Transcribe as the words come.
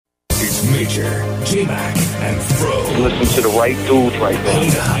Major, J-Mac, and Fro. Listen to the right dudes right there.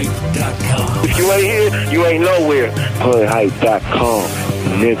 Hoodhype.com. If you ain't here, you ain't nowhere. Hoodhype.com,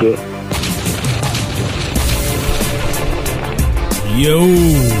 nigga. Yo.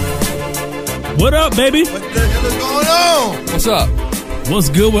 What up, baby? What the hell is going on? What's up? What's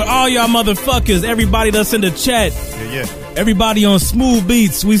good with all y'all motherfuckers? Everybody that's in the chat. Yeah. Everybody on Smooth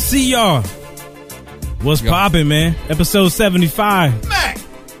Beats. We see y'all. What's poppin', man? Episode 75. Mac.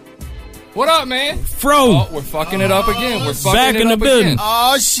 What up, man? Fro. Oh, we're fucking it up again. We're fucking Back it in the up building. again.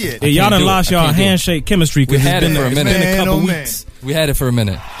 Oh, shit. Yeah, y'all done do it. lost I y'all can't do it. handshake chemistry We because had it's it for a been minute. a couple Man, oh, man. weeks. We had it for a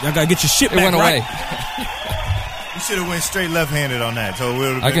minute. Y'all gotta get your shit It back went right. away. You should have went straight left-handed on that. So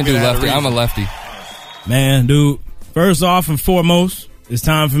I can do lefty. I'm a lefty. Man, dude, first off and foremost, it's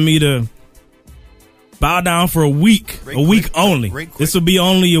time for me to bow down for a week. A week only. This will be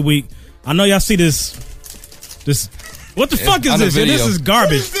only a week. I know y'all see this. What the fuck is on the this? video. This is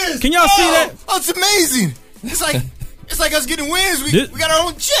garbage. What is this? Can y'all see that? Oh, it's amazing. It's like us getting wins. We got our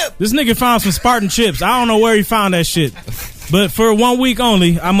own chip. This nigga found some Spartan chips. I don't know where he found that shit. But for 1 week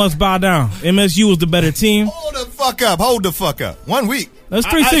only, I must bow down. MSU was the better team. Hold the fuck up. 1 week. That's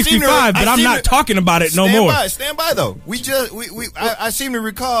 365, but I'm not talking about it no more. Stand by though. I seem to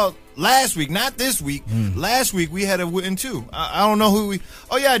recall last week, not this week. Last week we had a win too. I don't know who we.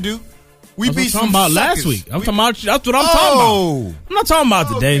 Oh yeah, I do. We beat I'm talking some about last suckers. week. I'm talking about that's what I'm talking about. I'm not talking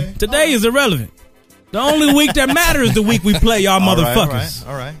about today. Okay. Today is irrelevant. The only week that matters is the week we play y'all motherfuckers.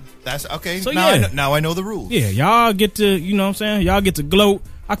 All right. That's okay. So, Now I know the rules. Yeah, y'all get to, you know what I'm saying? Y'all get to gloat.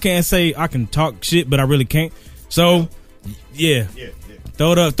 I can't say I can talk shit, but I really can't. So, yeah.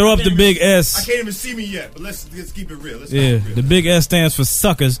 Throw up the big S. I can't even see me yet, but let's keep it real. The big S stands for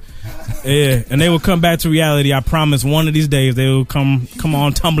suckers. Yeah, and they will come back to reality. I promise. One of these days they will come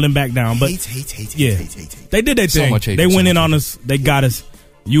on tumbling back down. But hate. they did their So thing. much hate, They so went in much on us. They got us.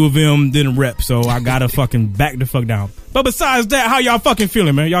 U of M didn't rep, so I gotta fucking back the fuck down. But besides that, how y'all fucking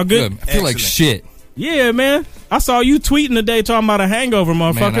feeling, man? Y'all good? Good. I feel like shit. Yeah, man. I saw you tweeting today talking about a hangover,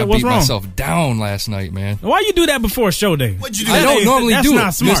 motherfucker. Man, I What's beat wrong? myself down last night, man. Why you do that before show day? What'd you do? I don't normally That's do not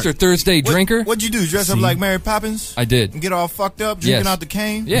it, smart. Mr. Thursday Drinker. What'd you do? Dress up like Mary Poppins? I did. And get all fucked up, drinking Yes. out the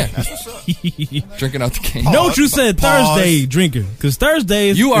cane? Yeah. That's what's up. Drinking out the cane. Note you said Pause. Thursday drinker, because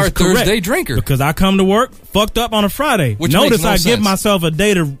Thursdays You are is a Thursday correct, drinker. because I come to work fucked up on a Friday. Which Notice makes no I give sense. myself a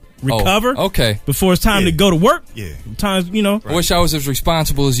day to recover. Oh, okay. Before it's time to go to work. Yeah. Times, you know. I wish I was as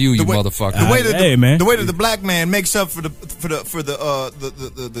responsible as you way- motherfucker. The way that Hey, man. the way that the black man makes up for the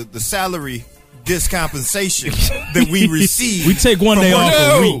salary discompensation that we receive. We take one from day off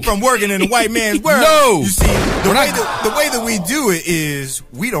a working- week. from working in the white man's world. No. You see, the We're way not- that we do it is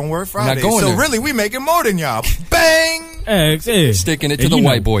we don't work Fridays. going So there. really, we making more than y'all. Bang. Hey. Sticking it to And the you know,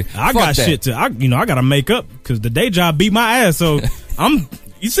 white boy. I Fuck got that. shit to. I gotta make up because the day job beat my ass. So I'm.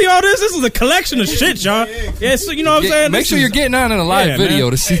 You see all this? This is a collection of shit, y'all. Yeah, so you know what I'm saying. Make This sure is- you're getting on in a live Yeah, video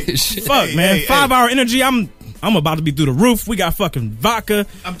man. to see this shit. Fuck, man. hey, 5 hour energy. I'm about to be through the roof. We got fucking vodka,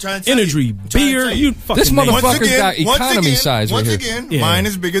 I'm trying to tell energy, you. I'm trying to beer. tell you. You fucking This name it. motherfucker's got economy size right here. Once again, Yeah. mine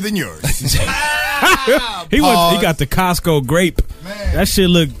is bigger than yours. He got the Costco grape. Man. That shit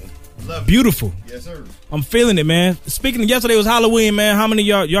look Love it. beautiful. Yes, sir. I'm feeling it, man. Speaking of yesterday was Halloween, man. How many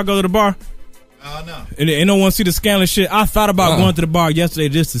of y'all go to the bar? No. And no one see the scandalous shit. I thought about going to the bar yesterday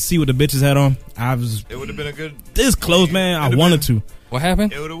just to see what the bitches had on. I was It would have been a good. this close, man. I Could've wanted been. to What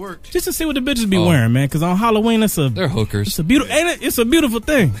happened? It would have worked. just to see what the bitches be Oh. wearing, man. Because on Halloween, it's They're hookers. a beautiful, ain't it? It's a beautiful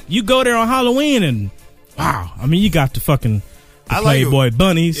thing. You go there on Halloween and wow. I mean, you got the fucking I like it. Playboy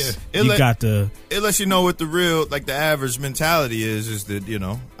bunnies. Yeah. You got the It lets you know what the real, like the average mentality is that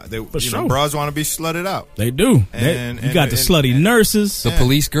sure. bras want to be slutted out. they do. And- You got the and- slutty and- nurses. The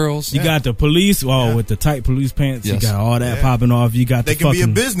police girls. You got the police, with the tight police pants. Yes. You got all that Yeah. popping off. You got They the can be a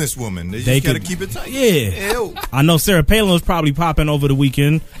fucking. businesswoman. They They just got to can- keep it tight. Yeah. Ew. I know Sarah Palin was probably popping over the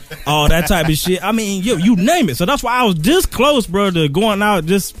weekend. All that type of shit. I mean, you name it. So that's why I was this close, bro, to going out.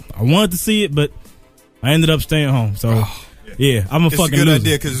 I wanted to see it, but I ended up staying home. So, yeah, I'm a It's fucking a good loser.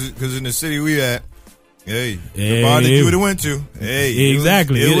 idea because in the city we at, hey, Yeah, the bar that yeah. you would have went to, hey,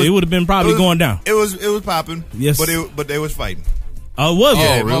 Exactly. It would have been probably going down. It was popping. Yes. but they was fighting. Oh, was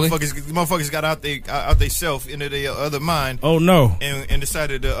Yeah, it? really? motherfuckers got out they self into their other mind Oh, no. and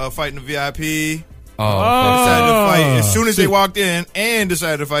decided to fight in the VIP. Oh, Decided to fight as soon as they shit. walked in, and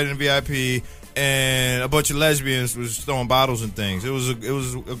decided to fight in the VIP. And a bunch of lesbians was throwing bottles and things. It was.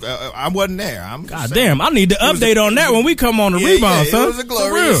 I wasn't there. I'm just God saying. damn, I need to was update a- on that when we come on the rebound, yeah, son. It was a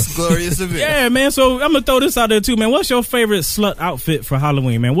glorious, For real. glorious event. Yeah, man. So I'm gonna throw this out there too, man. What's your favorite slut outfit for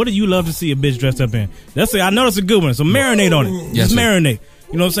Halloween, man? What do you love to see a bitch dressed up in? I know that's a good one. So marinate on it. Yes, Just sir. marinate.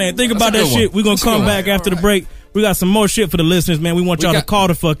 You know what I'm saying? Think That's about a that good one. shit. We're gonna That's a come good back one. after the break. We got some more shit for the listeners, man. We want y'all to call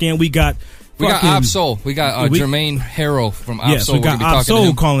the fuck in. We got Absol. We got Jermaine Harrell from Absol. Yes, we got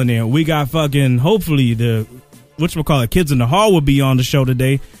Absol calling in. We got fucking, hopefully, whatchamacallit, Kids in the Hall will be on the show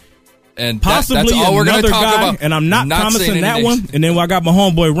today. And possibly that's all we're another talk guy, about. And I'm not promising that one. And then I got my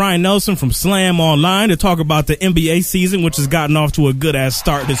homeboy Ryan Nelson from Slam Online to talk about the NBA season, which has gotten off to a good-ass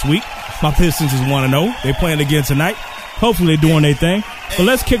start this week. My Pistons is 1-0. They playing again tonight. Hopefully they're doing their thing. But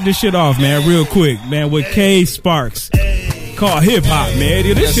let's kick this shit off, man, real quick, man, with K Sparks. Called Hip Hop, man.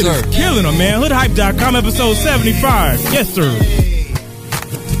 This shit is killing them, man. HoodHype.com, episode 75. Yes, sir.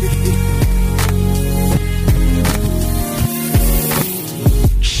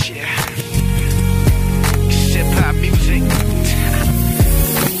 Hip hop music.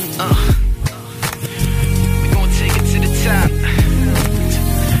 We're gonna take it to the top.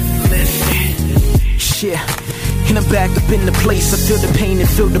 Listen. Shit. And I'm back up in the place. I feel the pain and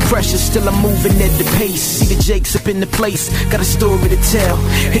feel the pressure. Still I'm moving at the pace. See the Jakes up in the place. Got a story to tell.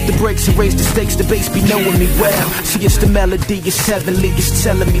 Hit the brakes and raise the stakes. The bass be knowing me well. See, it's the melody, it's heavenly. It's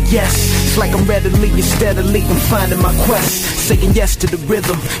telling me yes. It's like I'm readily and steadily I'm finding my quest. Saying yes to the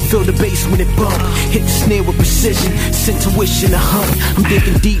rhythm. Feel the bass when it bump. Hit the snare with precision. Intuition, a hunt. I'm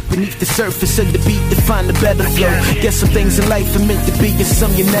digging deep beneath the surface of the beat to find a better flow. Guess some things in life are meant to be and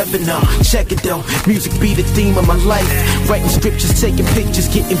some you never know. Check it though. Music be the theme of my life. Writing scriptures, taking pictures,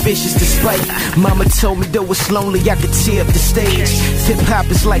 getting vicious despite. Mama told me though it's lonely, I could tear up the stage. Hip hop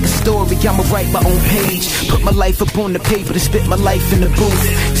is like a story, I'ma write my own page. Put my life up on the paper to spit my life in the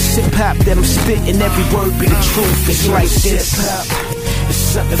booth. It's hip hop that I'm spitting, every word be the truth. It's like this. It's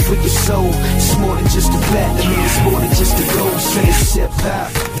something for your soul. It's more than just a platinum, it's more than just a gold. Say it's hip hop.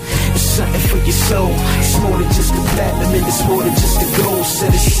 It's something for your soul. It's more than just a platinum and it's more than just a gold.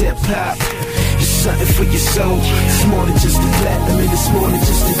 Said it's hip hop. It's something for your soul. It's more than just a platinum and it's more than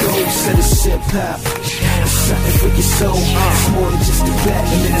just a gold. Said it's hip hop. It's something for your soul. It's more than just a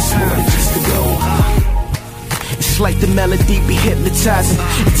platinum and it's more than just a gold. It's like the melody be hypnotizing.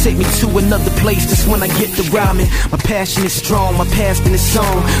 It take me to another place, that's when I get the rhyming. My passion is strong, my past in the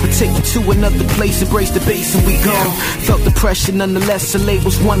song. I take you to another place, embrace the bass and we gone. Felt the pressure nonetheless, the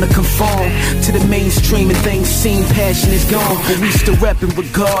labels wanna conform to the mainstream and things seem passion is gone. But we still rapping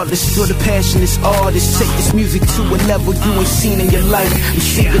regardless, still the passion is artists. Take this music to a level you ain't seen in your life. I'm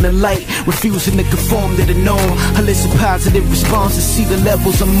seeking the light, refusing to conform to the norm. I listen positive responses, see the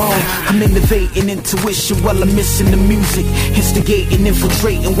levels I'm on. I'm innovating intuition while I'm missing the music, instigating,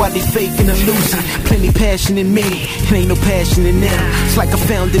 infiltrating while they faking and losing. Plenty passion in me, and ain't no passion in them. It's like I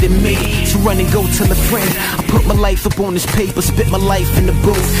found it in me, so run and go tell a friend. I put my life up on this paper, spit my life in the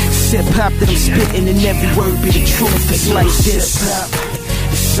booth. It's hip hop that I'm spitting, and every word be the truth. It's like this.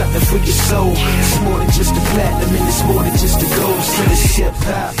 It's something for your soul. It's more than just a platinum, and it's more than just a gold. So it's hip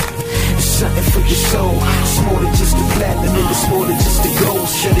hop. It's something for your soul. It's more than just a platinum, and it's more than just a gold.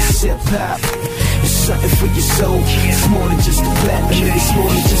 So it's hip hop. It's something for your soul. It's more than just a platinum, and it's more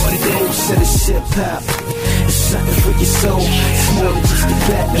than just a gold. So it's hip hop. It's something for your soul. It's more than just a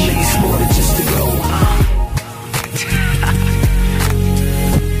platinum, and it's more than just a gold.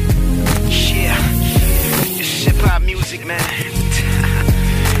 Yeah, it's hip hop music, man.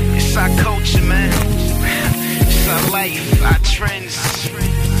 It's our culture, man. It's our life, our trends.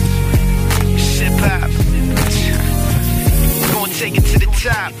 It's hip hop. We're gonna take it to the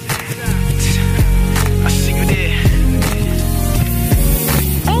top. I see you there.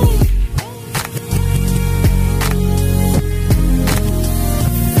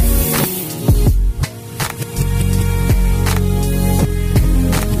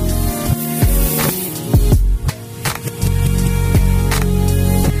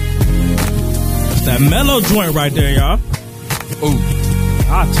 It's that mellow joint right there, y'all. Ooh,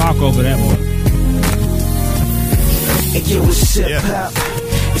 I'll talk over that one. And yo, it's hip hop.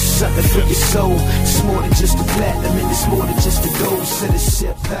 It's something for your soul. It's more than just a platinum and it's more than just a gold. Said it's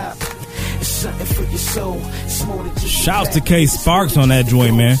hip hop. It's something for your soul. It's more than just. Shouts to K Sparks on that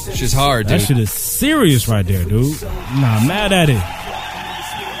joint, man. Shit's hard, dude. That shit is serious right there, dude. Nah, mad at it.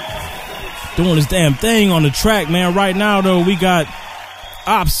 Doing this damn thing on the track, man. Right now, though, we got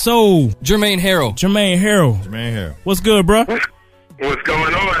Absol. Jermaine Harrell. What's good, bro? What's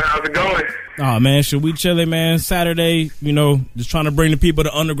going on? How's it going? Oh, man, should we chillin', man? Saturday, you know, just trying to bring the people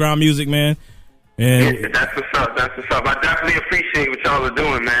to underground music, man. And yeah, that's what's up. That's what's up. I definitely appreciate what y'all are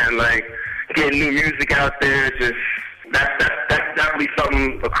doing, man. Like, getting new music out there, just that's definitely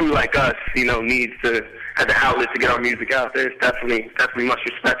something a crew like us, you know, needs to have the outlet to get our music out there. It's definitely much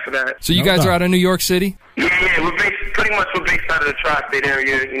respect for that. So you guys are out of New York City? Yeah, we're based out of the tri-state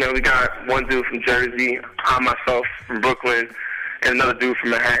area. You know, we got one dude from Jersey, I myself from Brooklyn, and another dude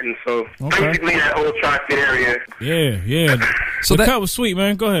from Manhattan. So basically that whole tri-state area. Yeah. So the cut was sweet,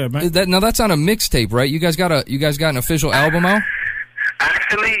 man. Go ahead, man. Now that's on a mixtape, right? You guys got an official album out?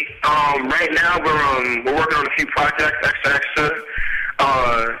 Actually, right now we're working on a few projects, extra.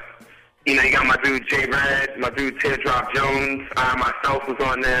 You know, you got my dude J Red, my dude Teardrop Jones. I myself was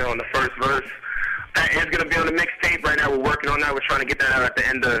on there on the first verse. That is gonna be on the mixtape. Right now we're working on that. We're trying to get that out at the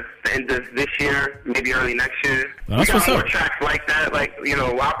end of this year, maybe early next year. That's we got more up. tracks like that. Like, you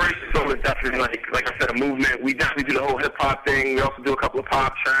know, Operation Soul is definitely like I said, a movement. We definitely do the whole hip hop thing. We also do a couple of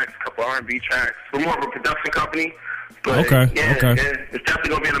pop tracks, a couple of R&B tracks. We're more of a production company. But Okay. it's definitely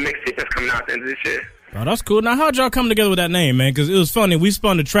gonna be on the mixtape that's coming out at the end of this year. Oh, that's cool. Now, how'd y'all come together with that name, man? Because it was funny. We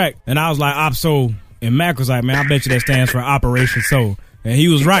spun the track, and I was like, Op Soul, and Mac was like, man, I bet you that stands for Operation Soul. And he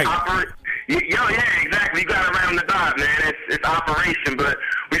was right. Yeah, exactly. You got it right on the dot, man. It's Operation, but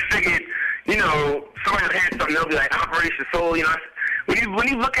we figured, you know, somebody will hear something, they'll be like, Operation Soul, you know. When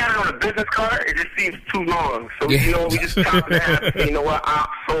you look at it on a business card, it just seems too long. So, you know, we just chopped it in half and say, you know what, Op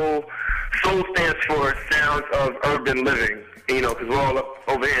Soul. Soul stands for Sounds of Urban Living, you know, because we're all up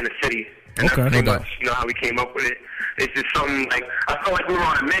over here in the city. And that's pretty much, you know, how we came up with it. It's just something like, I felt like we were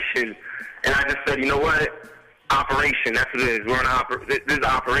on a mission, and I just said, you know what, Operation, that's what it is. We're on this is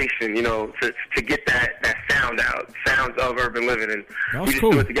Operation, you know, to get that sound out, Sounds of Urban Living, and we just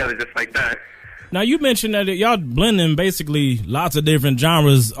do it together just like that. Now, you mentioned that y'all blending basically lots of different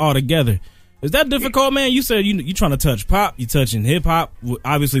genres all together. Is that difficult, man? You said you trying to touch pop, you touching hip hop,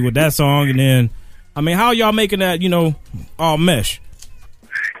 obviously with that song, and then, I mean, how y'all making that, you know, all mesh?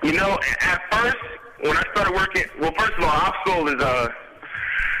 You know, at first, when I started working, well, first of all, Op Soul is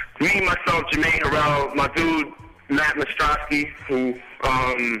me, myself, Jermaine Harrell, my dude Matt Mastrosky, who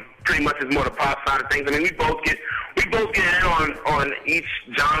pretty much is more the pop side of things. I mean, we both get in on each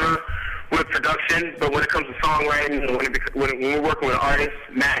genre with production, but when it comes to songwriting, when we're working with artists,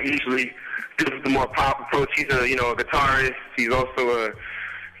 Matt usually does the more pop approach. He's a guitarist. He's also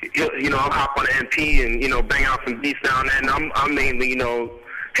I'll hop on an MP and, you know, bang out some beats down there. And I'm mainly, you know,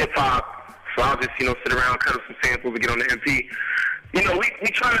 hip hop. So I'll just, you know, sit around, cut up some samples and get on the MP. You know, we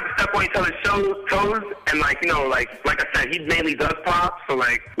try not to step on each other's toes, and like, you know, like I said, he mainly does pop. So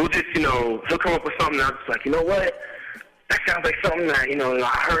like, we'll just, you know, he'll come up with something, and I'm just like, you know what? That sounds like something that, you know,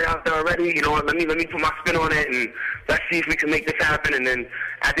 I heard out there already. You know what? Let me put my spin on it, and let's see if we can make this happen. And then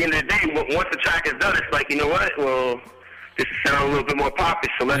at the end of the day, once the track is done, it's like, you know what? Well, this is sounding a little bit more poppy,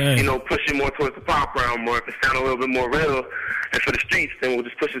 so let's, you know, push it more towards the pop realm. Or if it sounds a little bit more real and for the streets, then we'll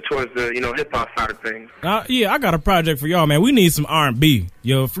just push it towards the, you know, hip hop side of things. Yeah, I got a project for y'all, man. We need some R&B,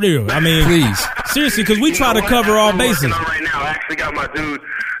 yo, for real. I mean, please, seriously, because we try to cover all bases. Right now, I actually got my dude.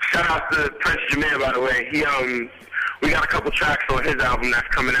 Shout out to Prince Jameer, by the way. We got a couple tracks on his album that's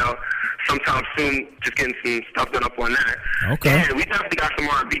coming out sometime soon. Just getting some stuff done up on that. Okay. Yeah, we definitely got some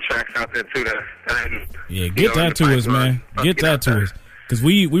R&B tracks out there too. Get that to us, man. Get that to us. Because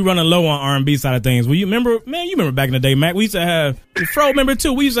we running low on R&B side of things. Well, you remember back in the day, Mac, we used to have, Fro, remember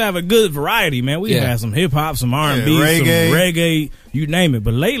too, we used to have a good variety, man. We had some hip-hop, some R&B, some reggae, you name it.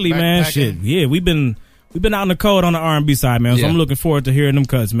 But lately, man, we've been out in the cold on the R&B side, man. So I'm looking forward to hearing them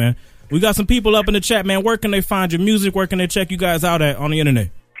cuts, man. We got some people up in the chat, man. Where can they find your music? Where can they check you guys out at on the internet?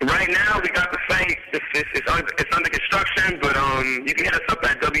 Right now, we got the site. It's under construction, but you can hit us up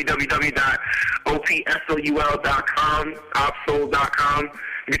at www.opsoul.com, opsoul.com.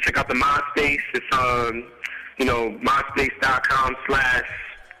 You can check out the MySpace. It's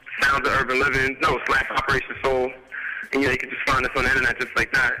MySpace.com/Sounds-of-Urban-Living, /Operation Soul. And, you know, you can just find us on the internet just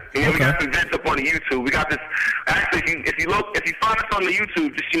like that. And we got some vids up on the YouTube. We got this. Actually, if you find us on the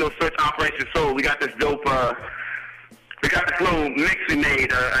YouTube, just, you know, search Operation Soul. We got this dope. We got this little mix we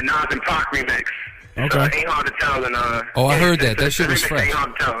made, a Nas and Pac remix. Okay. Ain't hard to tell. And I heard that. That shit was fresh. Ain't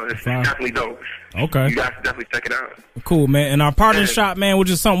hard to tell. It's definitely dope. Okay. You guys should definitely check it out. Cool, man. And our parting shot, man, which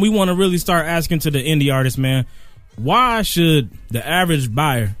is something we want to really start asking to the indie artists, man. Why should the average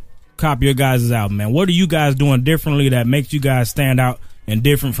buyer copy your guys' album, man? What are you guys doing differently that makes you guys stand out and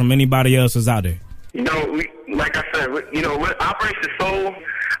different from anybody else that's out there? You know, like I said, you know, with Operation Soul,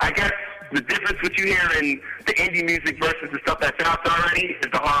 I guess the difference what you hear in the indie music versus the stuff that's out there already is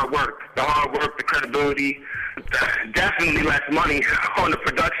the hard work. The hard work, the credibility, definitely less money on the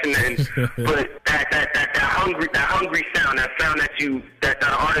production end, but that hungry sound, that sound that an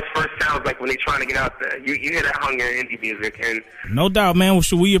artist first sounds like when they're trying to get out there. You hear that hunger in indie music, and no doubt, man. Well,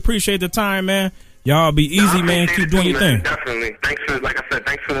 we appreciate the time, man. Y'all be easy, man. Keep doing your thing. Definitely. Thanks for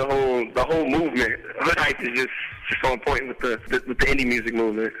the whole movement. Hood Hype is just so important with the indie music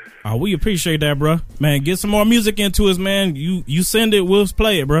movement. Oh, we appreciate that, bro. Man, get some more music into us, man. You send it, we'll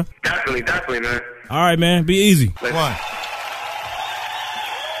play it, bro. Definitely, man. All right, man. Be easy. One.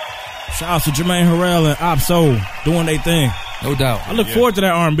 Shout out to Jermaine Harrell and Opso doing their thing. No doubt. I look forward to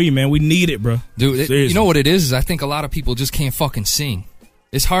that R&B, man. We need it, bro. Dude, you know what it is? I think a lot of people just can't fucking sing.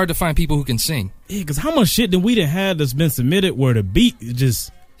 It's hard to find people who can sing. Yeah, because how much shit did we done had that's been submitted where the beat is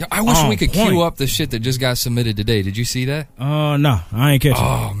just... I wish we could queue up the shit that just got submitted today. Did you see that? No, I ain't catching it.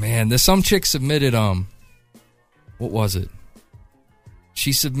 Oh, man. There's some chick submitted, what was it?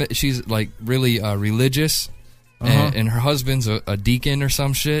 She's like really religious, and her husband's a deacon or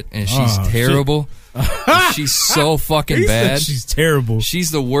some shit, and she's terrible. She's so fucking bad. She's terrible.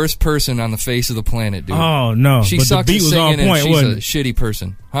 She's the worst person on the face of the planet, dude. Oh, no. She but sucks the beat at was on singing, point, and she's a wasn't it? shitty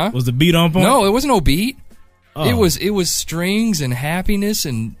person. Huh? Was the beat on point? No, it wasn't no beat. Oh. It was strings and happiness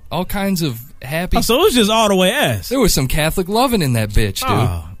and all kinds of happy. Oh, so it was just all the way ass. There was some Catholic loving in that bitch, dude.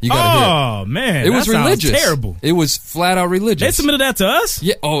 Oh, You gotta hear it. Man. It was that sounds religious. terrible. It was flat out religious. They submitted that to us?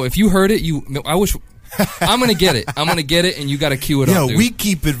 Yeah. Oh, if you heard it, I wish. I'm gonna get it. And you gotta cue it up, dude. We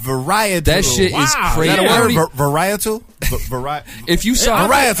keep it varietal. That shit is crazy. Is that a word? Varietal? If you saw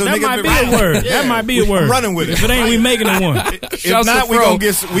varietal, that nigga, might be a word. Yeah. That might be a word. I'm running with it. If it ain't, we making it one. If not, we gonna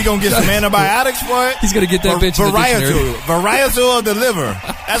get some antibiotics for it. He's gonna get that bitch in the dictionary. Varietal of the liver.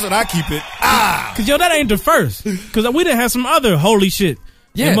 That's what I keep it. Cause that ain't the first. Cause we done had some other holy shit.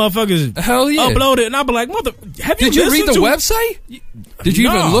 Yeah. And motherfuckers upload it, and I'll be like, Did you read the website? Did you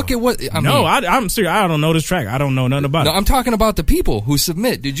even look at what? I'm serious. I don't know this track. I don't know nothing about it. No, I'm talking about the people who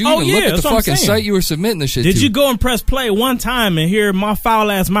submit. Did you even look at the fucking site you were submitting the shit to? Did you go and press play one time and hear my foul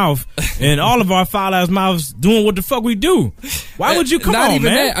ass mouth and all of our foul ass mouths doing what the fuck we do? Why would you come Not on,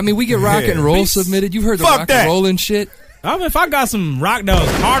 even man? That. I mean, we get rock and roll submitted. You heard the rock and roll and shit. I mean, if I got some rock that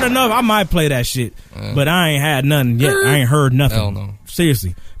was hard enough, I might play that shit. But I ain't had nothing yet. I ain't heard nothing. Hell no.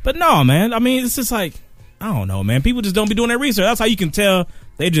 Seriously. But no, man. I mean, it's just like, I don't know, man. People just don't be doing their research. That's how you can tell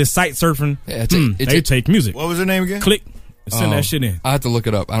they just site surfing. Yeah, they take music. What was her name again? Click. Send that shit in. I have to look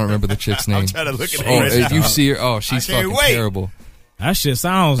it up. I don't remember the chick's name. I'm trying to look at it. If you see her, she's fucking terrible. That shit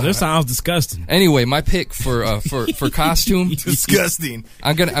sounds disgusting. Anyway, my pick for costume, disgusting.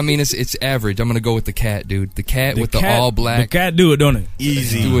 It's average. I'm gonna go with the cat, dude. The cat with the all black. The cat do it, don't it?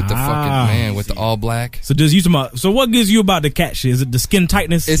 Easy. Do it the fucking man with the all black. So just use them. So what gives you about the cat shit? Is it the skin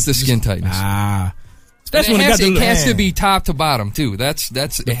tightness? It's the skin tightness. Especially when it has to be top to bottom too. That's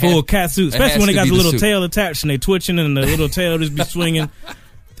the full cat suit. Especially when they got the little tail attached and they twitching and the little tail just be swinging.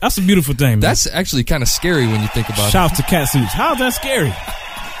 That's a beautiful thing, man. That's actually kind of scary when you think about it. Shout out to cat suits. How's that scary?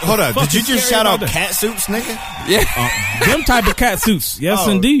 Hold on. Did you just shout out cat suits, nigga? Yeah. Them type of cat suits. Yes,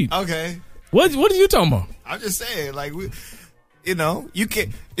 indeed. Okay. What are you talking about? I'm just saying, like, you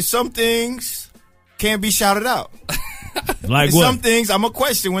can't. Some things can't be shouted out. Like what? Some things I'm a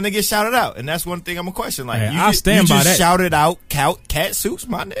question when they get shouted out, and that's one thing I'm a question. Like, I stand by that. Shouted out cat suits,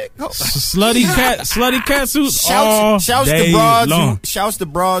 my nigga. Slutty cat suits. Shouts the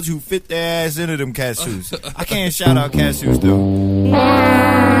broads who fit their ass into them cat suits. I can't shout out cat suits though.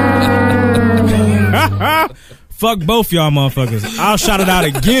 Fuck both y'all motherfuckers. I'll shout it out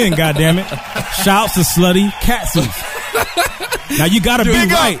again, goddammit. Shouts to slutty cat suits. Now you gotta be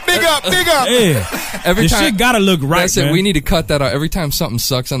right. Big up. Yeah. Every time shit gotta look right. That's it. We need to cut that out. Every time something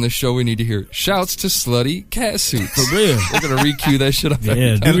sucks on the show, we need to hear shouts to slutty cat suits. For real. We're gonna re-cue that shit up.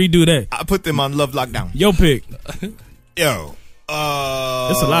 Yeah, redo that. I put them on Love Lockdown. Your pick. Yo.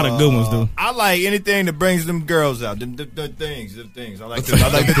 There's a lot of good ones, dude. I like anything that brings them girls out. Them things. I like the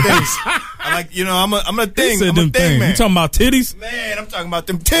things. I like, I'm a thing. I'm a thing, man. You talking about titties? Man, I'm talking about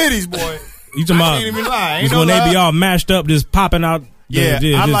them titties, boy. You talking about? I can't even lie. Ain't when they be all mashed up, just popping out.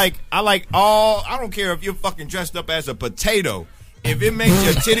 I like all. I don't care if you're fucking dressed up as a potato. If it makes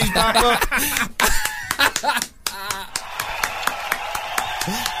your titties pop up,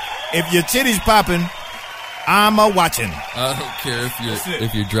 if your titties popping, I'm a watching. I don't care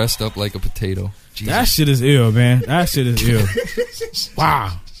if you're dressed up like a potato. Jesus. That shit is ill, man. That shit is ill.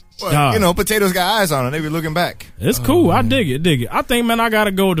 Wow. Well, potatoes got eyes on them. They be looking back. It's cool. I dig it. I think, man, I gotta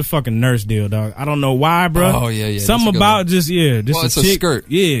go with the fucking nurse deal, dog. I don't know why, bro. Oh yeah. Something about just it's a skirt.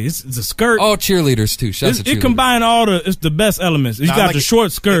 Yeah, it's a skirt. Oh, cheerleaders too. It combine it's the best elements. You got the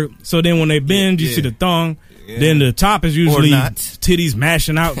short skirt, so then when they bend, you see the thong. Yeah. Then the top is usually titties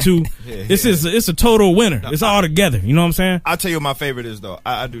mashing out too. It's a total winner. It's all together. You know what I'm saying? I'll tell you what my favorite is though.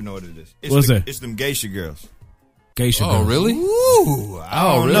 I do know what it is. What's that? It's them geisha girls. Geisha girls. Really? Ooh,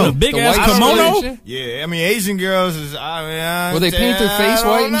 I don't know. The big ass kimono? Yeah, I mean Asian girls is. Well, they paint their face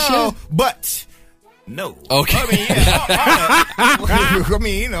white and shit. But no. Okay. I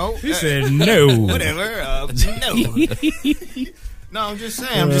mean, He said no. Whatever. No. No, I'm just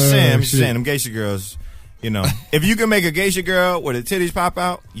saying. Them geisha girls. If you can make a geisha girl where the titties pop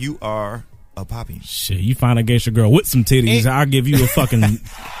out, you are a poppy. Shit, you find a geisha girl with some titties, I'll give you a fucking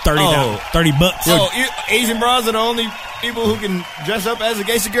 $30. Asian bras are the only people who can dress up as a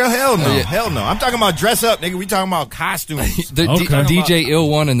geisha girl? Hell no. Hell no. I'm talking about dress up, nigga. We talking about costumes. DJ Ill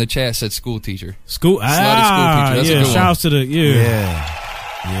One in the chat said school teacher. School teacher. That's a good one. Shouts to the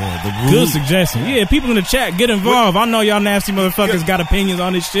good suggestion. Yeah, people in the chat, get involved. I know y'all nasty motherfuckers got opinions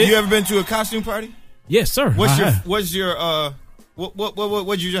on this shit. You ever been to a costume party? Yes, sir. What'd you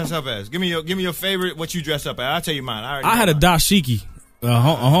dress up as? Give me your favorite. What you dress up as? I'll tell you mine. I had a dashiki. A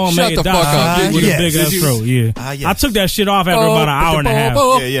homemade Shut the fuck up. with a big ass throat. Yeah, I took that shit off after about an hour and a half.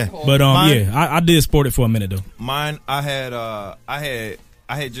 Yeah. But I did sport it for a minute though. Mine, I had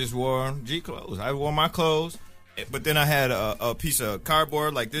just worn G clothes. I wore my clothes, but then I had a piece of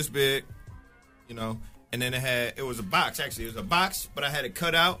cardboard like this big, and then it was a box. Actually, it was a box, but I had it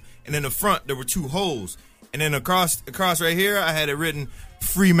cut out, and in the front there were 2 holes, and then across right here I had it written,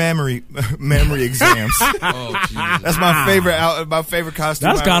 free memory exams. Oh, Jesus. That's my favorite costume.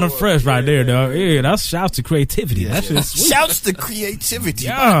 That's kind of fresh right there, dog. Yeah, that's shouts to creativity. That's just sweet. Shouts to creativity.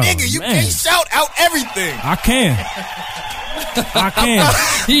 Yeah, nigga, you can't shout out everything. I can.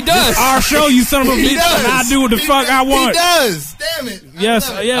 He does. This our show, you son of a bitch, and I do what the fuck I want. He does. Damn it. Yes,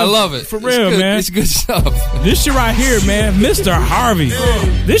 I love it. For real, man. It's good stuff. This shit right here, man, Mr. Harvey.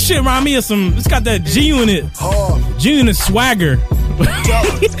 This shit remind me of it's got that G-Unit swagger.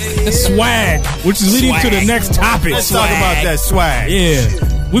 Swag, which is leading to the next topic. Let's talk about that swag.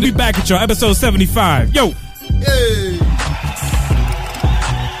 Yeah. We'll be back at y'all, episode 75. Yo. Hey.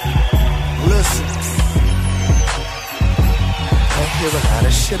 Listen. I hear a lot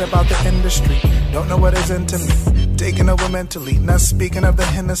of shit about the industry. Don't know what is into me. Taking over mentally, not speaking of the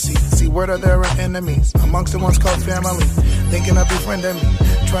Hennessy. See, word are there are enemies amongst the ones called family. Thinking of befriending me,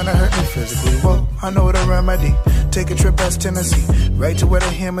 trying to hurt me physically. Well, I know the remedy. Take a trip past Tennessee, right to where the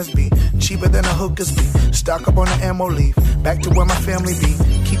hammers be. Cheaper than the hookers be. Stock up on the ammo, leave. Back to where my family be.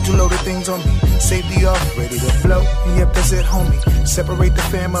 Keep 2 loaded things on me. Safety off, ready to blow. Yep, that's it, homie. Separate the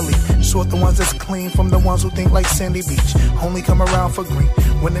family. Sort the ones that's clean from the ones who think like Sandy Beach. Only come around for green.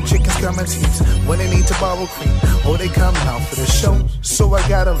 When the chickens come in teams. When they need to borrow cream. Or they come out for the show. So I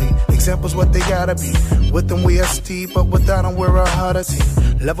gotta lead. Examples what they gotta be. With them we are Steve, but without them we're a harder team.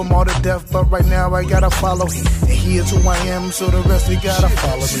 Love them all to death, but right now I gotta follow him. And he is who I am, so the rest we gotta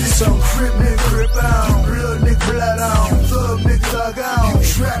follow me. So crip nigga, crip out. Real nigga, blood out. You thug nigga, thug out. You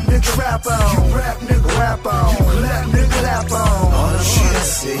trap nigga, rap out. You rap nigga, rap out. You clap nigga, clap out. All the shit I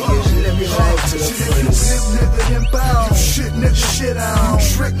say is live your life to the fullest. You nigga, imp out. You shit nigga, shit out. You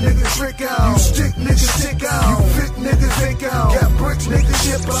trick nigga, trick out. You stick nigga, stick out. You fit nigga, think out. Got bricks nigga,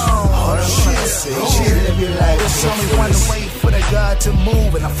 ship out. All the shit I say is live your life. There's only one way for the God to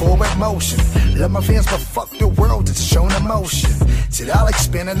move in a forward motion. Love my fans, but fuck the world, it's shown emotion. Said I'll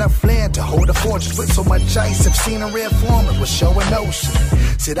expand enough land to hold a fortress with so much ice. I've seen a red form, it was showing ocean.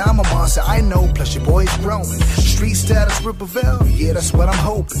 Said I'm a monster, I know, plus your boy's growing. Street status, Ripperville, yeah, that's what I'm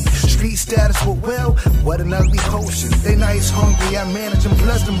hoping. Street status with Will, what an ugly potion. They nice, hungry, I manage them,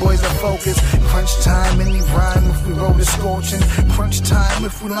 plus them boys are focused. Crunch time, any rhyme if we roll the scorching. Crunch time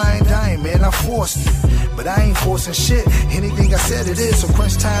if we lying dying, man, I forced it. But I ain't forcing shit, anything I said it is. So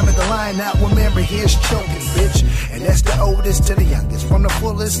crunch time at the line, now remember here's choking, bitch. And that's the oldest to the youngest, from the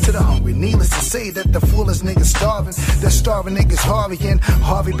fullest to the hungry. Needless to say that the fullest niggas starving. The starving niggas Harvey, and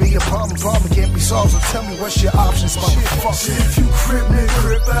Harvey be a problem can't be solved. So tell me what's your options, motherfucker. If you crip nigga,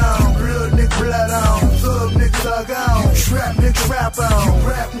 crip out. You real nigga, blood out. You thug nigga, thug out. You trap nigga, rap out. You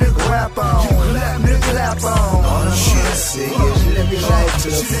rap nigga, rap out. You clap nigga, clap out. All the shit I say is live your life to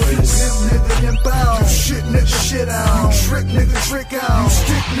the fullest. You nigga, imp out. You shit nigga, shit out. You trick nigga, trick out. You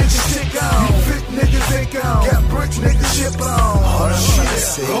stick nigga, stick out. You fit nigga, think out. Got bricks nigga, ship out. All the shit I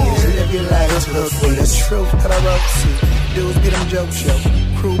say is live your life to the fullest. Truth that I wrote to. Dudes be them jokes, yo.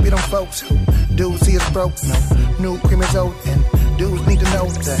 Crew be them folks who dudes see us broke, no. New cream is old and dudes need to know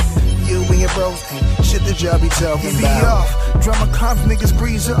that you and your bros ain't shit the job be talking about. Be off, drama comms niggas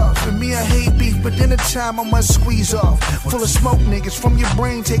breeze off. For me I hate beef, but then the time I must squeeze off. Full of smoke niggas from your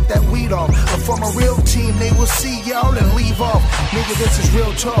brain, take that weed off. But from a real team, they will see y'all and leave off. Nigga, this is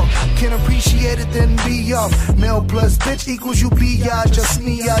real talk. Can appreciate it, then be off. Male plus bitch equals you be y'all. Just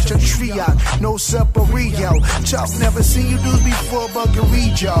sneeze out your tree out. No separate y'all. Chalk never seen you dudes before, but can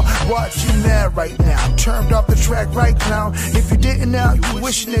read y'all. Watch you mad right now. Turned off the track right now. If you didn't now, you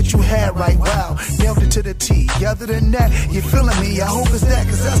wishing that you had right. Wow, nailed it to the T. Other than that, you feeling me? I hope it's that,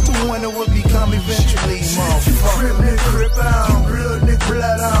 cause that's the one that will become eventually. Motherfucker. Crip nigga, crip out. You real nigga,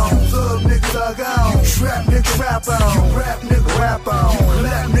 blood out. You thug nigga, thug out. You trap nigga, rap out. You rap nigga, rap out. You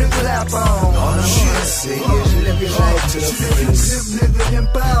clap nigga, clap out. All the shit I say is live your life to the fullest. You nigga,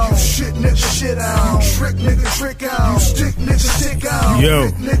 imp out. You shit nigga, shit out. Trick nigga, trick out. You stick nigga, stick out. Yo.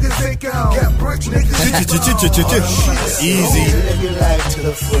 Nigga, take out. Got bricks, nigga. Easy. Live your life to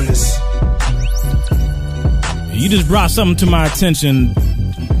the fullest. You just brought something to my attention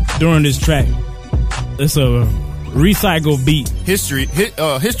during this track. It's a recycle beat. History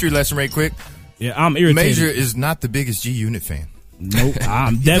lesson right quick. Yeah, I'm irritated. Major is not the biggest G Unit fan. Nope,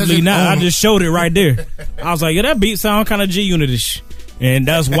 I'm definitely not. I just showed it right there. I was like, yeah, that beat sound kind of G-Unit-ish. And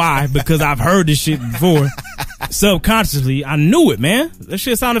that's why, because I've heard this shit before. Subconsciously, I knew it, man. That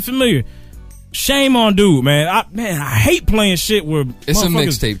shit sounded familiar. Shame on dude, man. I hate playing shit where it's a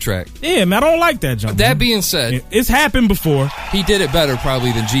mixtape track. Yeah, man, I don't like that jump. That being said, it's happened before. He did it better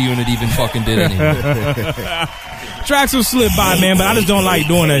probably than G-Unit even fucking did anyway. Tracks will slip by, man, but I just don't like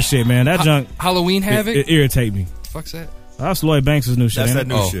doing that shit, man. That junk. Halloween Havoc? It irritate me. Fuck's that? That's Lloyd Banks' new shit. That's that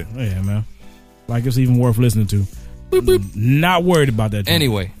new shit. Yeah, man. Like it's even worth listening to. Boop, boop. Not worried about that junk.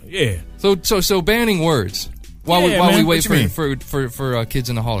 Anyway. Yeah. So banning words while we wait for kids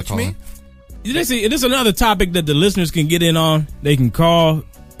in the hall to call in. This is another topic that the listeners can get in on. They can call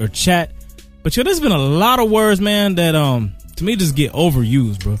or chat. But there's been a lot of words, man, that to me just get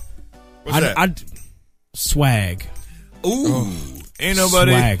overused, bro. What's that? Swag. Ooh. Ain't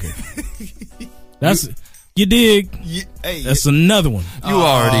nobody. Swagger. That's you dig? Hey, that's another one. You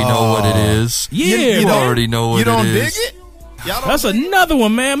already know what it is. Yeah, you already know what it is. You don't dig it? That's another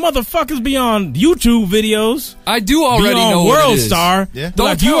one, man. Motherfuckers be on YouTube videos. I do already know what it is. World Star. Yeah.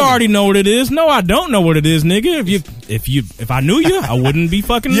 Like you already know what it is. No, I don't know what it is, nigga. If I knew you, I wouldn't be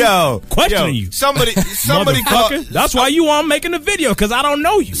fucking questioning you. Somebody call. That's why you on making the video, because I don't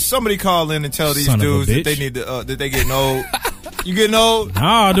know you. Somebody call in and tell these dudes that they need to that they getting old. You getting old?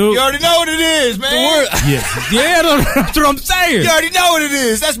 Nah, dude. You already know what it is, man. Yeah, that's what I'm saying. You already know what it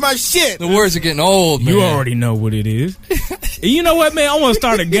is. That's my shit. The words are getting old, man. You already know what it is. And you know what, man? I want to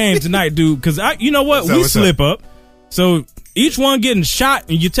start a game tonight, dude, because you know what? We slip up. So each one getting shot,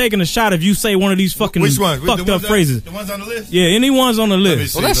 and you're taking a shot if you say one of these fucking fucked up phrases. The ones on the list? Yeah, any ones on the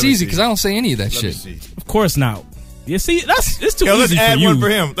list. Well, that's easy, because I don't say any of that shit. Of course not. Yeah, see, it's too easy let's add for you. one for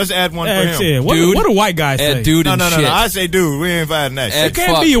him. Let's add one for him. Yeah. What do white guys say? Dude no. shit. I say dude. We ain't inviting that shit. It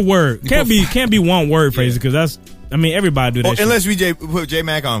can't be a word. Can't be one word phrase, because that's. I mean, everybody do that. Shit. Unless we put J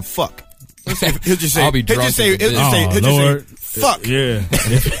Mac on fuck. He'll just say. I'll be drunk. He'll just say fuck. Yeah.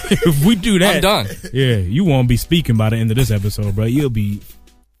 If we do that, I'm done. Yeah, you won't be speaking by the end of this episode, bro. You'll be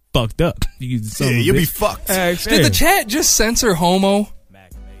fucked up. You'll be fucked. Did the chat just censor homo?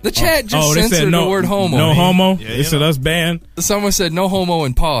 The chat just censored the word homo. No homo. They said us banned. Someone said no homo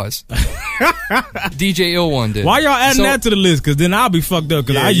and pause. DJ Ill One did. Why y'all adding that to the list? Because then I'll be fucked up,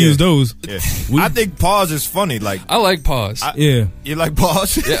 because I use those. Yeah. I think pause is funny. Like I like pause. You like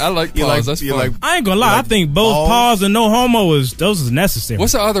pause? Yeah, I like pause. That's fun. I ain't gonna lie. I think both pause and no homo is necessary.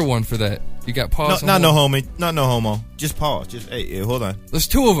 What's the other one for that? You got pause. Not no homo. Just pause. Just hold on. There's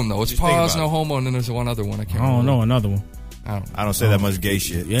two of them though. It's pause, no homo, and then there's one other one. I don't know another one. I don't say that much gay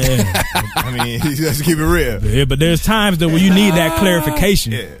shit. Yeah. I mean, let's keep it real. Yeah, but there's times that where you need that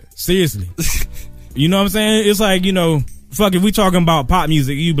clarification. Yeah. Seriously. You know what I'm saying? It's like, fuck, if we talking about pop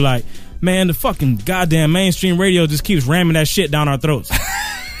music, you be like, man, the fucking goddamn mainstream radio just keeps ramming that shit down our throats.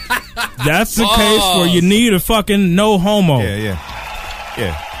 That's the case where you need a fucking no homo. Yeah.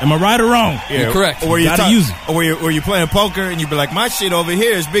 Am I right or wrong? Yeah. You're correct. Or you gotta use it. Or where you're playing poker and you be like, my shit over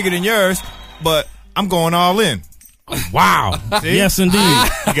here is bigger than yours, but I'm going all in. Wow. Yes, indeed.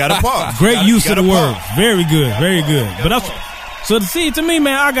 You got to pause. Great use of the word. Very good. Very good. But that's so to me,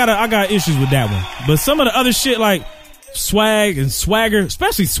 man, I got issues with that one. But some of the other shit like swag and swagger,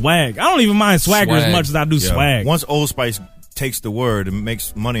 especially swag. I don't even mind swagger as much as I do swag. Once Old Spice takes the word and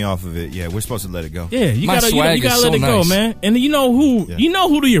makes money off of it, we're supposed to let it go. Yeah, you gotta let it go, man. And you know who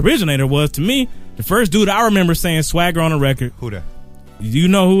the originator was. To me, the first dude I remember saying swagger on a record. Who that? You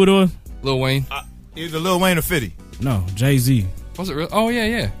know who it was? Lil Wayne. Either Lil Wayne or 50. No, Jay-Z. Was it real? Oh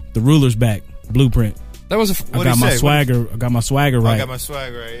yeah. The Ruler's Back. Blueprint. That was I got my swagger right. I got my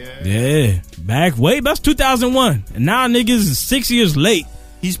swagger right. Yeah. That's 2001. And now niggas is 6 years late.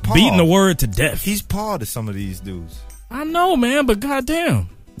 He's beating the word to death. He's paw to some of these dudes. I know, man, but goddamn,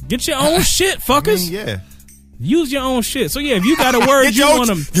 get your own shit, fuckers. I mean, yeah. Use your own shit. So yeah, if you got a word you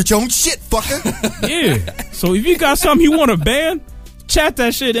want to get your own shit, fucker. Yeah. So if you got something you want to ban, chat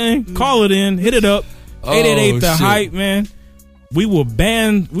that shit in, call it in, hit it up. 888 the hype, man. We will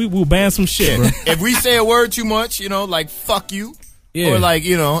ban some shit, bro. If we say a word too much, like fuck you Yeah. Or like,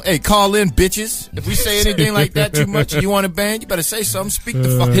 hey, call in, bitches. If we say anything like that too much and you want to ban, you better say something. Speak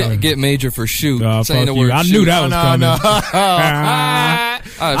the fuck up. Get major for shoot. Saying the you. word I shoot. knew that was coming. No.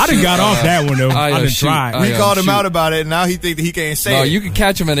 I done got off that one, though. I done tried. We called him out about it, and now he think that he can't say it. No, you can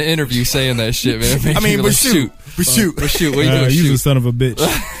catch him in an interview saying that shit, man. I mean, but shoot. But shoot. What you doing? You a son of a bitch.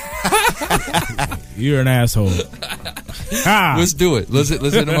 You're an asshole. Let's do it. Let's hit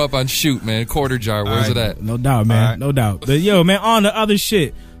him up on shoot, man. Quarter jar. Where's it at? No doubt, man. Right. No doubt. But yo, man, on the other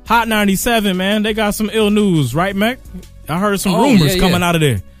shit, Hot 97, man, they got some ill news, right, Mac? I heard some rumors coming out of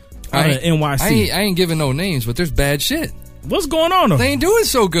there. Out of NYC. I ain't giving no names, but there's bad shit. What's going on though? They ain't doing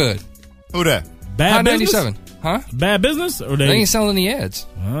so good. Who that? Bad Hot business? 97. Huh? Bad business? Or they ain't selling any ads.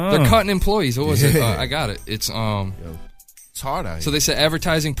 Oh. They're cutting employees. What was it? I got it. It's it's hard out here. So they said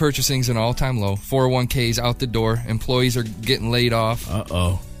advertising purchasing's an all-time low. 401ks out the door. Employees are getting laid off.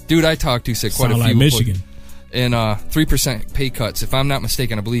 Dude I talked to said quite a few. Like Michigan. And 3% pay cuts. If I'm not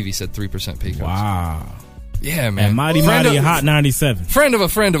mistaken, I believe he said 3% pay cuts. Wow. Yeah, man. And Mighty Hot 97. Friend of a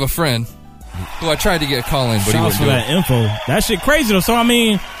friend of a friend who I tried to get a call in, but he wouldn't do that info. That shit crazy, though. So, I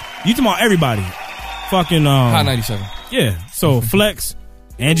mean, you talking about everybody. Fucking Hot 97. Yeah. So Flex,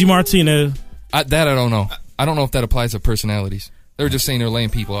 Angie Martinez. I don't know. I don't know if that applies to personalities. They were just saying they're laying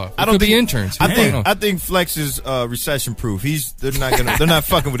people off. I don't think interns. I think Flex is recession proof. They're not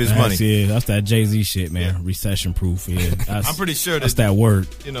fucking with his money. Yeah, that's that Jay-Z shit, man. Yeah. Recession proof. Yeah, I'm pretty sure that's that word.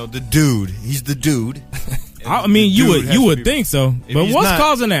 The dude. He's the dude. I mean, you would think so. But what's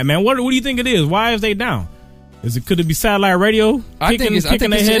causing that, man? What do you think it is? Why is they down? Could it be satellite radio? I think it's the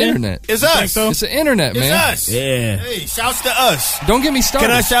internet. It's us. So? It's the internet, man. It's us. Yeah. Hey, shouts to us. Don't get me started.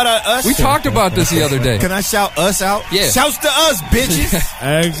 Can I shout out us? We talked about this the other day. Can I shout us out? Yeah. Shouts to us, bitches.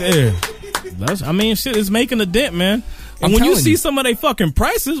 I mean, shit is making a dent, man. And when you see some of they fucking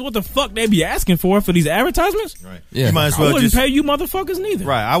prices, what the fuck they be asking for these advertisements? Right. Yeah. You might as well I wouldn't pay you motherfuckers neither.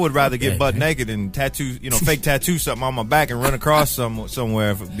 Right. I would rather get butt naked and tattoo, fake tattoo something on my back and run across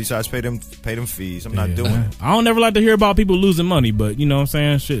somewhere besides pay them fees. I'm not doing it. I don't never like to hear about people losing money, but you know what I'm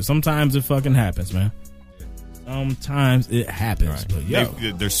saying? Shit, sometimes it fucking happens, man. Sometimes it happens. Right.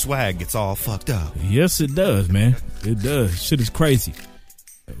 But their swag gets all fucked up. Yes, it does, man. It does. Shit is crazy.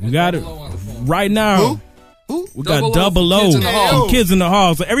 We got it right now. Who? We got Double O from Kids in the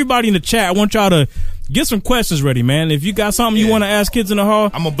Hall. So everybody in the chat, I want y'all to get some questions ready, man. If you got something you want to ask Kids in the Hall,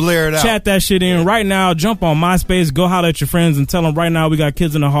 I'm going to blare it out. Chat that shit in right now. Jump on MySpace. Go holler at your friends and tell them right now we got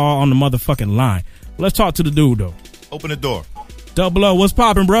Kids in the Hall on the motherfucking line. Let's talk to the dude, though. Open the door. Double O, what's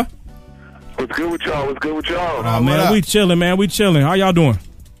popping, bro? What's good with y'all? Oh, man, we chilling, man. We chilling. How y'all doing?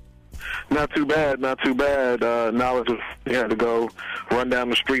 Not too bad. Knowledge he had to go run down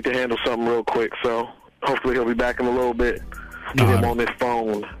the street to handle something real quick, so hopefully he'll be back in a little bit. Get him on this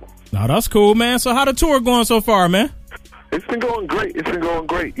phone. No, that's cool, man. So how the tour going so far, man? It's been going great. This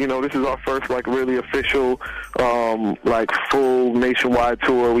is our first, really official, full nationwide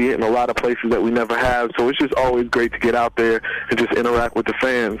tour. We hitting a lot of places that we never have, so it's just always great to get out there and just interact with the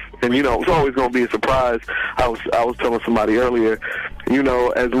fans. And, it's always going to be a surprise. I was telling somebody earlier,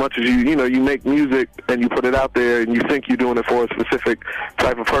 as much as you make music and you put it out there and you think you're doing it for a specific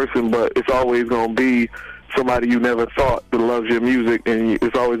type of person, but it's always going to be somebody you never thought that loves your music, and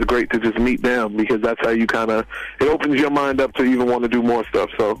it's always great to just meet them because that's how you it opens your mind up to even want to do more stuff.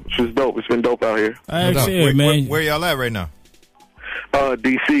 So it's just dope. It's been dope out here. Man. Where y'all at right now?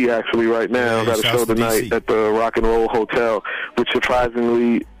 DC actually right now. Got a show tonight DC. At the Rock and Roll Hotel, which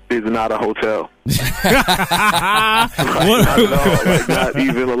surprisingly is not a hotel. Not at all. Not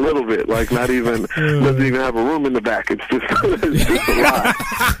even a little bit. Not even doesn't even have a room in the back. It's just a lot.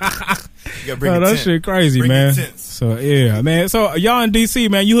 That shit crazy, man. So yeah, man. So y'all in DC,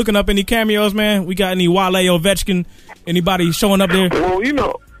 man, you hooking up any cameos, man? We got any Wale Ovechkin? Anybody showing up there? Well,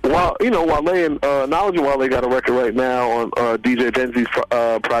 Wale and Knowledge and Wale got a record right now on DJ Benzi's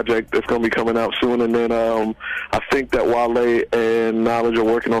project that's going to be coming out soon, and then I think that Wale and Knowledge are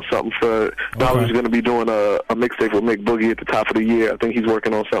working on something for Knowledge is going to be doing a mixtape with Mick Boogie at the top of the year. I think he's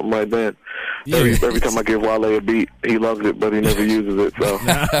working on something right then. Yeah. Every time I give Wale a beat, he loves it, but he never uses it. So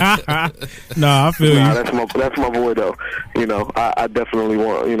I feel you. That's my boy though. I definitely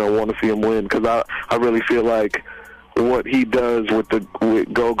want to see him win because I really feel like what he does with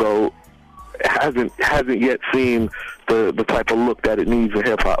Go-Go hasn't yet seen the type of look that it needs in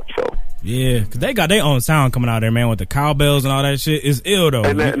hip hop. So yeah, because they got their own sound coming out there, man, with the cowbells and all that shit. It's ill though,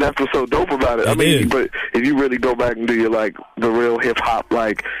 and that's what's so dope about it. But if you really go back and do your the real hip hop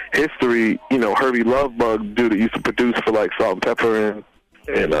history, Herbie Lovebug, dude that used to produce for Salt and Pepper and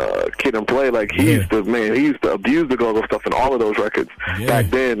Kid and Play, he used to abuse the Go-Go stuff in all of those records back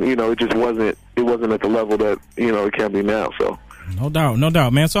then. It just wasn't at the level that it can be now. So No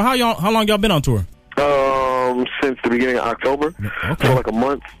doubt, man. So how long y'all been on tour? Since the beginning of October, for like a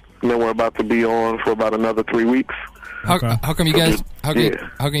month, and then we're about to be on for about another 3 weeks. How come you guys? How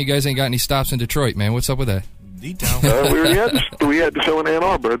come you guys ain't got any stops in Detroit, man? What's up with that? D-Town. We had the show in Ann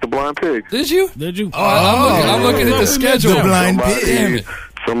Arbor at the Blind Pig. Did you? Oh, I'm looking at the schedule. The Blind Pig. Damn it.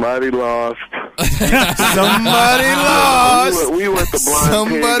 Somebody lost. Somebody lost. We were at the Blind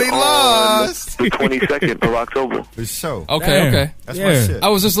Pig lost. on the 22nd of October. For sure. Okay. That's my shit. I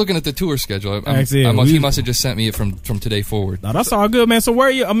was just looking at the tour schedule. He must have just sent me it from today forward. No, that's all good, man. So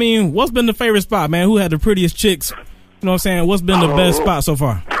what's been the favorite spot, man? Who had the prettiest chicks? You know what I'm saying? What's been the best spot so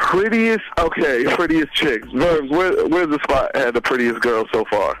far? Prettiest chicks. Verbs, where's the spot had the prettiest girl so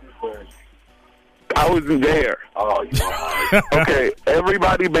far? I wasn't there. Okay,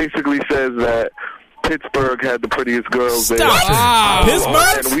 everybody basically says that Pittsburgh had the prettiest girls there.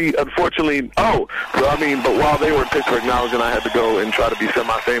 Pittsburgh? And we, unfortunately, but while they were in Pittsburgh, Knowledge and I had to go and try to be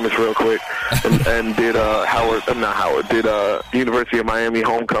semi-famous real quick and did University of Miami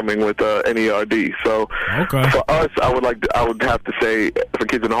homecoming with NERD. So for us, I would have to say, for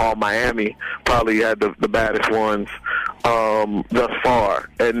Kids in the Hall, Miami probably had the baddest ones thus far.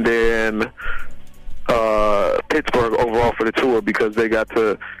 And then Pittsburgh overall for the tour because they got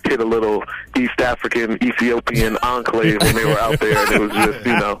to hit a little East African, Ethiopian enclave when they were out there, and it was just,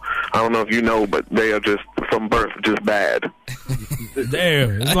 I don't know if you know, but they are just from birth just bad.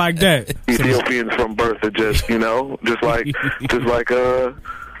 Damn, it's like that. Ethiopians from birth are just, just like the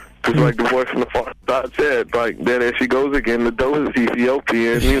voice from the far side said, like, there she goes again, the dough is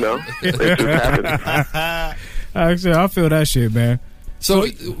Ethiopian, it just happens. Actually, I feel that shit, man. So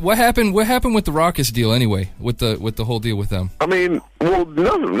what happened? What happened with the Raucous deal anyway? With the whole deal with them? Nothing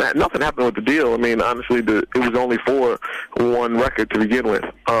happened with the deal. Honestly, it was only for one record to begin with.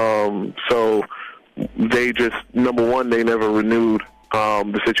 So they just, number one, they never renewed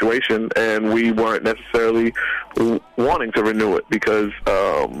the situation, and we weren't necessarily wanting to renew it because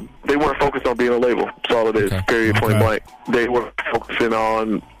they weren't focused on being a label. That's all it is. Period. Point blank. They were focusing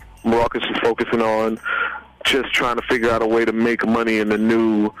on. Raucous was focusing on just trying to figure out a way to make money in the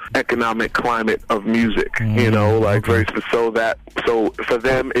new economic climate of music, so for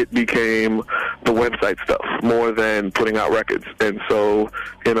them it became the website stuff more than putting out records, and so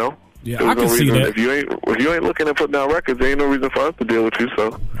I can see that. If you ain't looking at putting out records, there ain't no reason for us to deal with you.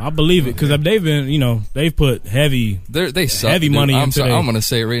 So I believe it because they've been, they've put heavy money into. I'm gonna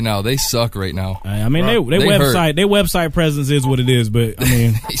say it right now. They suck right now. Their website presence is what it is, but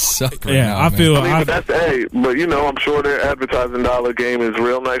they suck right now. I'm sure their advertising dollar game is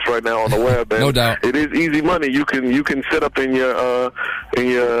real nice right now on the web. And no doubt, it is easy money. You can sit up in your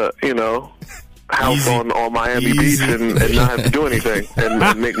house on Miami Beach and not have to do anything and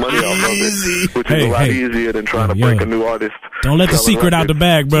make money off of it, which is a lot easier than trying to break a new artist. Don't let the secret out the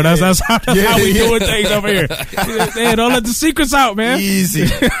bag, bro. That's how we doing things over here. Yeah, don't let the secrets out, man. Easy.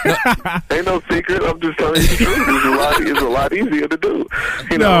 Ain't no secret. I'm just telling you the truth. It's a lot easier to do.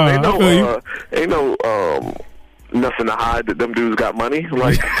 Ain't no nothing to hide that them dudes got money.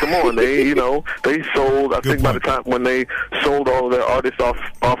 Like, come on, they sold. I think by the time when they sold all of their artists off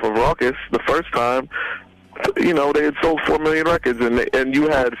of Raucous the first time, they had sold 4 million records, and you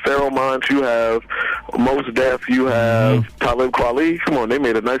had Pharoah Monch, you have Mos Def, you have Talib Kweli. Come on, they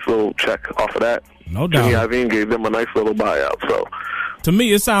made a nice little check off of that. No doubt. Jimmy Iovine gave them a nice little buyout. So, to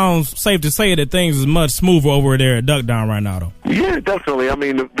me, it sounds safe to say that things is much smoother over there at Duck Down right now, though. Yeah, definitely.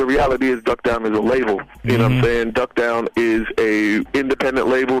 The reality is Duck Down is a label. You know what I'm saying? Duck Down is a independent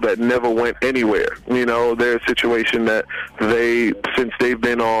label that never went anywhere. They're a situation that since they've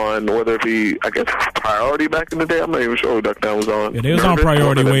been on, whether it be, I guess, Priority back in the day, I'm not even sure who Duck Down was on. Yeah, they was on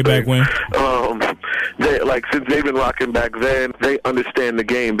Priority way back when. Since they've been rocking back then, they understand the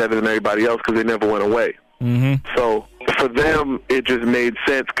game better than everybody else because they never went away. So for them, it just made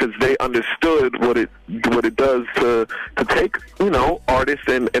sense because they understood what it does to take artists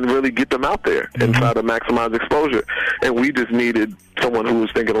and really get them out there and try to maximize exposure. And we just needed someone who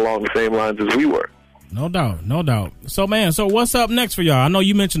was thinking along the same lines as we were. No doubt. So what's up next for y'all? I know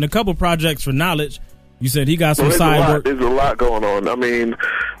you mentioned a couple projects for Knowledge. You said he got some side work. There's a lot going on. Number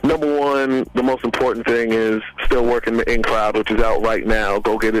one, the most important thing is still working the In Crowd, which is out right now.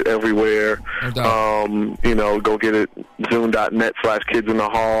 Go get it everywhere. Go get it Zune.net/Kids in the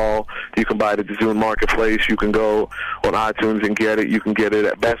Hall. You can buy it at the Zune Marketplace. You can go on iTunes and get it. You can get it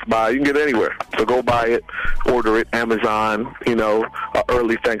at Best Buy. You can get it anywhere. So go buy it, order it, Amazon. An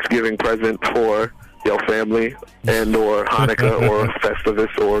early Thanksgiving present for your family and or Hanukkah or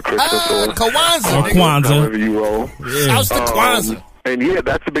Festivus or Christmas or Kwanzaa. However you roll. Shouts to Kwanzaa. And yeah,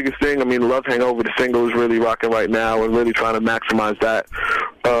 that's the biggest thing. I mean, Love Hangover, the single, is really rocking right now, and really trying to maximize that.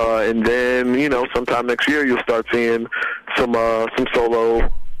 And then, you know, sometime next year you'll start seeing some solo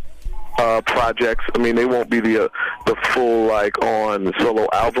projects. I mean, they won't be the full, like, on solo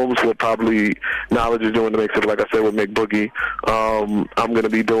albums. What probably Knowledge is doing to make it, like I said, with Mick Boogie. I'm going to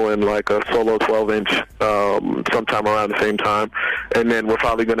be doing, like, a solo 12-inch sometime around the same time. And then we're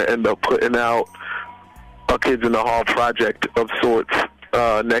probably going to end up putting out a Kids in the Hall project of sorts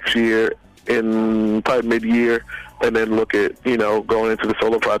next year in probably mid-year, and then look at, you know, going into the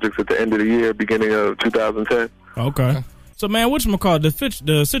solo projects at the end of the year, beginning of 2010. Okay. So, man, whatchamacallit,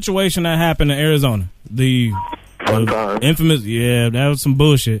 the situation that happened in Arizona, the infamous, yeah, that was some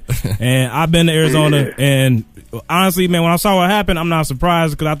bullshit. And I've been to Arizona, and honestly, man, when I saw what happened, I'm not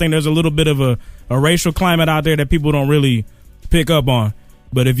surprised, because I think there's a little bit of a racial climate out there that people don't really pick up on.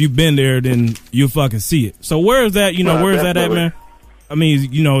 But if you've been there, then you fucking see it. So where is that, you know, where is that at, man? I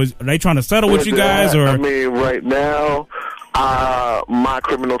mean, you know, are they trying to settle with you guys, or? I mean, right now, my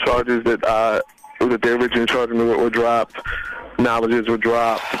criminal charges that they originally charged me with were dropped. Knowledges were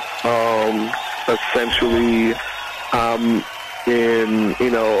dropped. Essentially, in, you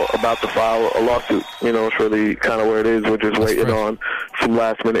know, about to file a lawsuit. You know, it's really kind of where it is. We're just waiting on some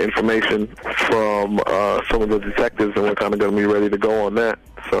last minute information from some of the detectives, and we're kind of going to be ready to go on that.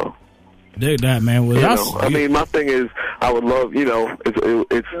 So. Dig that, man. Well, I mean, my thing is, I would love, you know,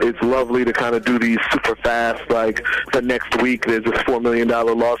 it's lovely to kind of do these super fast, like the next week there's this $4 million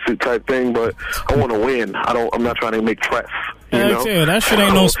lawsuit type thing, but I want to win. I'm not trying to make press. You know? Yeah, that shit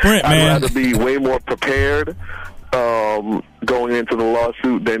ain't no sprint, man. I'd rather be way more prepared going into the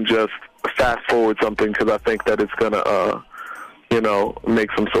lawsuit than just fast forward something, because I think that it's gonna, you know,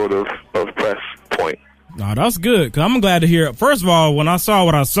 make some sort of press point. No, that's good, because I'm glad to hear it. First of all, when I saw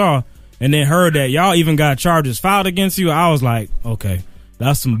what I saw, and then heard that y'all even got charges filed against you, I was like, okay,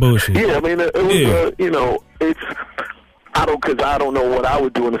 that's some bullshit. Yeah, I mean, it was, you know, I don't know what I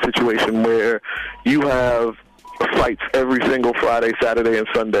would do in a situation where you have fights every single Friday, Saturday, and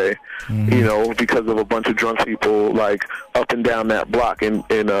Sunday, you know, because of a bunch of drunk people, like, up and down that block in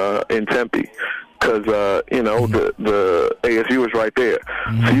Tempe. Because, you know, the ASU is right there.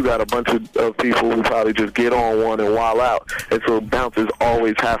 So you got a bunch of people who probably just get on one and wild out. And so bouncers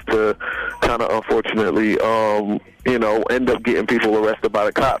always have to kind of, unfortunately, you know, end up getting people arrested by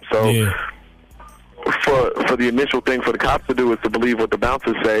the cops. So for the initial thing for the cops to do is to believe what the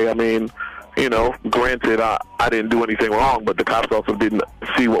bouncers say. I mean, you know, granted, I didn't do anything wrong, but the cops also didn't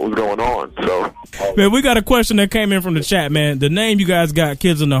see what was going on. So, man, we got a question that came in from the chat, man. The name you guys got,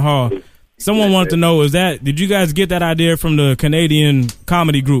 Kids in the Hall. Someone wanted to know, did you guys get that idea from the Canadian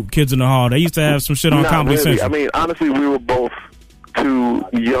comedy group, Kids in the Hall? They used to have some shit on Comedy Central. I mean, honestly, we were both too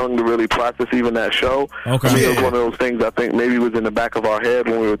young to really process even that show. Okay. I mean, it was one of those things I think maybe was in the back of our head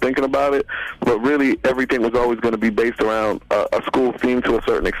when we were thinking about it, but really everything was always going to be based around a school theme to a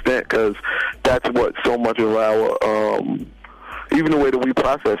certain extent, because that's what so much of our even the way that we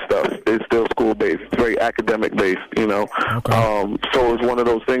process stuff is still school-based. It's very academic-based, you know. Okay. So it was one of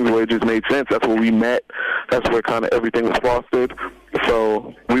those things where it just made sense. That's where we met. That's where kind of everything was fostered.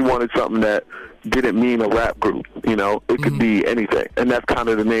 So we wanted something that didn't mean a rap group, you know. It could be anything. And that's kind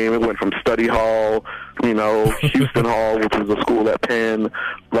of the name. It went from Study Hall, you know, Houston Hall, which was a school at Penn.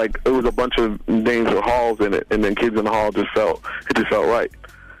 Like, it was a bunch of names with halls in it. And then Kids in the Hall just felt right.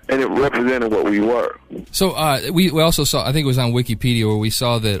 And it represented what we were. So we also saw, I think it was on Wikipedia, where we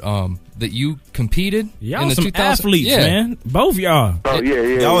saw that that you competed y'all in the some 2000, athletes, man. Both y'all. Oh, yeah.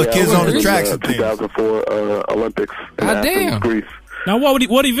 Y'all was kids on the tracks. 2004 Olympics in Athens, Greece. Now,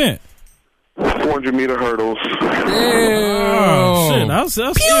 what event? 400-meter hurdles. Oh, shit. That's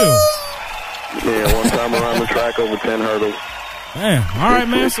you. Yeah, one time around the track, over 10 hurdles. Damn. All right,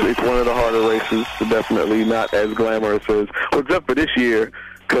 man. It's one of the harder races. Definitely not as glamorous as, except for this year,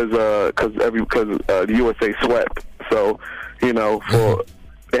 because the USA swept. So, you know,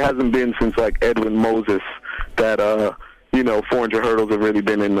 it hasn't been since like Edwin Moses that you know, 400 hurdles have really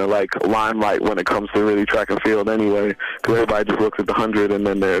been in the like limelight when it comes to really track and field anyway, because everybody just looks at the 100 and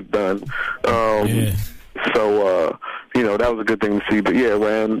then they're done. So you know, that was a good thing to see. But yeah,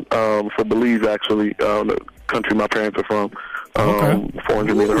 ran for Belize, actually, the country my parents are from.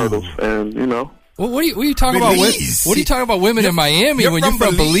 400-meter hurdles, and you know. What are you talking about? What are you talking about? Women in Miami when you're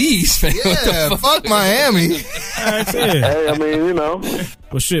from Belize, man? Yeah, fuck Miami. Hey, I mean, you know.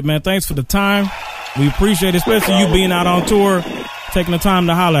 Well, shit, man. Thanks for the time. We appreciate it, especially you being out on tour, taking the time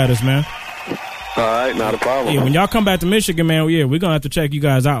to holler at us, man. All right, not a problem. Yeah, when y'all come back to Michigan, man, we're gonna have to check you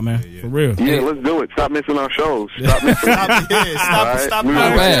guys out, man. For real. Yeah, let's do it. Stop missing our shows. Stop missing. Stop.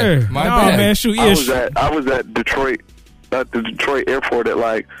 My bad. Man, shoot. Yeah, I was at Detroit at the Detroit airport at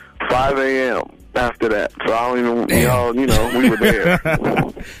like 5 a.m. after that. So I don't even, y'all, you know, we were there.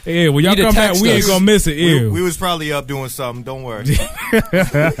 Yeah, when y'all come back, we ain't gonna miss it. We was probably up doing something. Don't worry.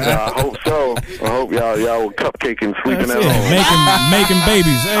 I hope so. I hope y'all were cupcaking, sleeping at home, making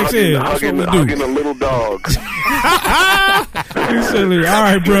babies. Hugging a little dog. You silly. All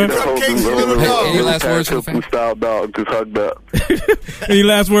right, bro. Any last words for the fans? Style dog just hugged up. Any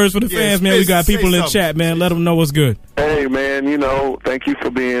last words for the fans, man? We got people in chat, man. Let them know what's good. Hey, man. You know, thank you for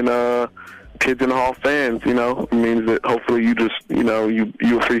being Kids in the Hall fans. You know, it means that hopefully you just, you know, you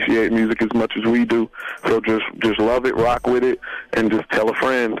appreciate music as much as we do. So just love it, rock with it, and just tell a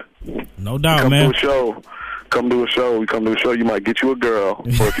friend. No doubt, man. Come to a show. We come to a show. You might get you a girl,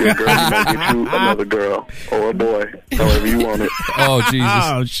 or if you're a girl, you might get you another girl or a boy, however you want it. Oh Jesus!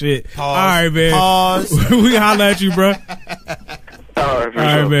 Oh shit! Pause. All right, man. Pause. We holler at you, bro. All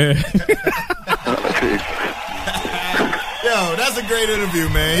right, man. Yo, that's a great interview,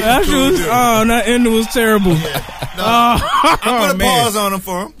 man. That ending was terrible. I put a pause on him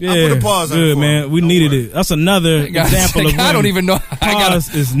for him. Yeah, I put a pause on him good, for man. him. We needed it. That's another example of when I don't even know. pause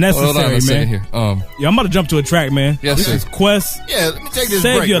is necessary, man. Here. Yeah, I'm about to jump to a track, man. Yes, this sir. is Quest. Yeah, let me take this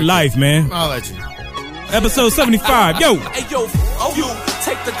Save break. Your Life, man. I'll let you. Episode 75. Yo. Hey, yo, you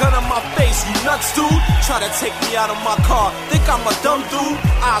take the gun on my face, you nuts, dude. Try to take me out of my car. Think I'm a dumb dude?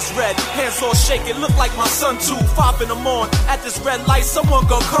 Eyes red, hands all shaking, look like my son too. 5 in the morning, at this red light, someone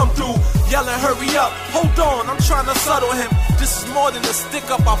gon' come through. Yelling, hurry up, hold on, I'm trying to settle him. This is more than a stick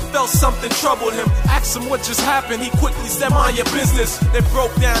up, I felt something troubled him. Asked him what just happened, he quickly said, mind your business. They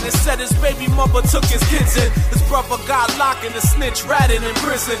broke down and said his baby mother took his kids in. His brother got locked and the snitch ratted in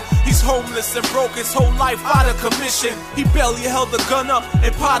prison. He's homeless and broke his whole life out of commission. He barely held the gun up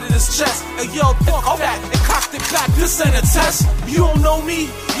and potted his chest and yelled, fuck that, and cocked it back. This ain't a test. You don't know me,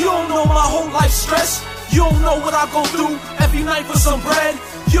 you don't know my whole life stress. You don't know what I go through every night for some bread.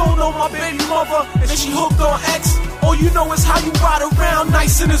 You don't know my baby mother, and she hooked on X. All you know is how you ride around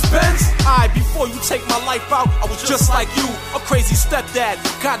nice in his Benz. Alright, before you take my life out, I was just like you, a crazy stepdad.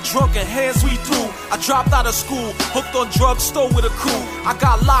 Got drunk and hands we threw. I dropped out of school, hooked on drugs, stole with a crew. I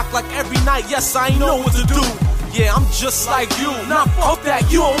got locked like every night, yes, I ain't know what to do. Yeah, I'm just like you. Nah, fuck that,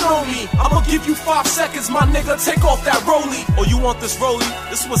 you don't know me. I'ma give you 5 seconds, my nigga, take off that rollie. Oh, you want this rollie?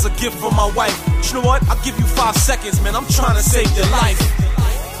 This was a gift from my wife. But you know what? I'll give you 5 seconds, man. I'm trying to save your life.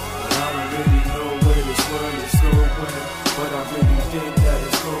 I don't really know where this world is going, but I really think that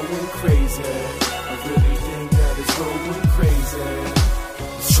it's going crazy. I really think that it's going crazy.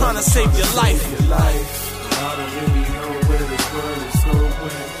 Trying to save your life. I don't really know where this world is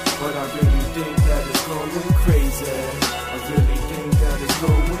going, but I really think that it's going crazy. I really think that it's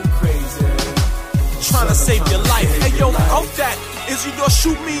going crazy. Trying to save your life. Hey yo, out that. Is you gonna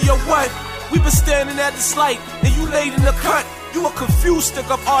shoot me or what? We been standing at this light, and you laid in the cut. You a confused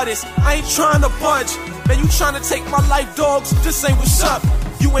stick-up artist, I ain't trying to budge. Man, you trying to take my life, dogs, this ain't what's up.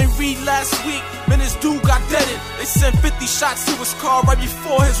 You ain't read last week, man, this dude got deaded. They sent 50 shots to his car right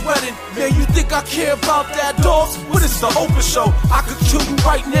before his wedding. Man, you think I care about that, dogs? What is the open show? I could kill you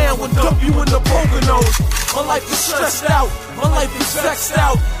right now and dump you in the Poconos. My life is stressed out, my life is vexed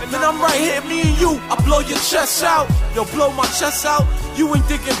out. And then I'm right here, me and you, I blow your chest out. Yo, blow my chest out, you ain't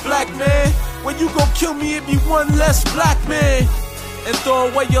thinking black, man. When you gon' kill me, it be one less black man. And throw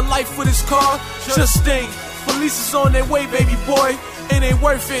away your life for this car, just think. Police is on their way, baby boy. It ain't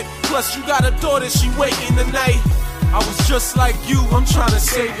worth it. Plus, you got a daughter, she waiting tonight. I was just like you, I'm trying to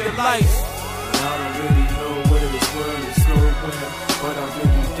save your life. I don't really know where this world is going, but I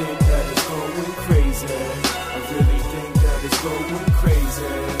really think that it's going crazy. I really think that it's going crazy.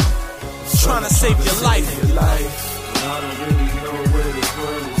 Trying to save your life. I don't really know where this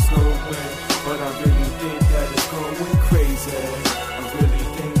world is going, but I really think that it's going crazy. I really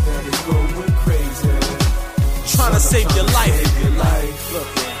think that it's going crazy. Trying to save your life. Look,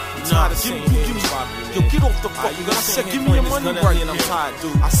 I'm tired of seeing you. Yo, get off the fucking gun. I said, give me your money right now. I'm tired,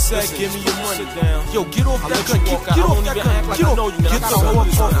 dude. I said, give me your money. Yo, get off that gun. Get off that gun. Get off. Get the fuck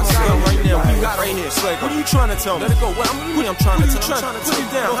off that gun right now. We got right here. What are you trying to tell me? Let it go. What I'm trying to tell you. Put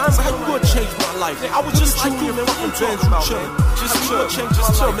it down. How you gonna change my life? I was just like you, man. Fucking Benz, you chillin'. Just chill.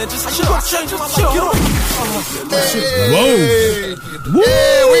 Just chill, man. Just chill. Change my life. Get off. Whoa.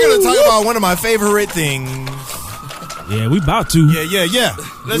 Yeah, we're gonna talk about one of my favorite things. Yeah, we about to. Yeah.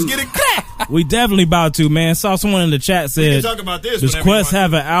 Let's get it cracked. We definitely about to, man. Saw someone in the chat said, we can talk about this. Does Quest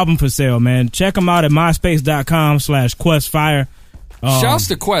have an album for sale, man? Check them out at myspace.com/QuestFire. Shouts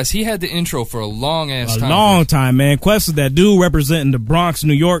to Quest. He had the intro for a long ass time. A long time, man. Quest is that dude representing the Bronx,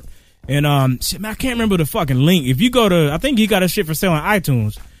 New York. And shit, man, I can't remember the fucking link. If you go to, I think he got his shit for sale on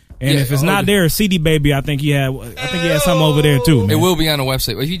iTunes. And if it's not there, CD Baby, I think he had something over there too, man. It will be on the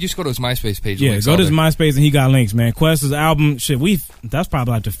website. If you just go to his MySpace page, yeah, go to his MySpace and he got links, man. Quest's album, shit, that's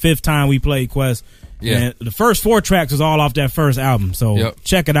probably like the 5th time we played Quest. Yeah. And the first 4 tracks is all off that first album, so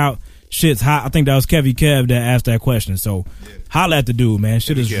check it out. Shit's hot. I think that was Kevy Kev that asked that question. So holla at the dude, man.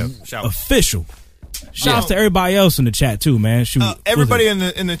 Shit is official. Shouts to everybody else in the chat too, man. Shoot, everybody in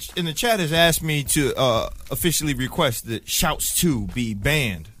the chat has asked me to officially request that "Shouts to" be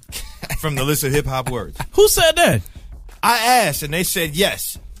banned from the list of hip hop words. Who said that? I asked, and they said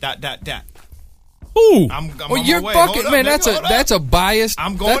yes. ... Ooh. Well, you're fucking man. That's a biased.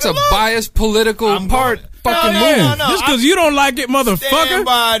 That's a biased political fucking move. Just because you don't like it, motherfucker. Stand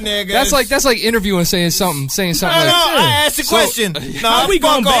by, niggas. That's like interviewing saying something like. I asked a question. How we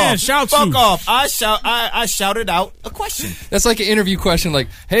gonna ban shouts? Fuck off. I shouted out a question. That's like an interview question, like,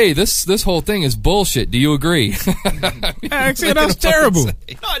 "Hey, this whole thing is bullshit. Do you agree?" Actually, that's terrible. No,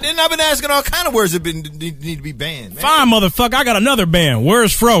 then I've been asking all kind of words that need to be banned. Man. Fine, motherfucker. I got another ban.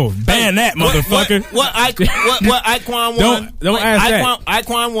 Where's Fro? Ban that, motherfucker. What Iquan one? Don't ask that.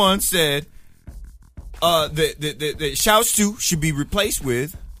 Iquan one said the shouts to should be replaced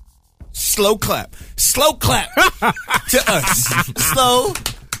with slow clap. Slow clap to us. Slow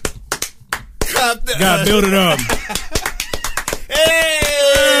clap to Gotta us. build it up.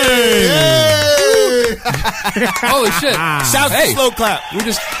 Hey! Holy shit! Shouts to slow clap. We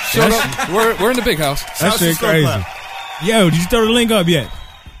just showed up. We're in the big house. That shit crazy. Yo, did you throw the link up yet?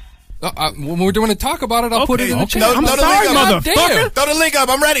 When we're doing to talk about it, I'll put it in the chat. I'm sorry, motherfucker. Throw the link up.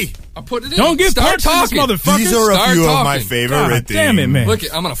 I'm ready. I'll put it in. Don't get Start punched in this motherfucker. These are a few of my God favorite things. damn it, man. Look,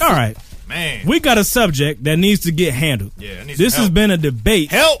 I'm gonna. All right, man. We got a subject that needs to get handled. Yeah, this has been a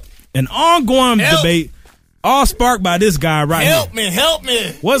debate. Help. An ongoing debate, all sparked by this guy right here. Help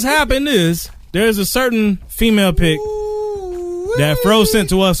me. What's happened is there's a certain female pic that Fro sent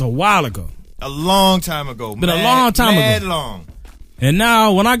to us a while ago. A long time ago. Been a long time mad ago. long. And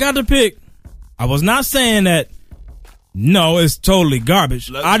now, when I got the pic, I was not saying that. No, it's totally garbage.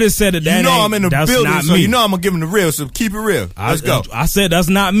 I just said that. You know I'm in the that's building, not so me. you know I'm gonna give him the real. So keep it real. Let's go. I said that's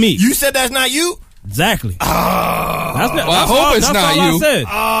not me. You said that's not you. Exactly. I hope it's not you. I said.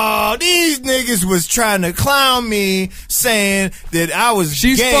 Oh, these niggas was trying to clown me, saying that I was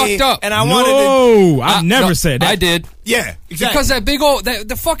She's gay, fucked up. and I wanted to. No, I never said that. I did. Yeah, exactly. Because that big old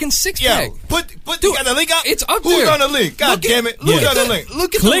the fucking 6-pack. Yo, put you got the link up. It's up Who's there. on the link? God damn it! Look at the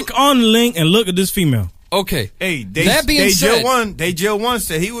link. Click on the link and look at this female. Okay. Hey, that being said, Jill one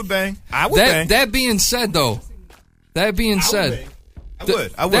said he would bang. I would bang. That being said, though, I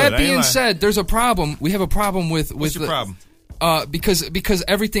would. That being said, there's a problem. We have a problem with What's your problem? Because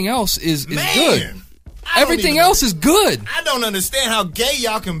everything else is good. Everything else is good. I don't understand how gay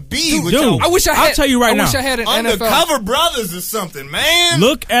y'all can be. Dude, I wish I had. I'll tell you right now. I wish I had an Undercover NFL. Brothers or something, man.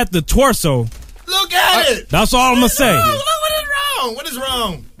 Look at the torso. Look at it. That's all I'm gonna say. What is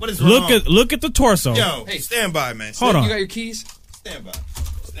wrong? What is wrong? Look at the torso. Yo, stand by, man. Hold on. You got your keys? Stand by.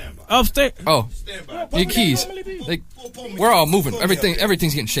 Upstairs. Oh, Stand by. your keys. We're all moving.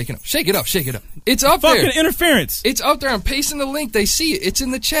 Everything's getting shaken up. Shake it up. It's up there. Fucking interference. It's up there. I'm pasting the link. They see it. It's in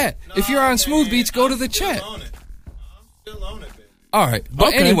the chat. If you're on Smooth Beats, go to the chat. I'm still on it, baby. All right, but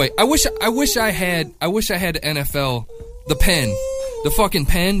Okay. anyway, I wish I had NFL, the pen, the fucking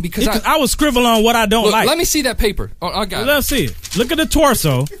pen, because I was scribbling on what I don't look, like. Let me see that paper. Oh, I got it. Let's see it. Look at the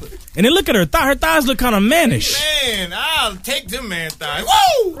torso, and then look at her thigh. Her thighs look kind of mannish. Man, I'll take them man thighs.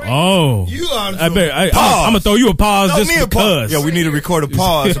 Whoa! Oh, You are. I'm gonna throw you a pause just because. Yeah, we need to record a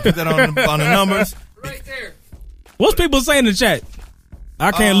pause. Put that on the numbers. Right there. What's people saying in the chat?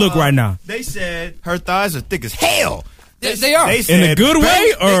 I can't look right now. They said her thighs are thick as hell. They are. They said In a good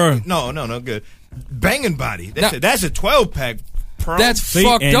way, or no, good. Banging body. They said that's a 12-pack. That's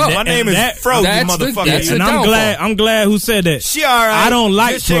fucked and up. that- My name is that- Fro, you that's the- motherfucker. that's the And I'm glad who said that. She all right. I don't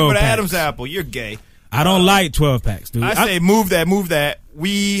like Just chick 12 with an packs. Adam's apple. You're gay. I don't like 12 packs, dude. I say move that.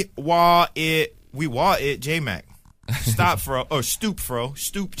 We wah it, J-Mac. Stop, Fro. Or stoop, Fro.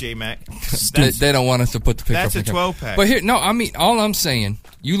 Stoop, J-Mac. They don't want us to put the picture That's up. a 12-pack. But here, no, I mean, all I'm saying,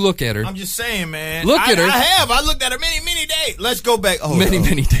 you look at her. I'm just saying, man. Look at her. I looked at her many days. Let's go back.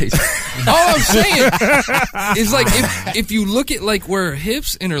 Many days. All I'm saying is like if you look at like where her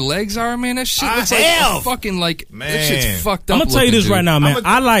hips and her legs are, man, that shit looks like a fucking like that Man. shit's fucked up. I'm gonna tell you this right now, man.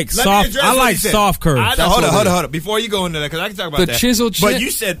 I like soft. I like soft curves. Hold on. Before you go into that, because I can talk about The that. chiseled shit. But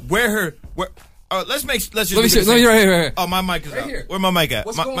you said where. Let's just. Let me see. Let me right here. Oh, my mic is out. here. Where my mic at?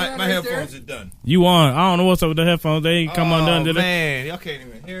 What's My going on right headphones there? are done. You on? I don't know what's up with the headphones. They ain't come undone, did they? Man, y'all can't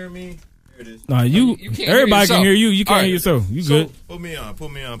even hear me. Here it is. Nah, You can't hear everybody yourself. can hear you. You can't All right. hear yourself. You So, good? put me on.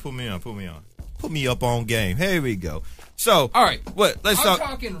 Put me up on game. Here we go. So, all right, what? Let's I'm talk.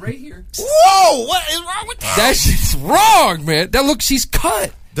 talking right here. Whoa! What is wrong with that? That shit's wrong, man. That look, she's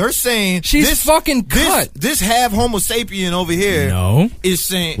cut. They're saying she's fucking cut. This half Homo sapien over here is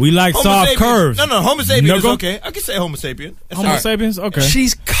saying we like Homo soft sapien, curves. No, Homo sapien is okay. I can say Homo sapien. Homo sapiens? Okay.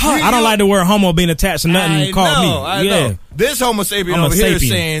 She's cut. I don't like the word homo being attached to nothing called me. I know. This Homo sapien over here is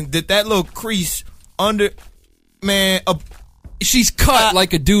saying that little crease under, man, she's cut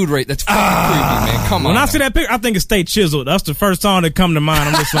like a dude, right? That's fucking creepy, man. Come on. When I see that picture, I think it's Stay Chiseled. That's the first song that come to mind.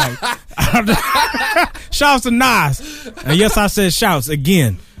 I'm just like, shouts to Nas. And yes, I said shouts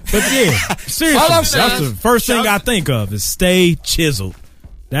again. But yeah, seriously, that's the first thing I think of is Stay Chiseled.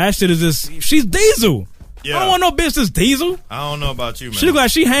 That shit is just, she's Diesel. Yeah. I don't want no bitch that's Diesel. I don't know about you, man. She look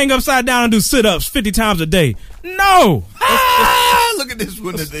like she hang upside down and do sit-ups 50 times a day. No. Look at this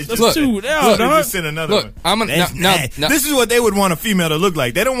one that they just sent another look, one. I'm now, this is what they would want a female to look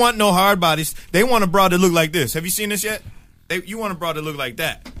like. They don't want no hard bodies. They want a broad to look like this. Have you seen this yet? You want a broad to look like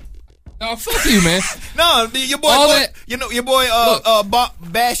that. Oh, fuck you, man. No, your boy,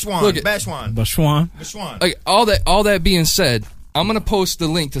 Bashwan. Like, all that being said, I'm gonna post the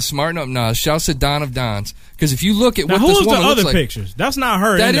link to Smarten Up Nas. Shouts to Don of Dons. Because if you look at now, what this woman looks like. Who's the other pictures? That's not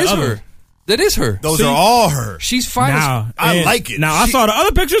her. That is her. That is her. Those are all her. She's fine. I like it. Now, I saw the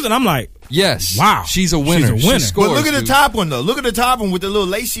other pictures, and I'm like, yes. Wow. She's a winner. She scores, but look at dude. the top one, though. Look at the top one with the little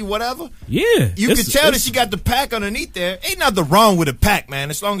lacy whatever. Yeah. You can tell that she got the pack underneath there. Ain't nothing wrong with a pack, man,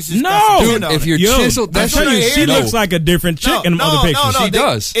 as long as it's got some dude, if you're chiseled, that's what you. She looks like a different chick in the other pictures. She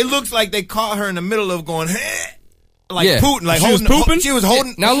does. It looks like they caught her in the middle of going, like Putin, like she was pooping. She was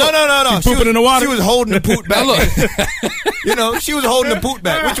holding. Now look, no. She pooping in the water. She was holding the poot back. Look. She was holding the poot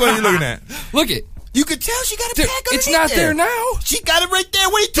back. Which one are you looking at? Look it. You could tell she got a pack underneath. It's not there now. She got it right there.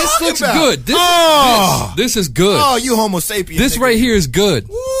 What are you this talking looks about? good. This is good. Oh, you Homo sapien. This nigga. right here is good.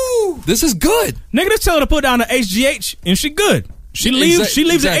 Woo. This is good. Nigga, just tell her to put down the HGH, and she good. She leaves the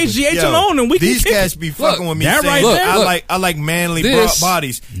HGH alone, and we can these cats be fucking with me. That saying, right there. I like manly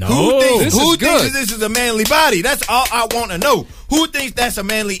bodies. No, who thinks this is a manly body? That's all I want to know. Who thinks that's a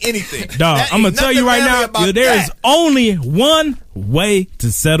manly anything? Dog, I'm gonna tell you right now, there is only one way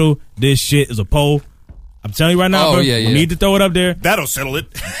to settle this shit is a poll. I'm telling you right now, bro. We need to throw it up there. That'll settle it.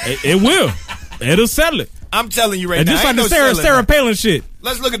 It will. It'll settle it. I'm telling you right and now. Just like the Sarah Palin shit.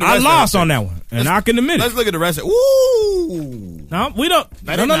 Let's look at the rest I lost on that one, and I can admit it. Let's look at the rest of it. Ooh. No, we don't.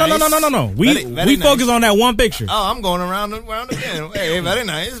 No. We focus on that one picture. Oh, I'm going around again. Hey, very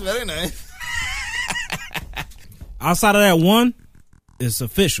nice, very nice. Outside of that one, it's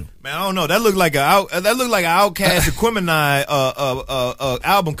official. Man, I don't know. That looked like an Outkast Aquemini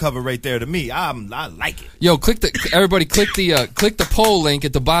album cover right there to me. I like it. Yo, click the poll link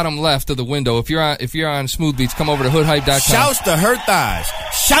at the bottom left of the window. If you're on Smooth Beats, come over to hoodhype.com. Shouts to her thighs.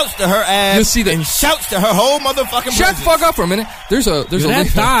 Shouts to her ass. You'll see that. And shouts to her whole motherfucking Shut the fuck up for a minute. There's a that link.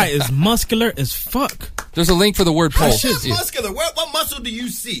 thigh is muscular as fuck. There's a link for the word poll. That's muscular. What muscle do you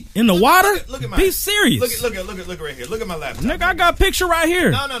see? In the water? Look at my. Be serious. Look right here. Look at my laptop. Nigga, I got a picture right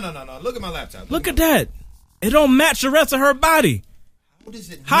here. No. Look at my laptop. Look at that. It don't match the rest of her body. How does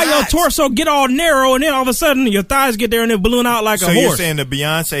it How your torso get all narrow and then all of a sudden your thighs get there and they balloon out like a horse? So you're saying that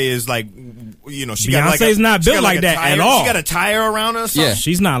Beyonce is like, she got like Beyonce's not built like that at all. She got a tire around her or something? Yeah,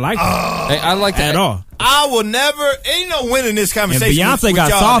 she's not like that. Hey, I like that at all. I will never, ain't no winning this conversation. And Beyonce got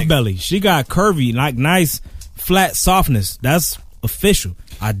soft belly. She got curvy, like nice flat softness. That's official.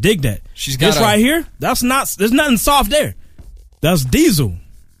 I dig that. She's got this right here. There's nothing soft there. That's Diesel.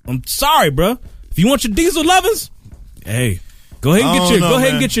 I'm sorry, bro. If you want your Diesel lovins, hey, go ahead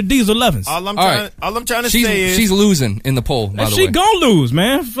and get your Diesel lovins. All I'm trying to say is she's losing in the poll. By the way, she gonna lose,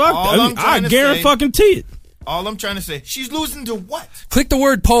 man. Fuck. I guarantee it. All I'm trying to say, she's losing to what? Click the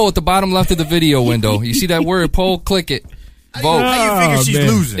word poll at the bottom left of the video window. You see that word poll? Click it. Vote. How you figure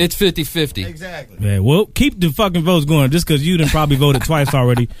she's losing? It's 50-50. Exactly. Yeah, well, keep the fucking votes going just because you done probably voted twice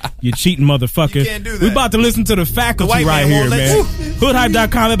already. You cheating motherfucker. You can't do that. We about to listen to the faculty right here, man.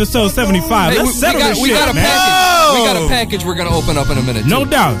 Hoodhype.com episode 75. Let's settle this shit, man. We got a package we're going to open up in a minute. No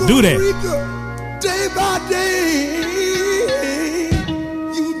doubt. Do that. Day by day,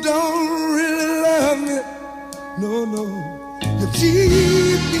 you don't really love me. No. You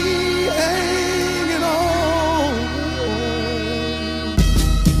keep me hanging on.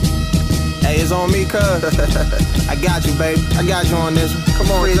 Hey, it's on me, cuz. I got you, baby. I got you on this one.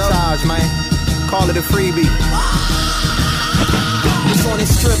 Come on, free charge, man. Call it a freebie. It's on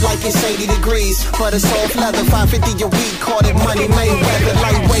this strip like it's 80 degrees. For the soft leather, 550 a week. Caught it money made, weather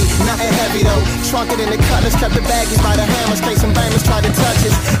lightweight, nothing heavy though. Shrunk it in the cutlass, kept the baggies by the hammers. Case some bangers tried to touch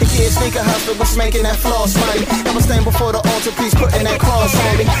us. The kid sneaker hustler was making that floss money. Never stand before the altar, please putting that cross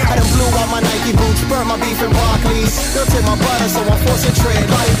on me. I done blew out my Nike boots, burnt my beef in Barclays. They'll take my butter, so I'm forced to tread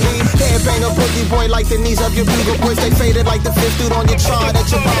lightly. Headbanger boogie boy like the knees of your bugle boys. They faded like the fifth dude on your chart at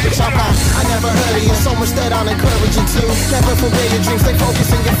your barber shop. I never heard of you, so much that I'll encourage you to. Never forbid your dreams, stay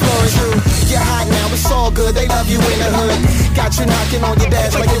focused and get flourish through. You're hot now, it's all good, they love you in the hood. Got you knocking on your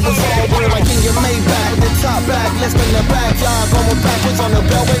dash like it was all word. Like in your Maybach, the top back, list in the backyard. Going backwards on the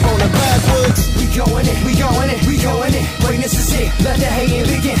beltway, rolling backwoods. We going it, we going it, we going it. Greatness is here, let the hay and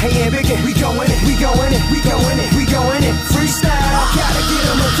begin, hay and begin. We going it, we going it, we going it, we going it. Freestyle, gotta get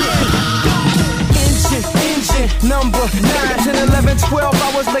 'em again. Engine, number 9, 10, 11, 12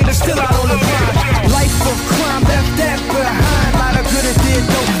 hours later, still out on the grind. Life of crime, left that behind. Lot of good it did,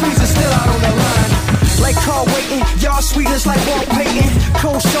 no freezer, still out on the line. Like car waiting, y'all sweetness like Walt Payton.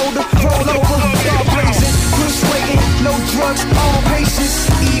 Cold shoulder, roll over, start blazing. Persuading, no drugs, all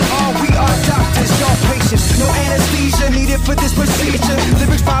patience. ER, we are doctors, y'all patients. No anesthesia needed for this procedure.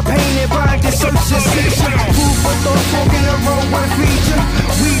 Lyrics by pain and by dissociation. Food for thought, smoke in a row, one feature.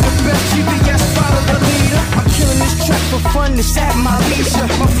 We the best, GPS, follow the leader. I'm killing this track for fun, it's at my leisure.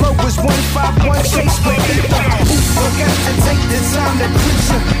 My flow is 151, chase with ether. Ooh, forgot to take the time to greet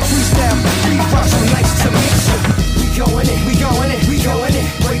ya. Freestyle, free rock, so nice to meet ya. We going it, we going it, we going it.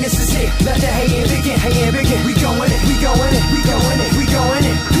 Greatness is here, let the hay and begin, hay and begin. We going it, we going it, we going it, we going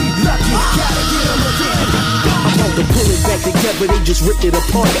it. We lucky, gotta get 'em again. I'm about to pull it back together, they just ripped it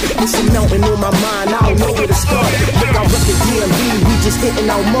apart. It's a mountain on my mind, I don't know where to start. Look, I rep the DMV, we just hitting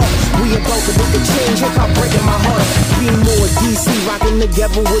our mark. We about to make a change, hip hop breaking my heart. Being more DC, rocking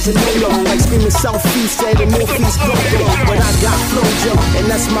together was a no-no. Like screaming Southeast, said the Northeast go-go. But I got flow, Joe, and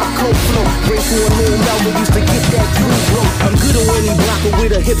that's my cold flow. Break for a little Melvin, used to get that groove, bro. I'm good on any blocker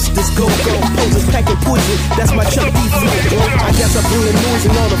with a hipsters go-go. Poses packing poison, that's my Chuck D flow, bro. I guess I bring the noise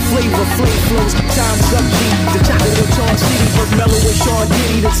and all the flavor, flows. Time's up, G. The chocolate of Charm City, verse Mellow with Sean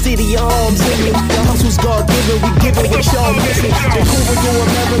Diddy. The city of arms in me. The hustle's God-given, we giving what y'all missing. The corridor of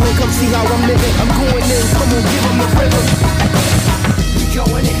Maryland, come see how I'm living. I'm going in, come on, give 'em the rhythm. We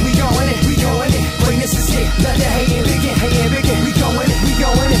going it, we going it, we going it. Greatness is here, let the hay and begin, hay and begin. We going it, we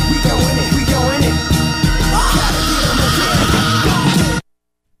going it, we going it, we going it. Gotta get 'em again.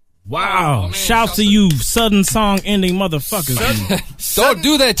 Wow. Shout to you, sudden song ending motherfuckers. Don't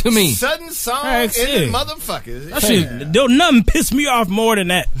do that to me. Sudden song That's ending it. motherfuckers. That shit, don't nothing piss me off more than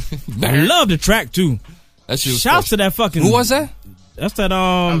that. I love the track too. Shouts to that fucking. Who was that? That's that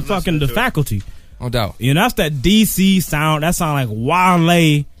fucking The Faculty. No doubt. You know, that's that DC sound. That sound like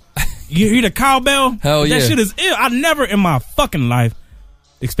Wale. You hear the cowbell? Hell yeah. That shit is ill. I never in my fucking life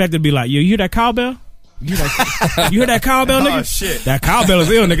expected to be like, yo, you hear that cowbell? You hear that cowbell, nigga? Oh, shit. That cowbell is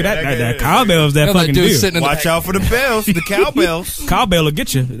ill, nigga. That cowbell is that Yeah, fucking that dude's deal. sitting in Watch out for the bells, the cowbells. Cowbell will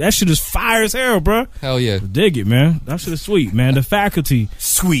get you. That shit is fire as hell, bro. Hell yeah. Dig it, man. That shit is sweet, man. The Faculty.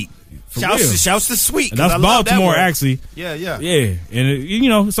 Sweet. real. Shouts to Sweet. And that's Baltimore, actually. Yeah. And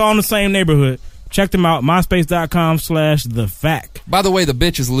it's all in the same neighborhood. Check them out, myspace.com/thefact. By the way, the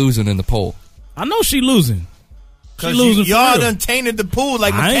bitch is losing in the poll. I know she losing. She Cause losing. y'all for real. done tainted the pool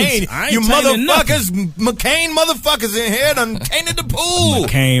like McCain. I ain't You tainted motherfuckers, McCain motherfuckers in here done tainted the pool.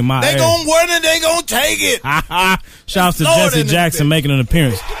 McCain, my they ass. gon' win it, they gon' take it. Shouts to Lord Jesse in this Jackson bitch. making an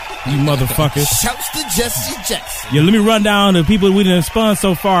appearance. You motherfuckers. Shouts to Jesse Jackson. Yeah, let me run down the people we done spun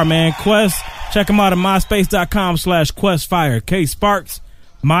so far, man. Quest, check them out at myspace.com/questfire. K Sparks,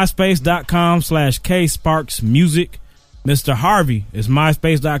 myspace.com/K Sparks Music. Mr. Harvey is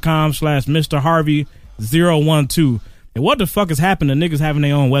myspace.com/Mr. Harvey 012. And what the fuck is happening to niggas having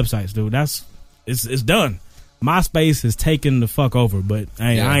their own websites, dude? It's done. MySpace is taking the fuck over, but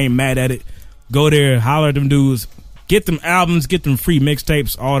I ain't mad at it. Go there, holler at them dudes, get them albums, get them free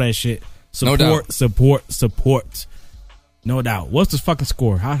mixtapes, all that shit. No doubt. Support. No doubt. What's the fucking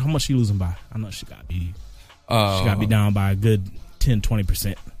score? How much she losing by? I know she got to be down by a good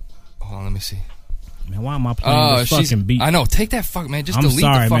 10-20%. Hold on, let me see. Man, why am I playing this fucking beat? I know. Take that fuck, man. Just I'm delete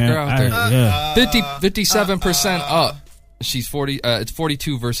sorry, the fucker man. out there. Yeah. 57% up. She's 40. It's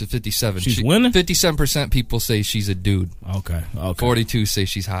 42 versus 57. She's winning? 57% people say she's a dude. Okay. 42 say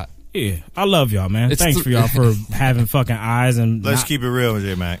she's hot. Yeah, I love y'all, man. It's Thanks for y'all for having fucking eyes and. Let's keep it real with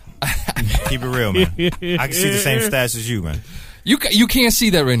you, Mac. Keep it real, man. I can see the same stats as you, man. You can't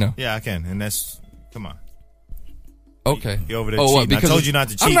see that right now. Yeah, I can, and that's come on. Okay. You over there what, cheating. I told you not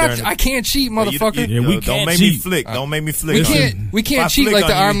to cheat. I can't cheat, motherfucker. Don't make me flick. Don't make me flick. We can't cheat like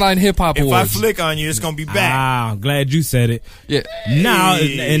the online hip hop awards. If I flick on you, it's gonna be bad. I'm glad you said it. Yeah. Now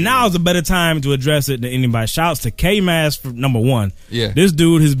is a better time to address it than anybody. Shouts to K-Mass for number one. Yeah. This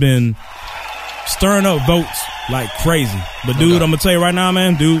dude has been stirring up votes like crazy. But dude, I'm gonna tell you right now,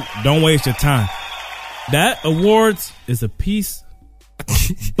 man, dude, don't waste your time. That awards is a piece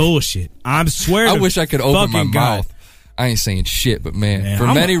of bullshit. I swear. I wish I could open my God. mouth. I ain't saying shit, but man for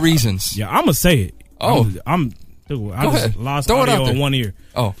many reasons. Yeah, I'm gonna say it. Oh, dude, I Go just ahead. lost Throw it audio out there. in one ear.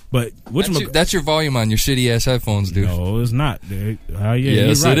 Oh, but that's your volume on your shitty ass headphones, dude. No, it's not, dude. Yeah,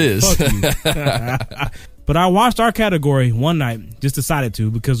 yes, you're right. it is. Fuck you. But I watched our category one night, just decided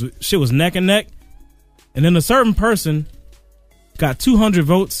to, because shit was neck and neck. And then a certain person got 200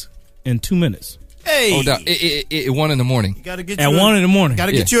 votes in 2 minutes. Hey, it 1 in the morning. You gotta get at 1 in the morning.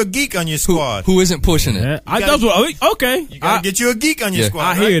 Gotta get you a geek on your squad. Who isn't pushing it? Yeah, okay. You gotta get you a geek on your squad.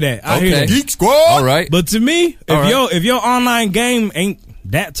 I hear that. I hear that. Geek squad. All right. But to me, if your online game ain't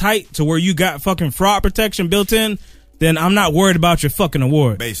that tight to where you got fucking fraud protection built in, then I'm not worried about your fucking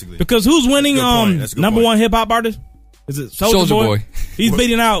award. Basically. Because who's winning That's a good number point. one hip hop artist? Is it Soulja Boy? He's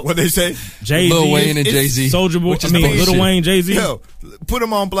beating out what they say? Jay-Z, Lil Wayne and Jay-Z. Soulja Boy. Which is Lil Wayne, Jay-Z. Yo, put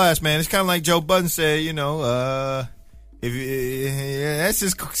him on blast, man. It's kind of like Joe Budden said, you know, that's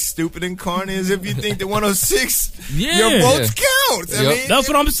as stupid and corny as if you think that 106 your votes count. I mean, that's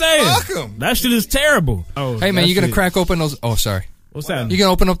what I'm saying. Fuck 'em. That shit is terrible. Oh, Hey man, you gonna crack open those? Oh, sorry. What's that? You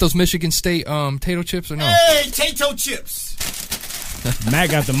gonna open up those Michigan State potato chips or no? Hey, Tato chips.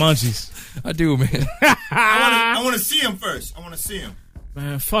 Matt got the munchies. I do, man. I want to see him first. I want to see him.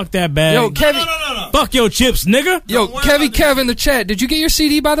 Man, fuck that bag. Yo, Kevin. No. Fuck your chips, nigga. Yo, Kev in the chat. Did you get your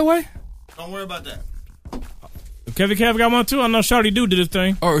CD, by the way? Don't worry about that. Kevin Kev got one too. I know Shorty Dude did his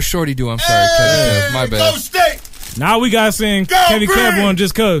thing. Or Shorty do. I'm sorry, Kevin Kev. My bad. Go State. Now we got saying Go Kevin green. Kev one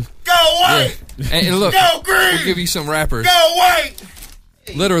just cause. Go white. And look, Go green. we'll give you some rappers. Go white.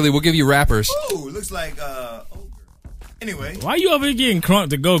 Literally, we'll give you rappers. Ooh, looks like anyway. Why you over here getting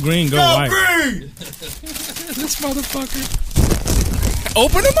crunk to go green, go white? Green. This motherfucker.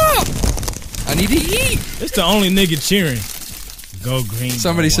 Open them up. I need to eat. It's the only nigga cheering. Go green.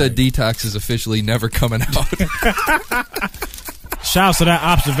 Somebody go said white. Detox is officially never coming out. Shouts to that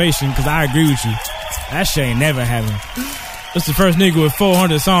observation because I agree with you. That shit ain't never happening. It's the first nigga with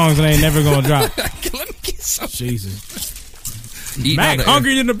 400 songs and ain't never gonna drop. Let me get some. Jesus. Eating Mac on the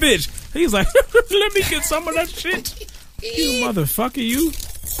hungry than a bitch. He's like, let me get some of that shit. You motherfucker, you.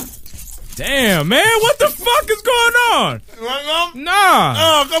 Damn, man, what the fuck is going on? You want to go? Nah.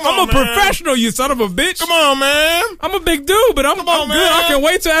 Oh, come on, I'm a man. professional, you son of a bitch. Come on, man. I'm a big dude, but I'm on, good. man. I can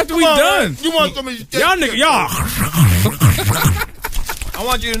wait till after we Come on, done. man. You want some of these Y'all nigga, y'all. I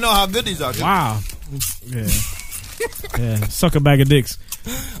want you to know how good these are. Wow. Yeah. Yeah. Suck a bag of dicks.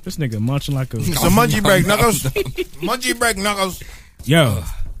 This nigga munching like a. So munchie break knuckles. Munchie break knuckles. Yo.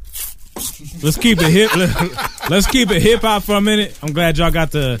 Let's keep it hip. Let's keep it hip hop for a minute. I'm glad y'all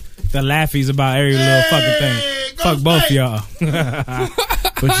got the laughies about every little fucking thing. Fuck both of y'all.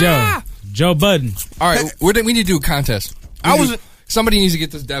 But yo, Joe Budden. All right, we need to do a contest. Somebody needs to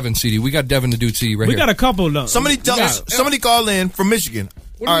get this Devin CD. We got Devin the Dude CD right here. We got a couple though. Somebody call in from Michigan.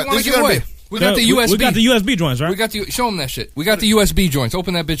 What do you want to give away? We got the USB. We got the USB joints, right? We got show them that shit. We got the USB joints.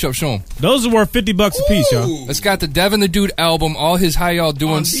 Open that bitch up. Show them. Those are worth $50 a piece, y'all. It's got the Devin the Dude album. All his How Y'all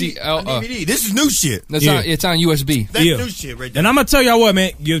Doing DVD. This is new shit. It's on USB. That's new shit right there. And I'm gonna tell y'all what,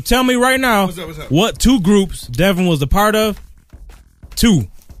 man. You tell me right now What's up? what two groups Devin was a part of. Two.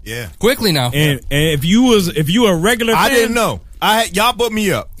 Yeah. Quickly now. And if you a regular fan, I didn't know. Y'all put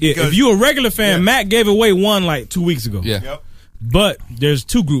me up. Yeah, if you a regular fan, Matt gave away one like 2 weeks ago. Yeah. Yep. But there's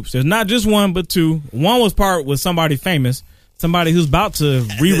two groups. There's not just one, but two. One was part with somebody famous, somebody who's about to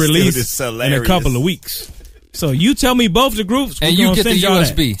re-release in a couple of weeks. So you tell me both the groups, and you get the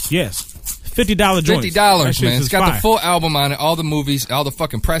USB. That. Yes, $50 joints. $50, man. It's got fire. the full album on it, all the movies, all the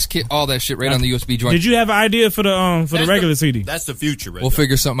fucking press kit, all that shit right on the USB joint. Did you have an idea for the regular CD? That's the future, right? We'll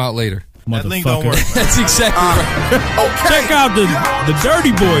figure something out later. That link don't work. That's exactly right. Okay. Check out the Dirty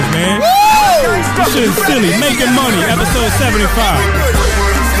Boys, man. This shit is silly. Making Money, episode 75.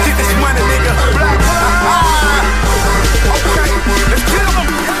 Get this money, nigga. Okay, let's get 'em.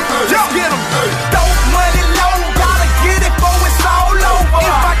 Let's get 'em. Dope money low, gotta get it before it's all over.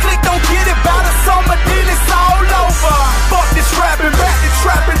 If I click, don't get it by the summer, then it's all over. Fuck this rapping, back to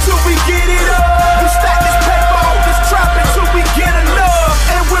trapping till we get it up. We stack this paper on this trapping till we get enough.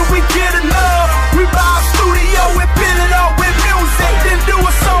 And when we get enough, we buy a studio and fill it up with music, then do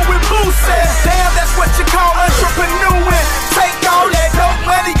a song with Boosie. Damn, that's what you call entrepreneuring. Take all that dope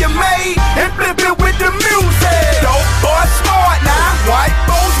money you made and flip it with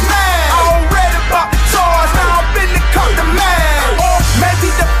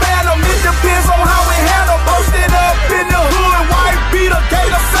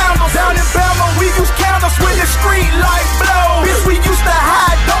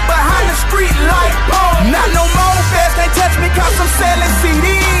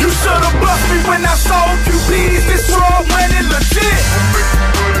when I sold QPs. This drug money legit.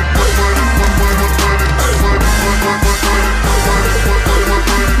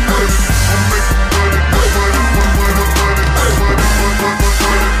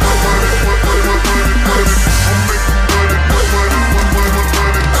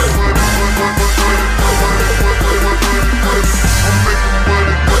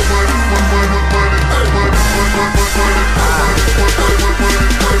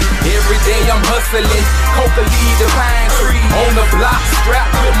 Every day I'm hustling, coca lead the pine tree. On the block,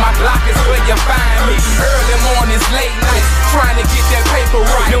 strapped with my Glock is where you find me. Early mornings, late nights, trying to get that paper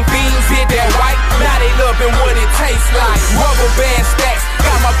right. Them beans hit that white, now they loving what it tastes like. Rubber band stacks,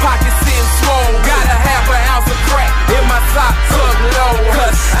 got my pockets sitting swole. Got a half an ounce of crack in my sock tuck low.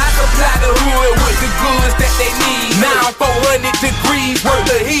 Cause I supply the hood with the goods that they need. Now I'm 400 degrees worth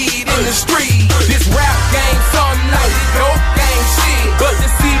of heat in the street. This rap game, something like the dope game shit. But the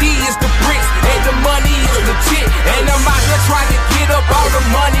CD is the bricks and the money is legit. And I'm out here trying to get up all the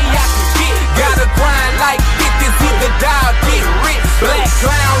money I can get. Gotta grind like 50s, either die or get rich. Black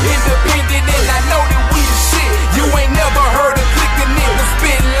clown, independent, and I know that we the shit. You ain't never heard a click a nigga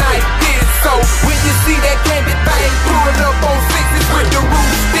spit like this. So when you see that candy thing pulling up on sixes with the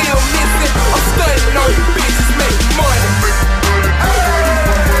roof still missing, I'm stunting on you bitches, make money.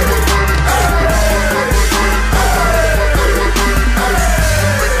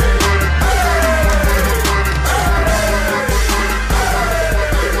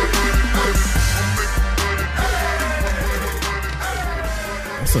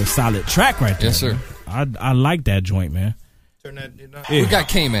 That's a solid track right there. Yes, sir. Man. I like that joint, man. Turn that. We got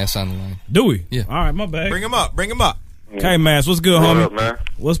K-Mass on the line. Do we? Yeah. All right, my bad. Bring him up. Bring him up. K-Mass, what's good, homie? Up, man?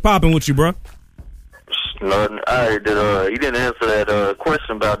 What's popping with you, bro? Nothing. I did. He didn't answer that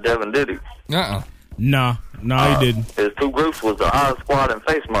question about Devin, did he? Nah, he didn't. His two groups was the Odd Squad and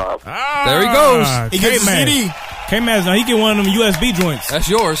Face Mob. There he goes. He gets a CD. K-Mass, now he get one of them USB joints. That's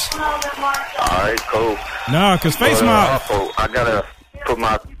yours. All right, cool. Nah, cause Face Mob. Also, I gotta put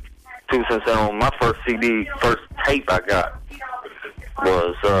my 2 cents in on my first CD, first tape I got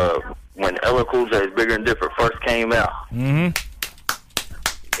was when LL Cool J's Bigger and Different first came out. Mm-hmm.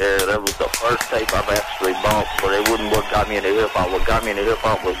 Yeah, that was the first tape I've actually bought, but it wasn't what got me into hip hop. What got me into hip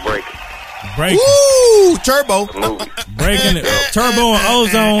hop was breaking. Woo! Turbo. Breaking it. Turbo and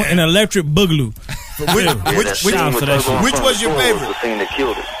Ozone and Electric Boogaloo. Which was your favorite? The scene that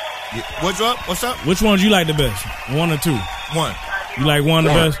killed it. What's up? What's up? Which one do you like the best? One or two? One. You like one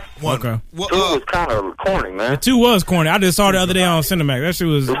the best? One. Okay. Two was kind of corny, man. The two was corny. I just saw it the other day on Cinemax. That shit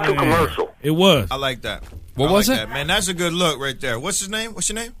was. It was too commercial. It was. I like that. What I was like it? That. Man, that's a good look right there. What's his name? What's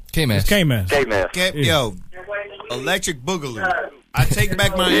your name? K-Mass. K-Mass. K-Mass. Yo, Electric Boogaloo. I take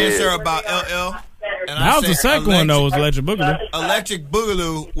back my answer about LL. And that was the second one, though, was Electric Boogaloo. Electric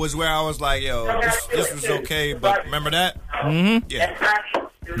Boogaloo was where I was like, yo, this was okay, but remember that? Mm-hmm. Yeah.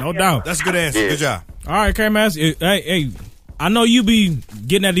 No doubt. That's a good answer. Yeah. Good job. All right, K-Mass. Hey, I know you be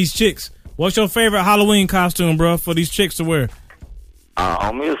getting at these chicks. What's your favorite Halloween costume, bro, for these chicks to wear?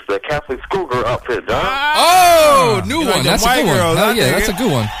 It's the Catholic schoolgirl outfit, dog. Oh, new one. That's a good one. Girls, Hell yeah, that's a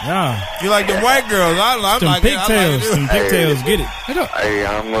good one. Yeah. You like them white girls? I'm Some like pigtails. it. Some pigtails. Get it. Hey,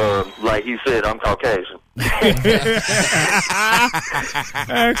 I'm like he said, I'm Caucasian.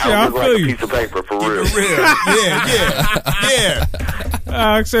 Actually, I look like feel a you. piece of paper for real. Yeah.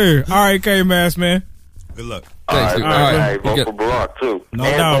 Actually, all right, K-Mass, man. Good luck. Thanks, dude. All right, vote for Barack too. No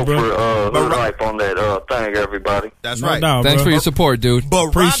and doubt, vote bro. for Hood Hype on that thing, everybody. That's No right. doubt, Thanks bro. for your support, dude.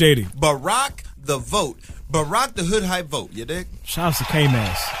 Appreciate it. Barack the vote. Barack the Hood Hype vote. You dig? Shout out to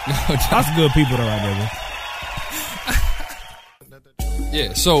K-Mass. That's good people though right there, bro.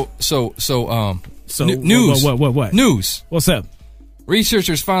 Yeah. So news. What? News. What's up?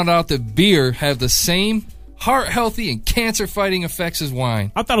 Researchers found out that beer have the same heart healthy and cancer fighting effects as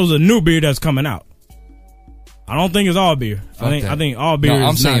wine. I thought it was a new beer that's coming out. I don't think it's all beer. I think all beer. No,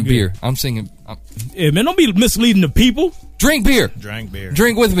 I'm is saying not good. beer. I'm saying. Yeah, man, don't be misleading the people. Drink beer. Drink beer.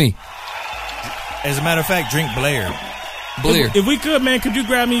 Drink with me. As a matter of fact, drink Blair. Blair. If we could, man, could you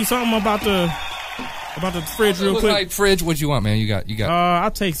grab me something about the fridge real quick? Light fridge. What you want, man? You got.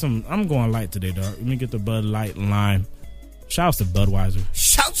 I'll take some. I'm going light today, dog. Let me get the Bud Light Lime. Shouts to Budweiser.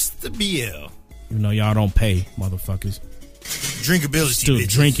 Shouts to BL. Even though y'all don't pay, motherfuckers. Drinkability. Still bitches.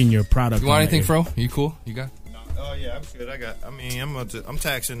 drinking your product. You want on anything, the Fro? You cool? You got? Oh yeah, I'm good. I'm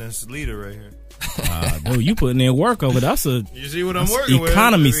taxing this leader right here. Dude, you putting in work over there. That's a You see what I'm working with?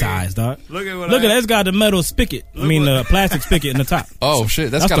 economy size, dog. Look at Look at that's got the metal spigot. The plastic spigot in the top. Oh shit,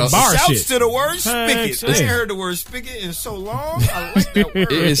 that's got the a bar Shouts shit. to the word spigot. Heck, I ain't heard the word spigot in so long. I like that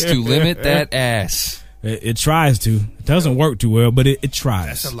word. It is to limit that ass. It tries to. It doesn't work too well, but it tries.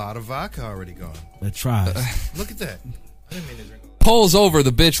 That's a lot of vodka already gone. It tries. Look at that. I didn't mean to drink. Polls over,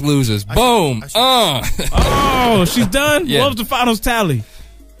 the bitch loses. Boom. Oh, she's done? Yeah. What was the finals tally?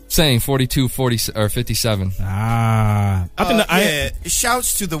 Saying 42, 40, or 57. I think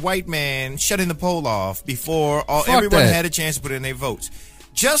shouts to the white man shutting the poll off before Fuck everyone that. had a chance to put in their votes.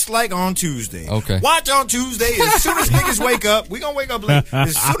 Just like on Tuesday. Okay. Watch on Tuesday. As soon as niggas wake up, we gonna wake up late.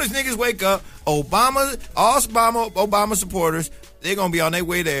 As soon as niggas wake up, all Obama supporters, they're gonna be on their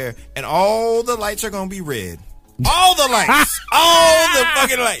way there, and all the lights are gonna be red. All the lights. All the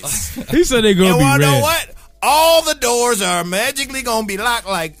fucking lights. He said they're gonna be red. And you know what? All the doors are magically gonna be locked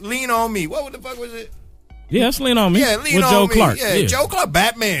like Lean On Me. What the fuck was it? Yeah, it's Lean On Me. Yeah, Lean with On Joe Me. Clark. Yeah, Joe Clark.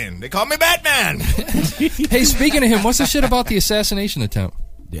 Batman. They call me Batman. Hey, speaking of him, what's the shit about the assassination attempt?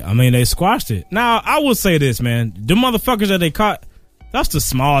 Yeah, I mean, they squashed it. Now, I will say this, man. The motherfuckers that they caught, that's the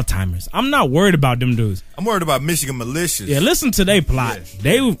small timers. I'm not worried about them dudes. I'm worried about Michigan militias. Yeah, listen to their plot. Yeah.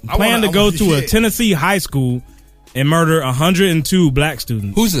 They plan to go to a Tennessee high school and murder 102 black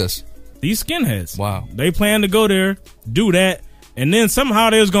students. Who's this? These skinheads. Wow. They plan to go there, do that, and then somehow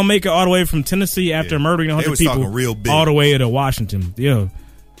they was going to make it all the way from Tennessee after murdering 100 people real big. all the way to Washington. Yo,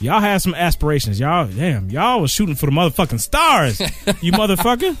 y'all had some aspirations. Y'all was shooting for the motherfucking stars. You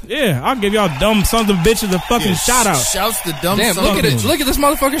motherfucker. Yeah, I'll give y'all dumb sons of bitches a fucking shout out. Shouts to dumb Damn, sons look at it. Look at this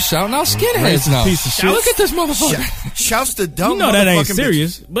motherfucker shouting out skinheads now. Piece of shit. Look at this motherfucker. Shouts to dumb You know that ain't motherfucking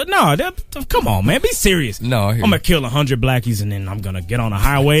serious. But no, come on, man. Be serious. No, I hear I'm going to kill 100 blackies and then I'm going to get on the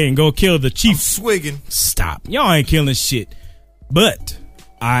highway and go kill the chief. Swigging. Stop. Y'all ain't killing shit. But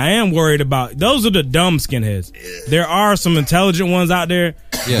I am worried about, those are the dumb skinheads. There are some intelligent ones out there.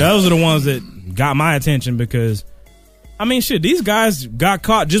 Yeah. Those are the ones that got my attention because, I mean, shit, these guys got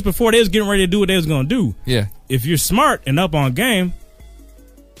caught just before they was getting ready to do what they was going to do. Yeah. If you're smart and up on game,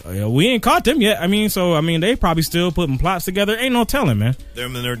 we ain't caught them yet. I mean, they probably still putting plots together. Ain't no telling, man.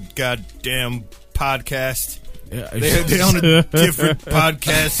 Them and their goddamn podcast. Yeah. They're on a different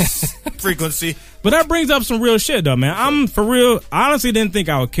podcast frequency. But that brings up some real shit, though, man. I'm for real. I honestly didn't think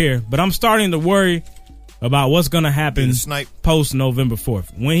I would care, but I'm starting to worry about what's going to happen post November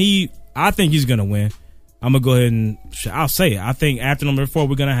 4th. I think he's going to win. I'm going to go ahead and I'll say it. I think after November 4th,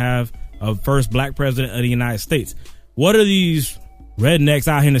 we're going to have a first black president of the United States. What are these rednecks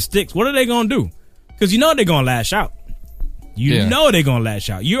out here in the sticks? What are they going to do? Because you know they're going to lash out. You know they're going to lash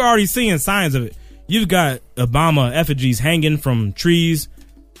out. You're already seeing signs of it. You've got Obama effigies hanging from trees,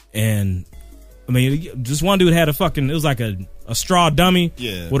 and I mean, just one dude had it was like a straw dummy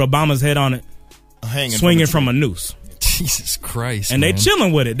with Obama's head on it, swinging from a noose. Jesus Christ. And man. they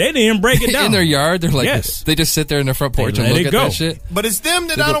chilling with it. They didn't break it down. In their yard, they're like, they just sit there in their front porch and look at that shit. But it's them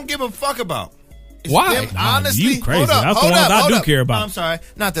that I don't give a fuck about. It's Why? Them, honestly, you crazy. Hold up, That's hold the ones up, I hold do up. care about. I'm sorry.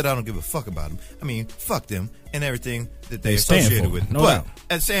 Not that I don't give a fuck about them. I mean, fuck them and everything that they stand associated for, with. no But doubt.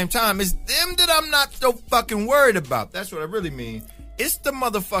 at the same time, it's them that I'm not so fucking worried about. That's what I really mean. It's the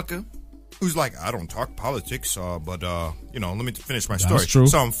motherfucker who's like, I don't talk politics, but let me finish my story. That's true.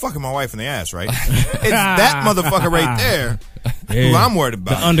 So I'm fucking my wife in the ass, right? It's that motherfucker right there who I'm worried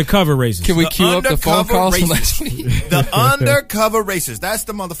about. The undercover racist. Can we cue up the phone calls from last week? The undercover racist. That's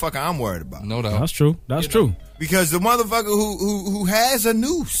the motherfucker I'm worried about. No doubt. That's true. That's true. Because the motherfucker who has a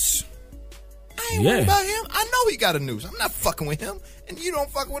noose. I ain't worried about him. I know he got a noose. I'm not fucking with him. And you don't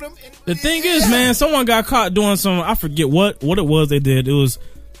fuck with him. The thing is, man, someone got caught doing some, I forget what it was they did. It was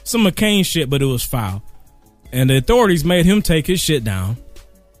some McCain shit, but it was foul. And the authorities made him take his shit down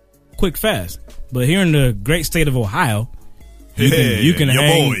quick, fast. But here in the great state of Ohio, you can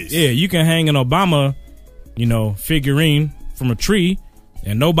hang, you can hang an Obama, figurine from a tree,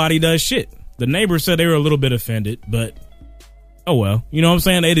 and nobody does shit. The neighbors said they were a little bit offended, but oh well, you know what I'm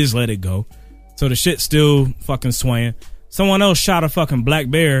saying? They just let it go. So the shit's still fucking swaying. Someone else shot a fucking black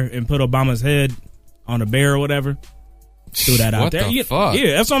bear and put Obama's head on a bear or whatever. Threw that out there. What the fuck?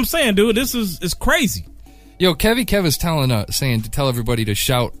 Yeah, that's what I'm saying, dude. It's crazy. Yo, Kev is saying to tell everybody to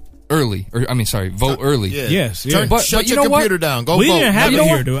shout early, vote early. Yeah. Yes. Shut your computer down. Go we vote. didn't have You it know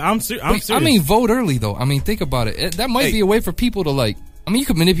here, what? dude. I'm serious. I mean, vote early though. I mean, think about it. That might be a way for people to you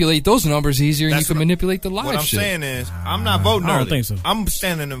can manipulate those numbers easier, and you can manipulate the live What I'm shit. saying is, I'm not voting early. I don't think so. I'm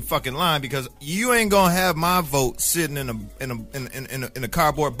standing in fucking line because you ain't gonna have my vote sitting in a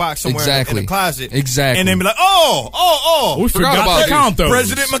cardboard box somewhere in the closet. Exactly. And then be like, we forgot about to count those.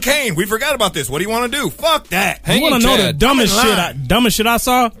 President McCain, we forgot about this. What do you want to do? Fuck that. You want to know the dumbest shit I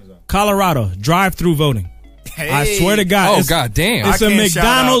saw? Colorado drive-through voting. Hey. I swear to God. Oh, God damn. It's a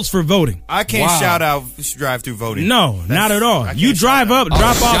McDonald's for voting. I can't shout out drive-through voting. No, not at all. You drive up,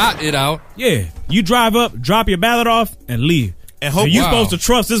 drop off. Shot it out. Yeah. You drive up, drop your ballot off, and leave. And hope you're supposed to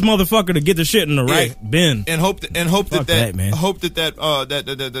trust this motherfucker to get the shit in the right bin. And hope that man. Hope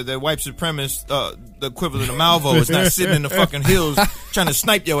that white supremacist, the equivalent of Malvo, is not sitting in the fucking hills trying to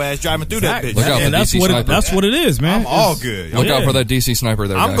snipe your ass driving through that bitch. Look out for that's DC what sniper. that's what it is, man. I'm all good. Look out for that DC sniper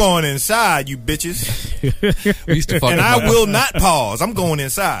there, I'm guys. going inside, you bitches. We used to fucking And I will not pause. I'm going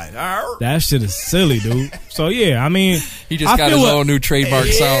inside. That shit is silly, dude. So yeah, I mean, he just got his own new trademark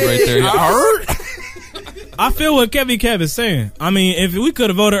sound right there. I feel what Kevin Kev is saying. I mean, if we could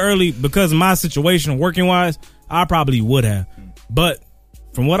have voted early because of my situation, working wise, I probably would have. But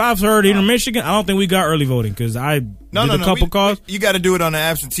from what I've heard here in Michigan, I don't think we got early voting because I did a couple calls. You got to do it on the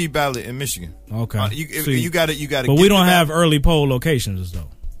absentee ballot in Michigan. Okay, you got to. But we don't have early poll locations though.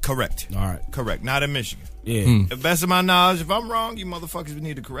 Correct. All right. Correct. Not in Michigan. Yeah. To the best of my knowledge, if I'm wrong, you motherfuckers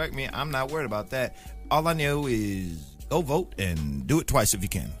need to correct me. I'm not worried about that. All I know is go vote and do it twice if you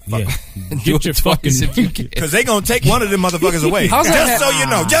can. Yeah. Get your fucking if you can. Because they going to take one of them motherfuckers away. Just so you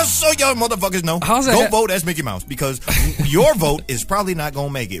know. Just so y'all motherfuckers know. Go vote as Mickey Mouse because your vote is probably not going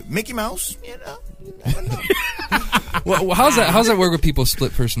to make it. Mickey Mouse, you know. Well, how's that work with people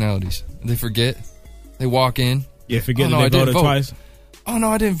split personalities? They forget. They walk in. Yeah, forget that they voted twice. Oh, no,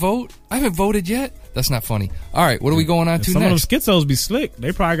 I didn't vote. I haven't voted yet. That's not funny. All right, what are we going on to Some next? of them schizos be slick.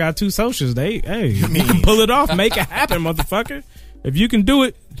 They probably got 2 socials. You can pull it off, make it happen, motherfucker. If you can do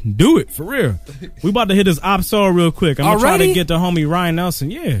it for real. We about to hit this OPSOL real quick. I'm gonna try to get the homie Ryan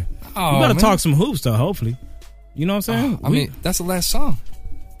Nelson. Yeah, we gotta talk some hoops though. Hopefully, you know what I'm saying. I mean, that's the last song,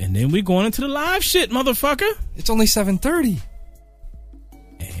 and then we going into the live shit, motherfucker. It's only 7:30.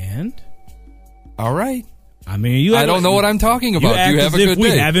 And all right. I mean, I don't know what I'm talking about. You have a good day. We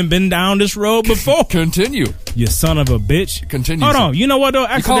haven't been down this road before. Continue. You son of a bitch. Continue. Hold on. You know what though?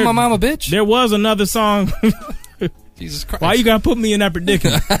 Actually, you call my mom a bitch? There was another song. Jesus Christ. Why you gotta put me in that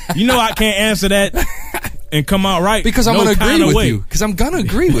predicament? You know I can't answer that and come out right. Because I'm gonna agree with you. Because I'm gonna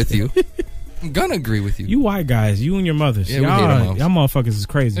agree with you. I'm gonna agree with you. You white guys, you and your mothers. Yeah, we hate our moms. Y'all motherfuckers is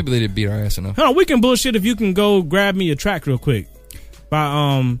crazy. Maybe they didn't beat our ass enough. Hold on, we can bullshit if you can go grab me a track real quick by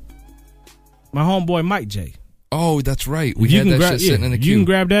my homeboy Mike J. Oh, that's right. We had that shit sitting in the queue. You can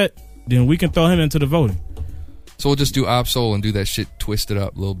grab that, then we can throw him into the voting. So we'll just do OPSOL and do that shit twisted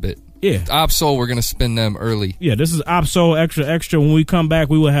up a little bit. Yeah. OPSOL, we're going to spin them early. Yeah, this is OPSOL extra. When we come back,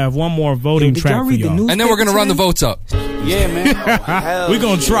 we will have one more voting track for y'all. And then we're going to run the votes up. Yeah, man. We're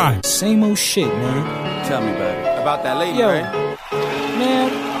going to try. Same old shit, man. Tell me, baby. About that lady, right?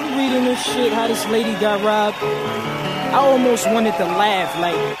 Man, I'm reading this shit, how this lady got robbed. I almost wanted to laugh.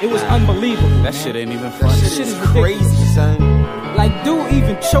 Like, it was unbelievable. That shit ain't even funny. That shit is crazy, son. Like, dude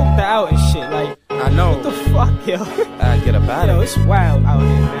even choked her out and shit. Like, I know. What the fuck, yo? I get about it. Yo, it's wild out here,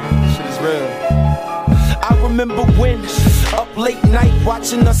 man. Shit is real. I remember when up late night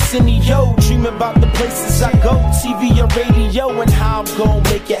watching Arsenio, dreaming about the places I go, TV or radio, and how I'm gonna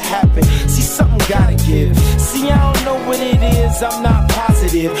make it happen. See, something gotta give. See, I don't know what it is, I'm not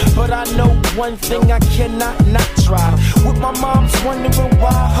positive, but I know one thing I cannot not try. With my mom's wondering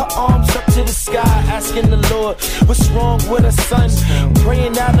why, her arms up to the sky, asking the Lord what's wrong with her son,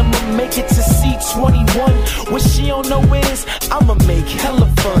 praying that I'ma make it to C21. What she don't know is I'ma make hella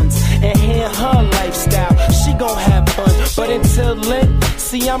funds and hand her lifestyle. She gon' have fun, but until then,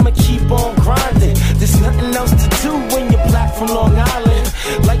 see, I'ma keep on grinding. There's nothing else to do when you're black from Long Island.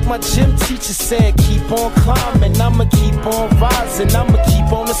 Like my gym teacher said, keep on climbing. I'ma keep on rising, I'ma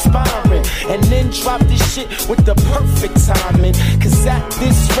keep on aspiring, and then drop this shit with the perfect timing. Cause at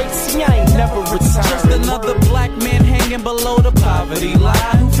this rate, see, I ain't never retiring. Just another black man hanging below the poverty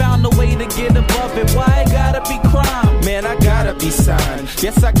line, who found a way to get above it. Why it gotta be crime? Man, I gotta be signed.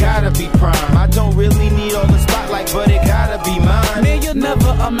 Yes, I gotta be prime. I don't really need all the spotlight, but it gotta be mine. Man, you'll never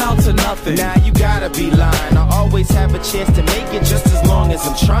amount to nothing. Nah, you gotta be lying. I always have a chance to make it just as long as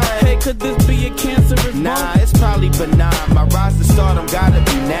I'm trying. Hey, could this be a cancerous Nah, it's probably benign. My rise to stardom gotta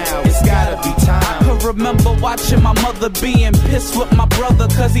be now. It's gotta be time. I could remember watching my mother being pissed with my brother,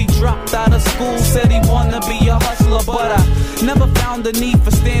 cause he dropped out of school, said he wanna be a hustler, but I never found the need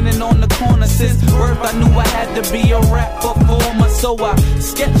for standing on the corner. Since birth I knew I had to be a rap performer, so I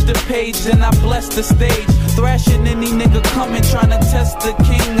sketched the page and I blessed the stage, thrashing any nigga coming trying to test the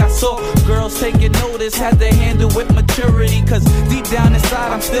king. I saw girls taking notice, had to handle with maturity, cause deep down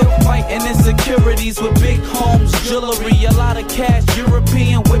inside I'm still fighting insecurities. With big homes, jewelry, a lot of cash,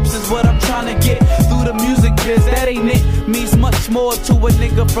 European whips is what I'm trying to get through the music biz. That ain't it, means much more to a nigga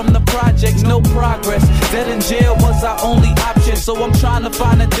nigga from the projects, no progress. Dead in jail was our only option, so I'm trying to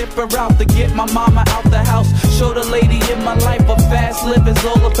find a different route to get my mama out the house. Show the lady in my life what fast living's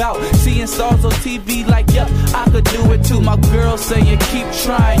all about. Seeing stars on TV like, yup, I could do it too. My girl saying keep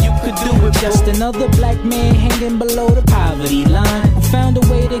trying, you could do it. Just another black man hanging below the poverty line, who found a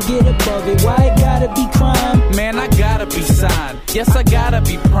way to get above it. Why it gotta be crime? Man, I gotta be signed. Yes, I gotta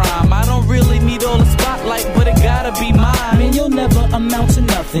be prime. I don't really need all the spotlight, but it gotta be mine. Man, you'll never amount to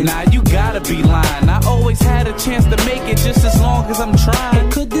nothing. Nah, you gotta be lying. I always had a chance to make it just as long as I'm trying.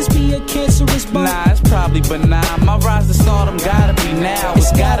 Hey, could this be a cancerous bump? Nah, it's probably benign. My rise to stardom gotta be now.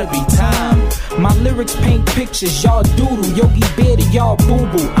 It's gotta be time. My lyrics paint pictures, y'all doodle. Yogi Bear to y'all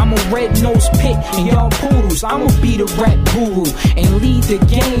boo-boo. I'm a red-nosed pit and y'all poodles. I'ma be the rap guru and lead the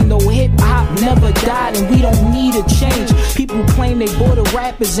game. No hip-hop never died and we don't need a change. People claim they bought the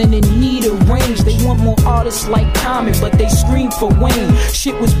rappers and in need of range. They want more artists like Common, but they scream for Wayne.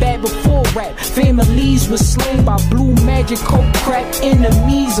 Shit was bad before rap. Families were slain by blue magic, coke crack,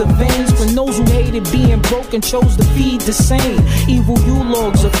 enemies of veins. For those who hated being broke and chose to feed the same. Evil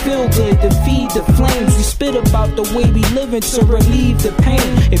eulogs are feel good to feed the flames. We spit about the way we living to relieve the pain.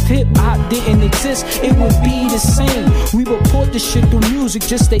 If hip-hop didn't exist, it would be the same. We report the shit through music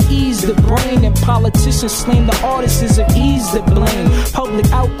just to ease the brain. And politicians slam the artists as if he's the blame. Public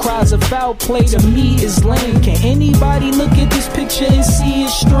outcries of foul play to me is lame. Can anybody look at this picture and see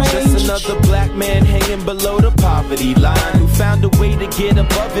it's strange? Just another black man hanging below the poverty line, who found a way to get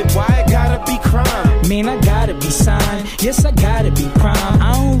above it. Why it gotta be crime? Man, I gotta be signed. Yes, I gotta be prime.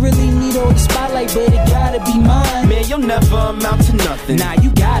 I don't really need all the spotlight, but it gotta be mine. Man, you'll never amount to nothing. Nah, you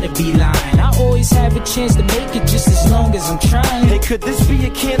gotta be lying. I always have a chance to make it just as long as I'm trying. Hey, could this be a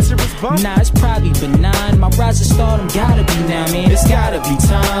cancerous bump? Nah, it's probably benign. My rise to stardom gotta be now, man. It's gotta be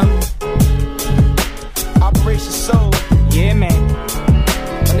time. Operation Soul. Yeah, man.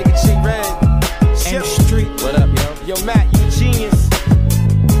 My nigga J-Red. M Street. What up, yo? Yo, Matt, you a genius.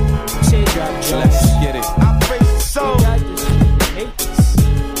 Teardrop Jones. Let's get it. Operation Soul.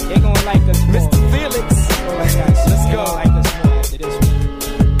 They gon' like us more. Mr. Felix. Let's go. Like us more after this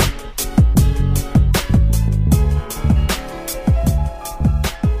one.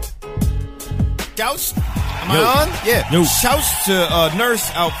 Shouts. Am I on? Yeah. Yo. Shouts to nurse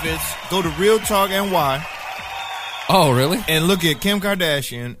outfits. Go to Real Talk NY. Oh, really? And look at Kim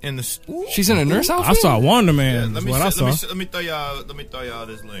Kardashian in the. She's in a nurse outfit. I saw Wonder Man. Let That's what I saw. let me throw y'all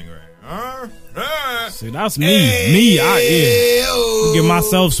this link right. See, that's me. I give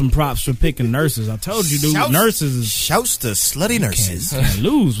myself some props for picking nurses. I told you, dude. Nurses. Shouts to slutty nurses. Can't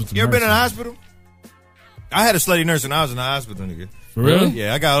lose with the You ever been in a nurses. hospital? I had a slutty nurse when I was in the hospital, nigga. For real?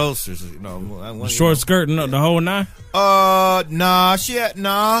 Yeah, I got ulcers. You know, Short skirt and the whole nine? Nah.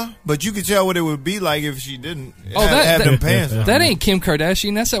 But you could tell what it would be like if she didn't have them pants. That ain't Kim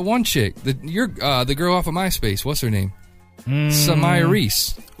Kardashian. That's that one chick. The girl off of MySpace. What's her name? Samaya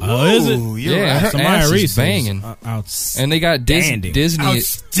Reese. Oh, is it? Yeah, her Samaya ass Reese is banging. Outstanding. And they got Disney.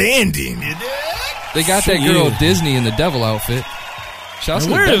 Outstanding. They got that girl Disney in the devil outfit. Shouts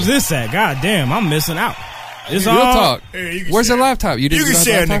to Where the is devil. this at? God damn, I'm missing out. It's Real all talk. Where's the laptop? You didn't can use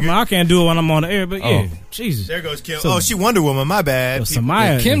share, the laptop? nigga. I can't do it when I'm on the air, but yeah, Oh. Jesus. There goes Kim. So- she Wonder Woman. My bad.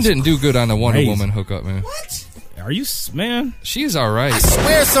 Samaya Kim is didn't do good on the Wonder crazy. Woman hookup, man. What? Are you, man? She's all right. I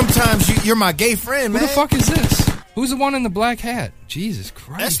swear sometimes you're my gay friend, Who man. the fuck is this? Who's the one in the black hat? Jesus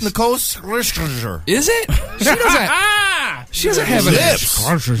Christ. That's Nicole Scherzinger. Is it? She doesn't. She doesn't have an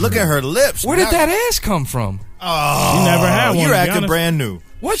lips. Look at her lips. Where did that ass come from? Oh, She never had one, You're to be acting honest. brand new.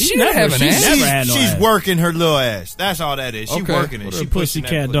 What? She never- didn't have an she ass. never had no She's ass. working her little ass. That's all that is. She Okay. working it. She She pushing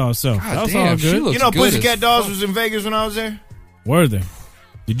Pussycat that Doll self. God That was damn, all she good. looks You know, good Pussycat as Dolls fuck. was in Vegas when I was there. Were they?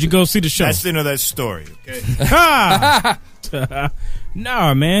 Did you go see the show? That's the end of that story. Okay. Ha!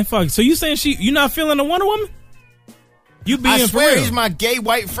 Nah, man. Fuck. So you saying you not feeling a Wonder Woman? You being I for swear real? he's my gay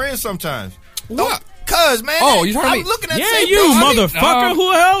white friend sometimes. What? Cuz, man. Oh, you talking I'm me? looking at Yeah, the same you thing. motherfucker.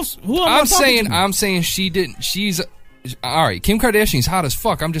 Who else? Who am I I'm talking saying, to? I'm saying she didn't. She's all right. Kim Kardashian's hot as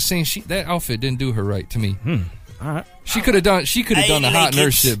fuck. I'm just saying that outfit didn't do her right to me. All right. She could have done. She could have done the hot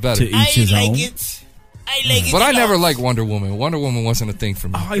nurse shit better. To each his own. But I never liked Wonder Woman. Wonder Woman wasn't a thing for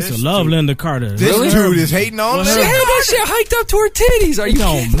me. Oh, I used to love Linda Carter. This Really? dude is hating on She her. had that shit hiked up to her titties. Are It you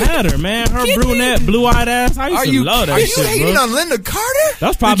don't kidding? matter, man. Her Kidding brunette, blue-eyed ass. I used Are to you- love that are you shit, Hating bro. on Linda Carter? That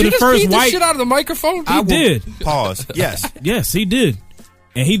was probably Did you the just first beat the white. shit out of the microphone? He did. Pause. Yes. Yes, he did.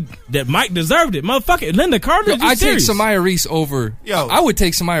 And that Mike deserved it. Motherfucker, Linda Carter. I take Samaya Reese over. Yo. I would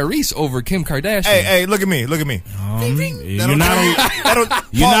take Samaya Reese over Kim Kardashian. Hey, look at me. Look at me. You're not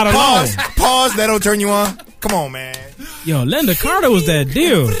You're not alone. Pause. That don't turn you on. Come on, man. Yo, Linda Carter was that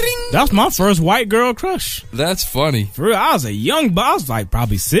deal. That's my first white girl crush. That's funny. For real, I was a young boy. I was like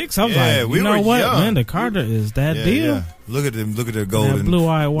probably 6. I was like, we you know were what? young. Linda Carter is that deal. Yeah. Look at them. Look at their golden. That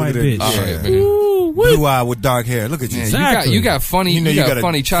blue-eyed white bitch. All right, man. Blue eye with dark hair. Look at you. Yeah, Exactly. you got funny. You got gotta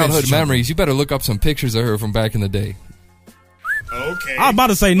funny childhood fence memories. You better look up some pictures of her from back in the day. Okay. I was about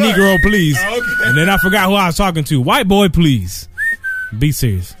to say Negro, please. Okay. And then I forgot who I was talking to. White boy, please. Be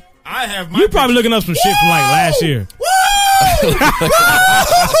serious. I have my. You probably looking up some shit from like last year.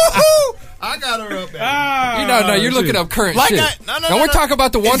 I got her up there. No, you're looking up current Like shit. no, We're talking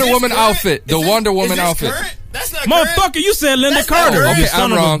about the Wonder this Woman current? outfit. The Wonder Woman outfit. Current? That's not Motherfucker, you said Linda That's not Carter. current. You Okay, son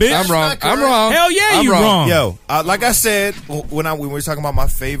I'm of a wrong. bitch. I'm wrong. Hell yeah, I'm you wrong. Yo, like I said when we were talking about my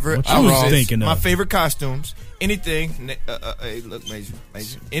favorite, What you was outfits, thinking of? my favorite costumes, anything. Hey, look, Major,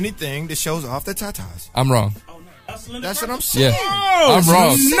 anything that shows off the tatas. I'm wrong. That's what I'm saying. Yeah. I'm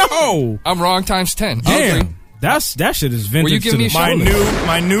wrong. No. I'm wrong times 10. I'll agree. Damn. That shit is vintage. Will you give to me the a shoulder?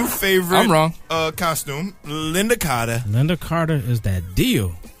 My new favorite. I'm wrong. Costume, Linda Carter. Linda Carter is that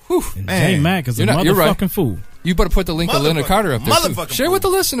deal. And Man. J Mac is a You're right. motherfucking fool. You better put the link of Linda Carter up there. Too. Motherfucking Share with the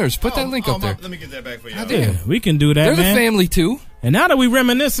listeners. Put that link up there. Let me get that back for you. Yeah, we can do that, They're man. the family too. And now that we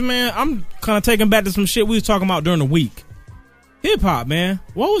reminiscing, man, I'm kind of taking back to some shit we was talking about during the week. Hip hop, man.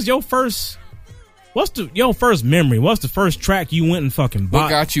 What was your first? What's your first memory? What's the first track you went and fucking bought? What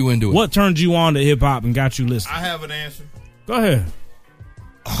got you into it? What turned you on to hip hop and got you listening? I have an answer. Go ahead.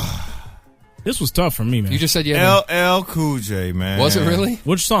 This was tough for me, man. You just said you had LL Cool J, man. Was it really?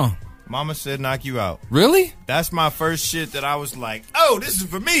 Which song? Mama Said Knock You Out. Really? That's my first shit that I was like, oh, this is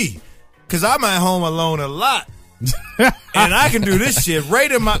for me. Because I'm at home alone a lot. And I can do this shit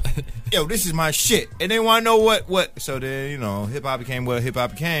right in my... Yo, this is my shit. And they want to know what... So then, you know, hip-hop became what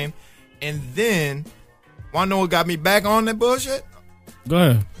hip-hop became. And then, want to know what got me back on that bullshit? Go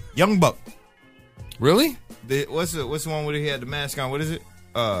ahead. Young Buck. Really? What's the one where he had the mask on? What is it?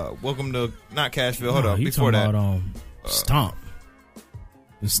 Welcome to... Not Cashville. Hold No, up. he Before talking that. about, Stomp.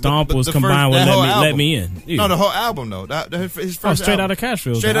 The Stomp was the combined first- with that whole Let album. Me In. Yeah. No, the whole album though. His first Straight album. Outta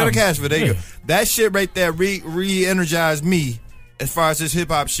Cashville. Straight Outta Cashville. There you Yeah. go. That shit right there re-energized me as far as this hip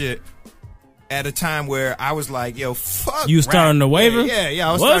hop shit. At a time where I was like, yo, fuck. You starting to waver? Yeah,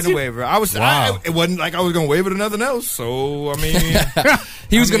 I was Was starting to you? waver. I was. Wow. It wasn't like I was gonna waver to nothing else. So I mean,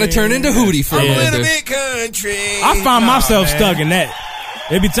 He was going to turn into Hootie for I'm a a little little bit. bit country. I find Nah, myself man. stuck in that.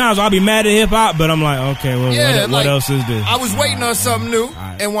 There be times I'll be mad at hip hop, but I'm like, okay, well, Yeah, what like, else is this? I was waiting on something new,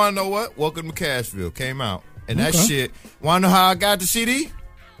 right. and want to know what? Welcome to Cashville came out, and that Okay. shit. Want to know how I got the CD?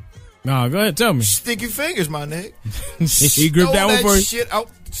 No, go ahead, tell me. Sticky fingers, my nigga. He gripped that Stole one for you. shit out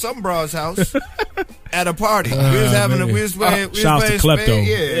some bro's house at a party. We was having man. we was playing. Shouts to Klepto.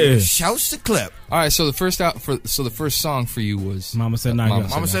 Yeah. Yeah. Shouts to Klep. All right, so the first song for you was Mama Said Knock You Out.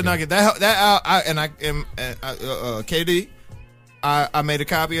 Mama Said Knock It. KD. I made a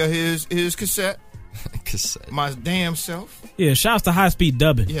copy of his cassette. cassette. My damn self. Yeah, shouts to high speed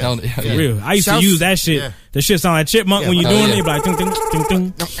dubbing. Yeah. Hell, yeah. For real. I used Shouts- to use that shit. yeah. The shit sound like Chipmunk Yeah. when you Oh, doing yeah. it. You be like, ding, ding, ding, ding,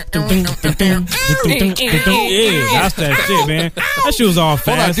 ding, ding, ding, ding, ding, ding, ding. Yeah, that's that shit, man. That shit was all fast.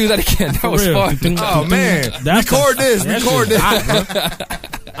 Hold on, do that again. That was For real. fun. Ding, ding, Oh ding, man. ding. That's Record the- this. that Record shit this. hot,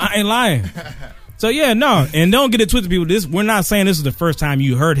 bro. I ain't lying. So yeah, no, and don't get it twisted, people. This we're not saying this is the first time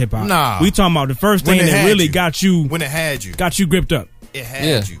you heard hip hop. Nah. We talking about the first When thing it that had really you. got you When it had you. gripped up. It had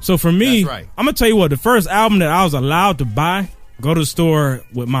Yeah. you. So for me, That's right. I'm gonna tell you what. The first album that I was allowed to buy, go to the store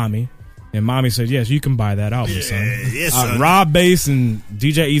with mommy, and mommy said, "Yes, you can buy that album, son." yes, son. Rob Bass and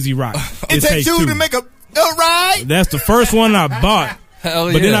DJ Easy Rock. It takes two to make a ride. That's the first one I bought. Hell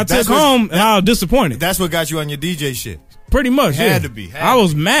yeah. But then I took That's what- home and I was disappointed. That's what got you on your DJ shit. Pretty much, Had yeah. to be, had I to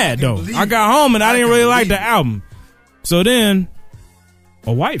was be. mad I can though. believe I got it. home and I didn't can really like believe the it. album. So then,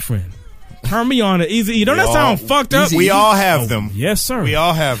 a white friend turned me on to Easy E. Don't that We sound all- fucked up? We all have them. Yes, sir. We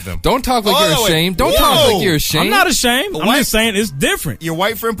all have them. Don't talk like Oh, you're wait. ashamed. Don't Whoa. talk like you're ashamed. I'm not ashamed. I'm White- just saying it's different. Your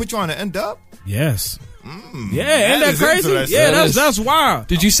white friend put you on an end up? Yes. Yeah, ain't that is crazy? interesting. Yeah, That that's wild.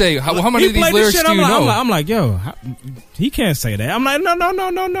 Did you say how many He of these played lyrics this shit, do you know? I'm like, yo, he can't say that. I'm like, no.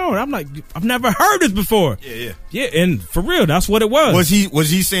 I'm like, I've never heard this before. Yeah. Yeah, and for real, that's what it was. Was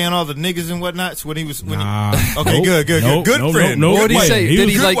he saying all the niggas and whatnots when he was when Nah. he, Okay, Nope. good. Nope. Good Nope. friend. Nope. What did he White. say? He Did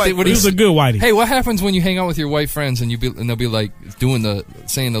was he good like? white. What He he was a good whitey. Hey, what happens when you hang out with your white friends and they'll be like doing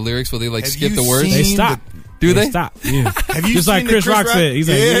saying the lyrics? Will they like Have skip you the words? They seen stop. Do they? stop? Yeah. Have you Just seen like the Chris Rock said. He's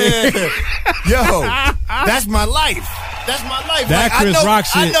like, Yo, that's my life. That's my life. That Like, Chris I know, Rock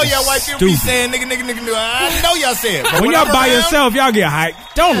I shit know y'all is white people be stupid. saying nigga. I know y'all say it. But when y'all I'm by around, yourself, y'all get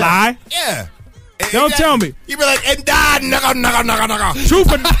hyped. Don't lie. Yeah. Don't tell me. You be like, and die, nigga.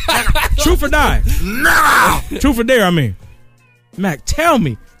 Truth or die. Nigga. Truth or dare, I mean. Mac, tell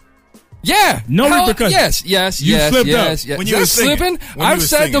me. Yeah. No Hell, repercussions. Yes. You slipped up. When you were slipping, I've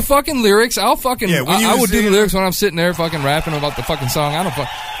said the fucking lyrics. I'll fucking. Yeah, when you I was would do the singing- lyrics when I'm sitting there fucking rapping about the fucking song. I don't fuck.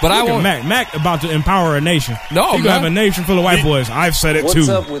 But I Look at won't. Mac about to empower a nation. No, you I'm gonna have not. a nation full of white boys. I've said it too. What's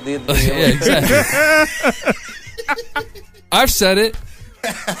up with it? Yeah, exactly. I've said it.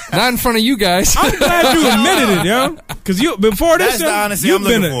 Not in front of you guys. I'm glad you admitted it, yo. Because you before this, That's the honesty you've I'm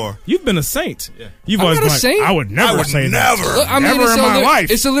been looking a, for. You've been a saint. You've I'm always not been a like, saint. I would never say that. Look, I mean, never it's in the my life.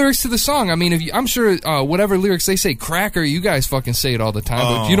 It's the lyrics to the song. I mean, if you, I'm sure whatever lyrics they say, cracker, you guys fucking say it all the time.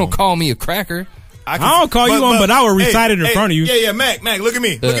 But if you don't call me a cracker, I don't call you one, but I would recite it in front of you. Yeah, Mac, look at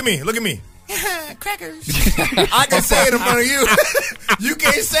me. Look at me. Crackers. I can say it in front of you. You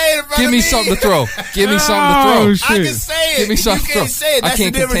can't say it in front of me. give me something to throw. Give me something to throw. I can say it. Give me something you to can't throw. say it. That's I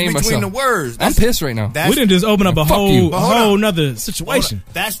can't the difference contain between myself. the words. I'm pissed right now. We didn't just open up a Fuck you. whole nother situation.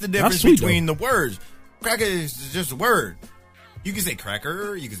 That's the difference sweet, between the words. Cracker is just a word. You can say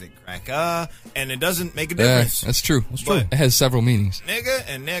cracker, you can say cracker, and it doesn't make a difference. That's true. But It has several meanings. nigga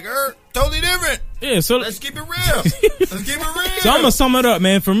and nigger, totally different. Yeah, so Let's keep it real. Let's keep it real. So I'm gonna sum it up,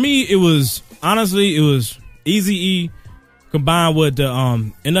 man. For me, it was Eazy-E combined with the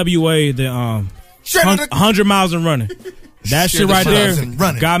NWA, the 100 Miles and Running. That shit right there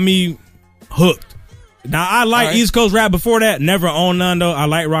got me hooked. Now I like East Coast rap before that. Never owned none though. I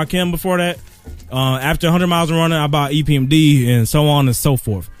like Rakim before that. After 100 Miles and Running, I bought EPMD and so on and so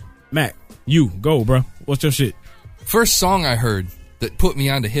forth. Mac, you go, bro. What's your shit? First song I heard that put me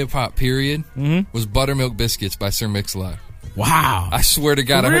onto hip hop, period, was Buttermilk Biscuits by Sir Mix-a-Lot. Wow. I swear to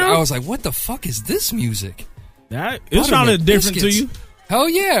God, For real? I was like, what the fuck is this music? It sounded different to you. Hell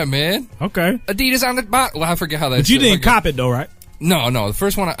yeah, man. Okay. Adidas on the bottom. Well, I forget how that But you shit- didn't cop it though, right? No. The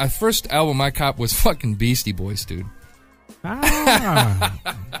first one, first album I copped was fucking Beastie Boys, dude.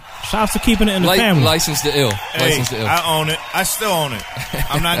 Shouts to keeping it in the family. License to Ill. Hey, License to Ill. I own it. I still own it.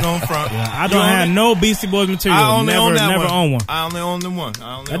 I'm not going front. I don't have no Beastie Boys material. I only own that never one. own one. I only own the one.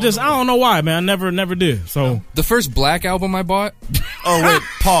 I don't know why, man. I never did. So the first Black album I bought. Oh wait,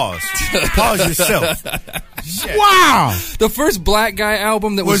 pause. Pause yourself. Wow. The first Black Guy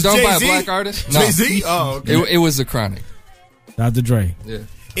album that was done by a Jay-Z? black artist. Jay-Z? Oh, okay. It was The Chronic. Dr. Dre. Yeah.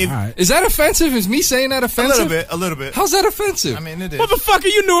 If- All right. Is that offensive? Is me saying that offensive? A little bit. How's that offensive? I mean, it is. Motherfucker,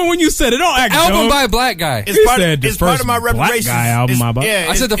 you knew it when you said it. Don't act Album dumb. by a black guy. He said the It's part first of my Black reparations. Guy album It's- I bought. yeah,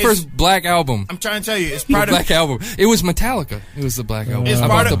 I said the it's- first black album. I'm trying to tell you, it's The part of black album. It was Metallica. It was the black album. It's I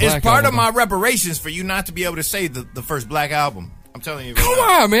part bought of the it's black part of album. my reparations for you not to be able to say the first black album. I'm telling you. Come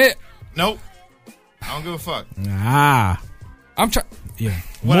on, man. Nope. I don't give a fuck. I'm trying. Yeah.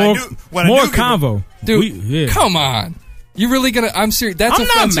 What I more do- what I more do give a- convo. Dude, come on. You really gonna? I'm serious. That's I'm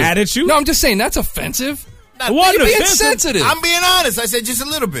not offensive. mad at you. No, I'm just saying that's offensive. It wasn't You're being offensive. sensitive. I'm being honest. I said just a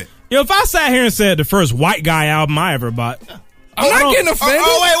little bit. Yo, if I sat here and said the first white guy album I ever bought, I'm not getting offended.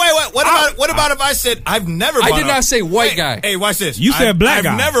 Oh, wait. What about if I said I've never? I bought did not say white guy. Hey, watch this. You said black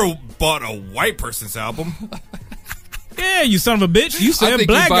guy. I've never bought a white person's album. yeah, you son of a bitch. You I said think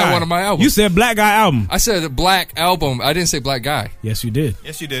black you buy guy. one of my albums. You said black guy album. I said a black album. I didn't say black guy. Yes, you did.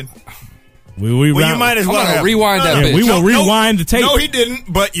 Yes, you did. Well, you might as I'm well gonna have. rewind that bitch. We will rewind the tape. No, he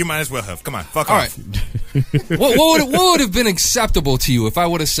didn't. But you might as well have. Come on, fuck All off. right. what would have been acceptable to you if I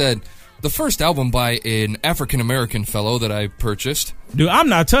would have said the first album by an African American fellow that I purchased? Dude, I'm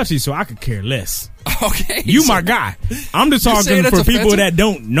not touchy, so I could care less. Okay, You so- my guy. I'm just You're saying talking for that's people offensive? that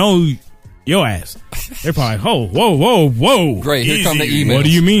don't know your ass. They're probably like, oh, whoa. Great, here come the Easy. emails. What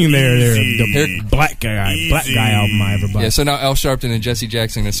do you mean there? Easy. The black guy album I ever bought. Yeah, so now Al Sharpton and Jesse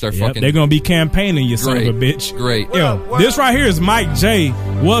Jackson gonna start Yep, fucking. they're gonna be campaigning, you son of a Great. bitch. Great. Yo, this right here is Mike J.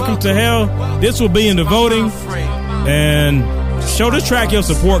 Welcome to hell. This will be in the voting. And show this track your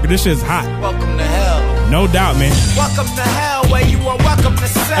support, 'cause this shit's hot. Welcome to hell. No doubt, man. Welcome to hell, where you are welcome to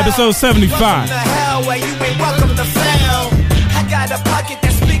sell. Episode 75. Welcome to hell, where you ain't welcome to fail. I got a pocket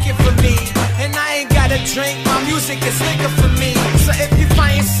that's speaking for me, and I ain't got a drink. My music is liquor for me. So if you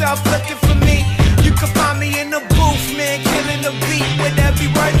find yourself looking for me, you can find me in the booth, man, killing the beat with every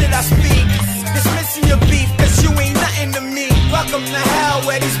word that I speak. Dismissing your beef, 'cause you ain't nothing to me. Welcome to hell,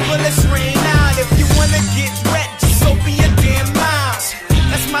 where these bullets rain out. If you wanna get wet, just open your damn mouth.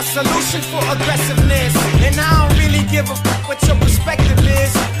 That's my solution for aggressiveness. And I don't really give a fuck what your perspective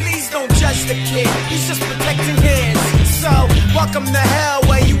is. Please don't judge the kid, he's just protecting his. So, welcome to hell,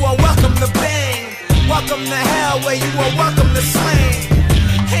 where you are welcome to bang. Welcome to hell, where you are welcome to slang.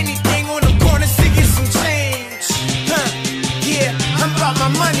 Anything on the corners to get some change. Yeah, I'm about my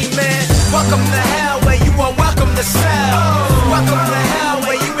money, man. Welcome to hell, where you are welcome to sell. Welcome to hell,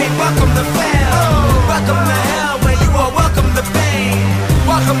 where you ain't welcome to fail. Welcome to hell, where you are welcome to bang.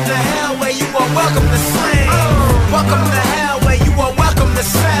 Welcome to hell, where you are welcome to slang. Welcome to hell, where you are welcome to to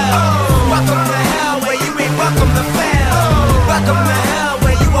sell. Welcome to hell where you ain't welcome to fail. Welcome to hell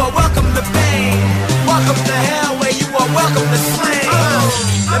where you are welcome to pain. Welcome to hell where you are welcome to slain.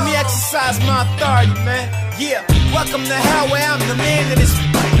 Let me exercise my authority, man. Yeah, welcome to hell where I'm the man that is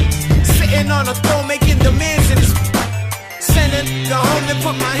sitting on a throne making demands in his sending go home and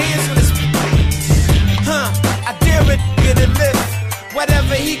put my hands on his I dare it to live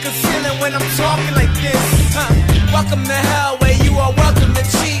whatever he concealing when I'm talking like this. Welcome to hell where you are welcome to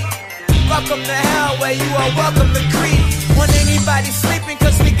cheat. Welcome to hell where you are welcome to creep. When anybody sleeping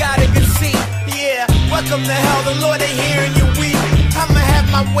cause we got a good seat. Yeah, welcome to hell, the Lord ain't hearing you weep. I'ma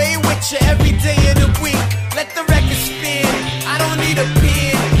have my way with you every day of the week. Let the record spin, I don't need a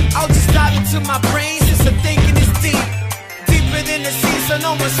pen. I'll just dive into my brain since the thinking is deep. Deeper than the sea, so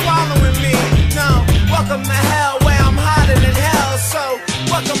no one's swallowing me. No, welcome to hell where I'm hotter than hell. So,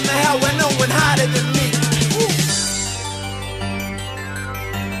 welcome to hell where no one hotter than me. Woo.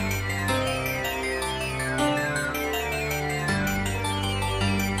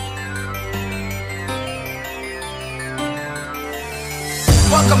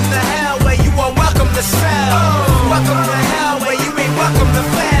 Welcome to hell where you are welcome to sell. Welcome to hell where you ain't welcome to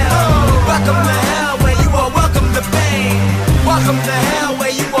fail. Welcome to hell where you are welcome to pain. Welcome to hell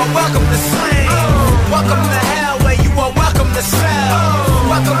where you are welcome to slain. Welcome to hell where you are welcome to sell.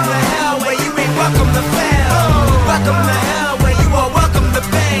 Welcome to hell where you ain't welcome to fail. Welcome to hell where you are welcome to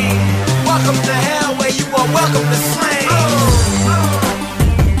pain. Welcome to hell where you are welcome to slain.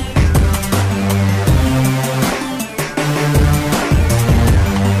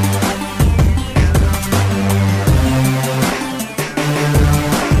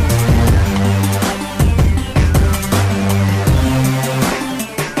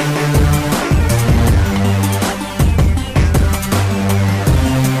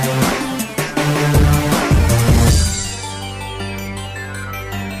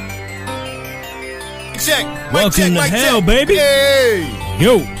 Welcome to hell, baby. Hey.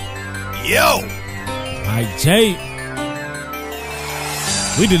 Yo. Mike J.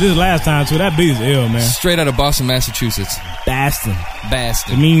 We did this last time too. That beat is ill, man. Straight out of Boston, Massachusetts. Boston.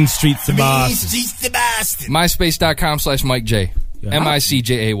 The mean streets of Boston. MySpace.com/Mike J.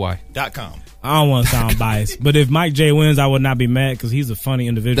 MICJAY.com. I don't want to sound biased, but if Mike J wins, I would not be mad because he's a funny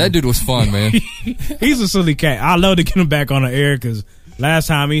individual. That dude was fun, man. He's a silly cat. I love to get him back on the air because last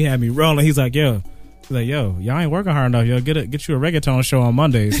time he had me rolling. He's like, yo, y'all ain't working hard enough. Yo, get you a reggaeton show on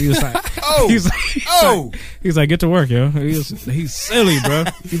Mondays. He was like, he's like, get to work, yo. He's silly, bro.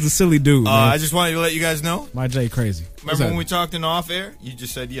 He's a silly dude. Man. I just wanted to let you guys know. My J crazy. Remember when we talked in off air? You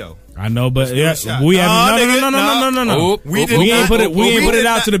just said, yo. I know, but yeah, we haven't. No. We ain't put it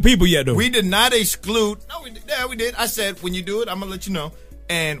out to the people yet, though. We did not exclude. No, we did. I said when you do it, I'm gonna let you know.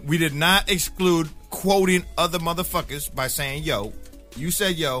 And we did not exclude quoting other motherfuckers by saying, yo. You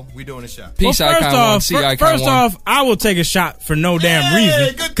said, yo, we doing a shot. Peace, well, first off, I will take a shot for no damn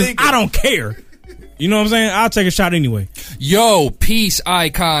reason. Because I don't care. You know what I'm saying? I'll take a shot anyway. Yo, peace,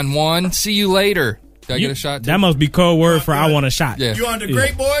 Icon 1. See you later. Did I get a shot too? That must be code word for I want a shot. Yeah. You want the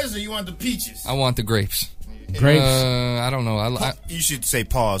grape boys or you want the peaches? I want the grapes. Grapes? I don't know. You should say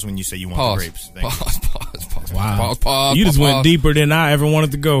pause when you say you want the grapes. Pause. Wow. Pause. You just went deeper than I ever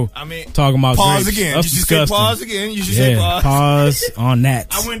wanted to go. I mean, talking about pause grapes. again. That's you should disgusting. say pause again. You should say pause. Pause on that.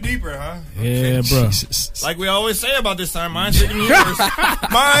 I went deeper, huh? Yeah, bro. Like we always say about this time, mine's bigger than yours.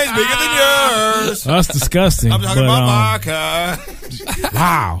 Mine's bigger than yours. That's disgusting. I'm talking about vodka.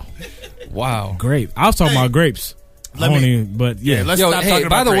 Wow. Grape. I was talking about grapes. Let's Yo, stop hey, talking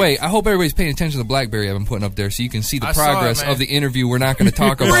by about the way, grapes. I hope everybody's paying attention to the BlackBerry I've been putting up there so you can see the I saw it, progress man. of the interview we're not going to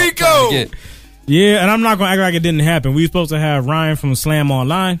talk about. Rico! Yeah, and I'm not going to act like it didn't happen. We were supposed to have Ryan from Slam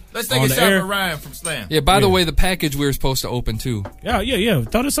Online. Let's take a shot for Ryan from Slam. Yeah, by the way, the package we were supposed to open too. Yeah.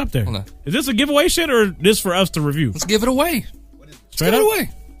 Throw this up there. Hold on. Is this a giveaway shit or this for us to review? Let's give it away. Straight give up? it away.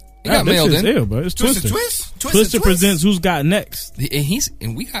 It got mailed in. Ill, bro. It's Twisted. Twisted presents Who's Got Next.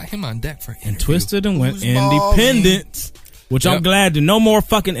 And we got him on deck for And Twisted and went independent. Which I'm glad to. No more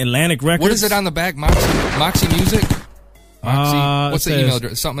fucking Atlantic Records. What is it on the back? Moxie Music? What's the says, email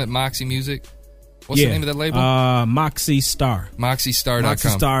address? Something at Moxie Music? What's the name of that label? Moxie Star. MoxieStar.com.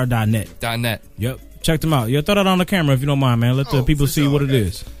 MoxieStar.net. .net. Yep. Check them out. Throw that on the camera if you don't mind, man. Let the people see what it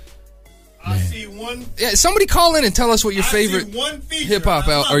is. I see one. Yeah, somebody call in and tell us what your favorite hip hop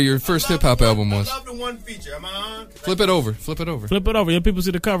or your first hip hop album was. I love the one feature. Am I on? Flip it over. Flip it over. Yeah, people see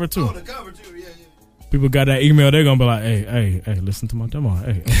the cover too. Oh, the cover too. Yeah. People got that email. They're gonna be like, "Hey, listen to my demo.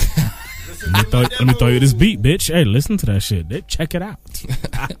 Hey, let me throw you this beat, bitch. Hey, listen to that shit. Check it out."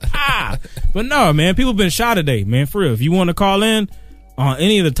 But no, man, people been shot today, man. For real. If you want to call in on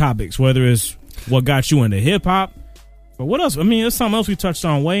any of the topics, whether it's what got you into hip hop, But what else? I mean, there's something else we touched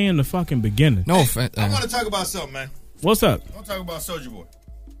on way in the fucking beginning. No, I want to talk about something, man. What's up? I want to talk about Soulja Boy.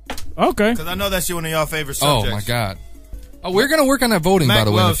 Okay. Because I know that's one of y'all favorite subjects. Oh, my God. Oh, we're going to work on that voting, by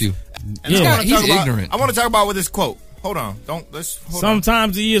the way, in a few. He's ignorant. I want to talk about with this quote. Hold on.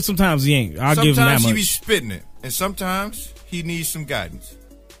 Sometimes he is, sometimes he ain't. I'll give him that much. Sometimes he be spitting it. And sometimes he needs some guidance.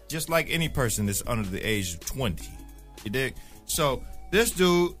 Just like any person that's under the age of 20. You dig? So, this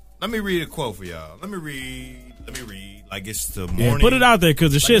dude, let me read a quote for y'all. Let me read. Like it's the morning. Yeah, put it out there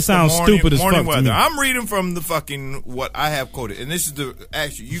because the shit sounds stupid as fuck to me. I'm reading from the fucking what I have quoted, and this is the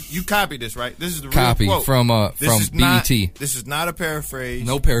actually you copied this, right? This is the copy real quote. from BET. This is not a paraphrase.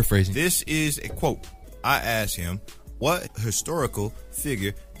 No paraphrasing. This is a quote. I asked him, "What historical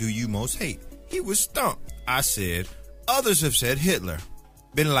figure do you most hate?" He was stumped. I said, "Others have said Hitler,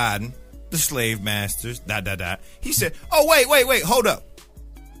 Bin Laden, the slave masters, ... He said, "Oh wait, hold up!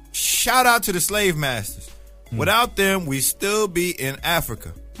 Shout out to the slave masters. Without them, we still be in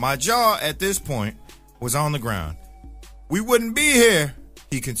Africa." My jaw at this point was on the ground. "We wouldn't be here,"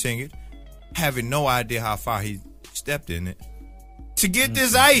 he continued, having no idea how far he stepped in it, "to get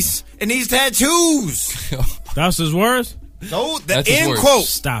this ice and these tattoos." That's his words? No, the end quote.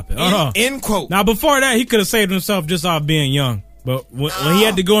 Stop it. End quote. Now, before that, he could have saved himself just off being young. But when he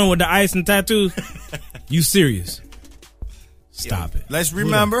had to go in with the ice and tattoos, you serious? Stop it. Let's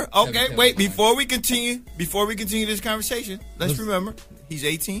remember. Okay, wait. Before we continue this conversation, let's remember he's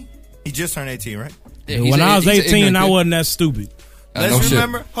 18. He just turned 18, right? Yeah, when I was 18, I wasn't that stupid. Let's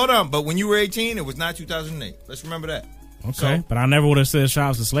remember. Hold on, but when you were 18, it was not 2008. Let's remember that. Okay, but I never would have said shout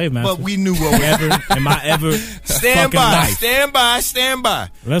out to slave masters. But we knew what we am I ever stand by?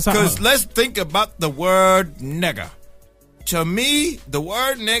 Because let's think about the word nigga. To me, the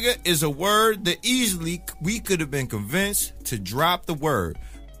word nigga is a word that easily we could have been convinced to drop the word,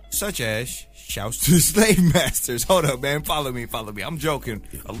 such as shouts to the slave masters. Hold up, man. Follow me. I'm joking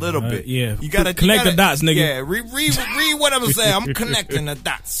a little bit. Yeah, you gotta connect the dots, nigga. Yeah, read what I'm saying. I'm connecting the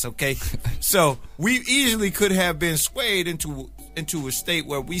dots. Okay, so we easily could have been swayed into a state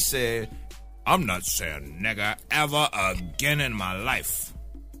where we said, "I'm not saying nigga ever again in my life,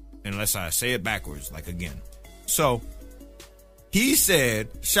 unless I say it backwards, like again." So. He said,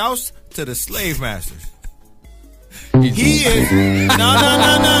 "Shouts to the slave masters." He is no.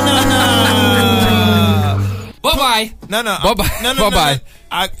 Bye-bye. No. Bye-bye.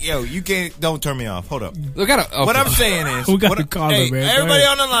 Yo, you can't. Don't turn me off. Hold up. What I'm saying is, we got to call him, man. Everybody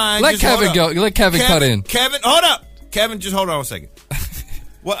on the line. Let Kevin go. Let Kevin cut in. Kevin, hold up. Kevin, just hold on a second.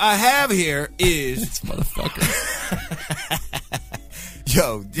 What I have here is this motherfucker.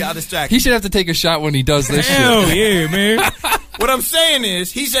 Yo, y'all distracted. He should have to take a shot when he does this shit. Hell yeah, man. What I'm saying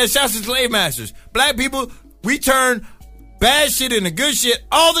is, he said, "Shouts to slave masters." Black people, we turn bad shit into good shit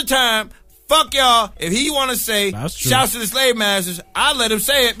all the time. Fuck y'all. If he want to say, "Shouts to the slave masters," I let him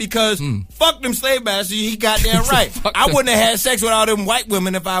say it because fuck them slave masters. He goddamn right. I wouldn't have had sex with all them white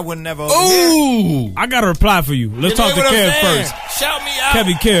women if I would never. Ooh, I got a reply for you. Let's talk to Kev first. Shout me out.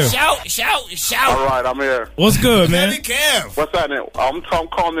 Kevin Kev. Shout. All right, I'm here. What's good, man? Kevin Kev. What's happening? I'm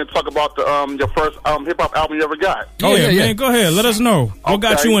calling in to talk about the your first hip hop album you ever got. Oh yeah, man. Go ahead. Let us know. What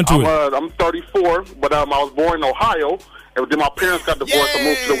got you into it? I'm 34, but I was born in Ohio. And then my parents got divorced and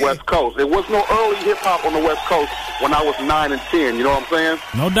moved to the West Coast. There was no early hip-hop on the West Coast when I was 9 and 10. You know what I'm saying?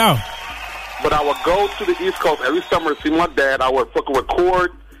 No doubt. But I would go to the East Coast every summer to see my dad. I would fucking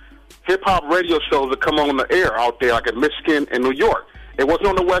record hip-hop radio shows that come on the air out there, like in Michigan and New York. It wasn't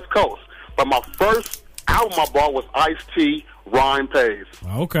on the West Coast. But my first album I bought was Ice-T, Rhyme Pays.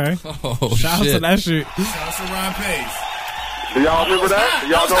 Okay. Oh, shout out to that shit. Shout out to Rhyme Pays. Do y'all remember that? Do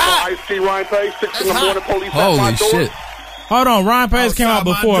y'all know about Ice-T, Rhyme Pays? 6 in the morning, police at my door. Holy shit. Hold on, Rhyme Pays came out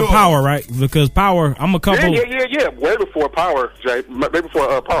before Power, right? Because Power, I'm a couple. Yeah. Way before Power, Jay. Way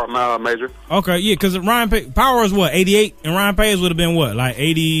before Power, Major. Okay, yeah, because Power is what, 88? And Rhyme Pays would have been what, like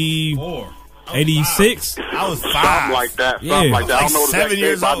 84? 86? I was 5. Something like that. I don't know the exact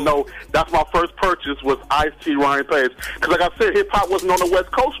dates. I know that's my first purchase was Ice-T, Rhyme Pays. Because like I said, hip-hop wasn't on the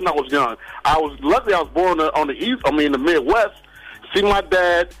West Coast when I was young. Luckily I was born on the East, in the Midwest. See my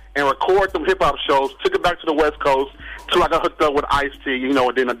dad and record them hip-hop shows, took it back to the West Coast, till I got hooked up with Ice-T, and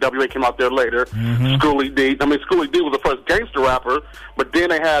then the WA came out there later. Mm-hmm. Schoolie D. Schoolie D was the first gangster rapper, but then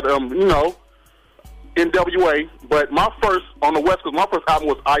they had, NWA. But on the West Coast, my first album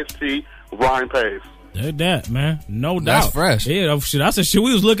was Ice-T, Rhyme Pays. Did that, man. No doubt. That's fresh. Yeah, shit. That's the shit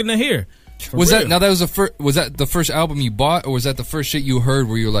we was looking to hear. Was that the first album you bought, or was that the first shit you heard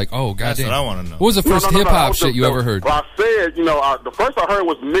where you were like, oh goddamn? That's what I want to know. What was the first hip hop shit you ever heard? Well, I said, the first I heard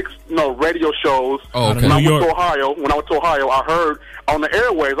was mixed, radio shows. Oh, okay. When I went to Ohio, I heard on the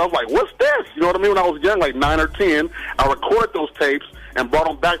airways. I was like, what's this? You know what I mean? When I was young, like 9 or 10, I recorded those tapes and brought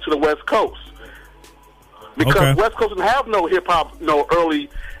them back to the West Coast. Because West Coast didn't have no hip hop, early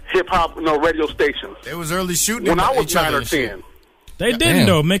hip hop, radio stations. It was early shooting when I was 9 or 10. They didn't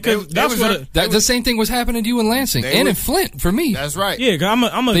though, man. Cause the same thing was happening to you in Lansing and in Flint for me. That's right. Yeah,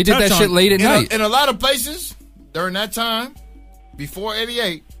 cause they did that shit late at night. In a lot of places during that time, before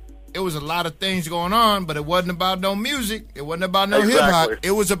 '88, it was a lot of things going on, but it wasn't about no music. It wasn't about no hip hop.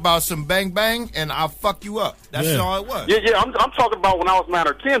 It was about some bang bang and I'll fuck you up. That's all it was. Yeah. I'm talking about when I was 9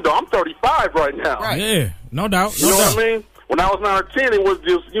 or 10. Though I'm 35 right now. Right. Yeah, no doubt. You know what I mean? When I was 9 or 10, it was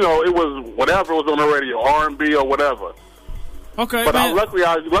just it was whatever was on the radio, R&B or whatever. Okay, but man. Luckily,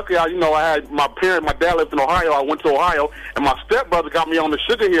 I had my dad lived in Ohio. I went to Ohio, and my stepbrother got me on the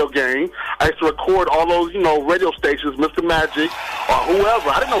Sugar Hill gang. I used to record all those, radio stations, Mr. Magic, or whoever.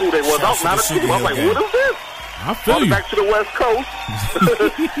 I didn't know who they was. I was 9 or 10. I was like, what is this? I feel you. Back to the West Coast.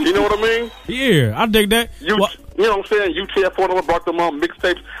 You know what I mean? Yeah, I dig that. You know what I'm saying? UTF-4 brought them on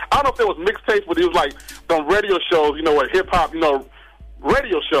mixtapes. I don't know if there was mixtapes, but it was like some radio shows, with hip-hop,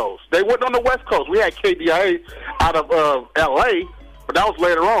 radio shows. They weren't on the West Coast. We had KDIA out of L.A., but that was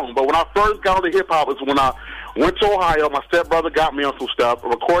later on. But when I first got into hip-hop was when I went to Ohio. My stepbrother got me on some stuff,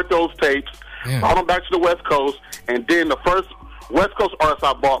 recorded those tapes, brought them back to the West Coast, and then the first West Coast artist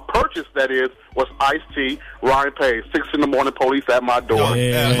I purchased, that is, was Ice-T, Ryan Page, 6 in the morning, police at my door.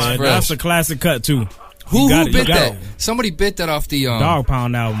 Yeah, that's a classic cut, too. Who bit that? Somebody bit that off the Dog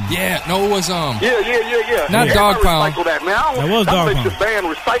Pound album. Yeah, no, it was Yeah. Not Dog Pound. That was Dog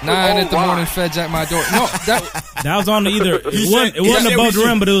Pound. 9 at the morning, feds at my door. No, that was on It wasn't above the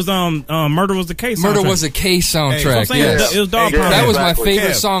rim, but it was Murder Was the Case. Murder Was the Case soundtrack. It was Dog Pound. That was my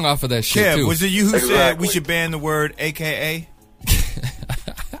favorite song off of that shit too. Was it you who said we should ban the word AKA?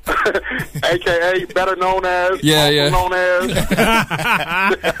 AKA, better known as. Known as.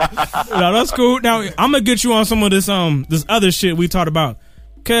 No, that's cool. Now I'm gonna get you on some of this other shit we talked about.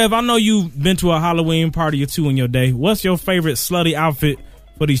 Kev, I know you've been to a Halloween party or two in your day. What's your favorite slutty outfit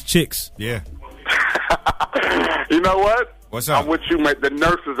for these chicks? Yeah. You know what? What's up? I'm with you, mate. The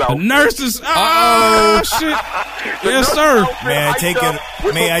nurses out. The nurses. Oh shit. Yes, sir. May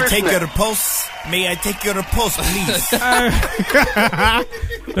I take you to post? May I take you to post, please?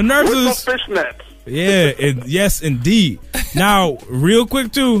 The nurses. With no fishnets. Yeah, yes, indeed. Now, real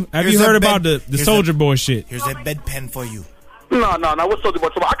quick too, have you heard about the Soulja Boy shit? Here's a bedpan for you. No. What's Soulja Boy?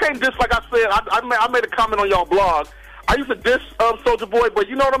 I can't diss, like I said. I made a comment on y'all blog. I used to diss Soulja Boy, but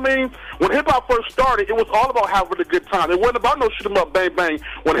you know what I mean? When hip-hop first started, it was all about having a good time. It wasn't about no shoot 'em up, bang, bang.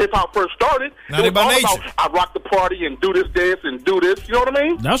 When hip-hop first started, it was all about I rock the party and do this dance and do this. You know what I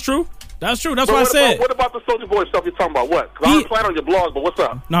mean? That's true. That's why I said. What about the Soulja Boy stuff you're talking about? What? Because I was playing on your blog, but what's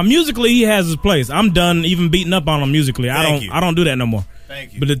up? Now, musically, he has his place. I'm done even beating up on him musically. I don't do that no more.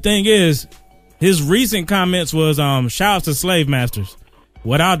 Thank you. But the thing is, his recent comments was shout out to Slave Masters.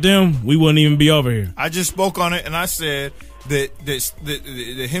 Without them, we wouldn't even be over here. I just spoke on it and I said that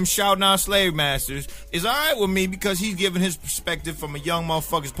him shouting out Slave Masters is all right with me because he's giving his perspective from a young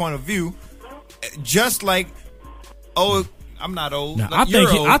motherfucker's point of view. Just like, I'm not old. Now, like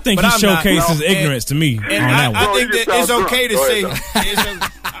I think he showcases ignorance to me. And I think that it's okay to say.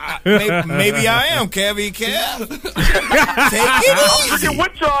 Maybe I am, Kevy. Take it easy. I'm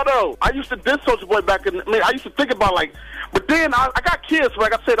with y'all though. I used to diss Soulja Boy back in. I used to think about but then I got kids.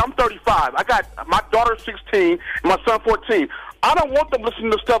 Like I said, I'm 35. I got my daughter 16 and my son 14. I don't want them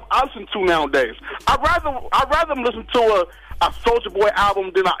listening to stuff I listen to nowadays. I'd rather them listen to a Soulja Boy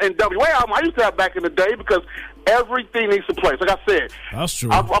album than an NWA album I used to have back in the day because everything needs to play. Like I said, that's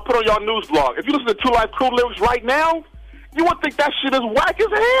true. I put on y'all news blog. If you listen to 2 Live Crew lyrics right now, you would think that shit is whack as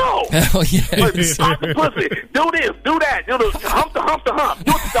hell. Hell yeah. Like, pop the pussy, do this, do that, do the hump the hump the hump.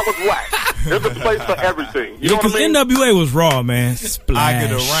 You would think that was whack. There's a place for everything. You know what I mean? NWA was raw, man. Splash. I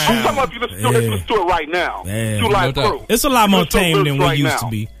get around. I'm talking about if you listen to it right now. 2 Live Crew. It's a lot more tame than we used to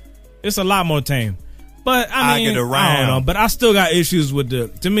be. It's a lot more tame. But I mean, I don't know. But I still got issues with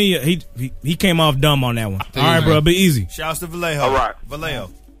to me, he came off dumb on that one. All right, bro, be easy. Shouts to Vallejo. All right.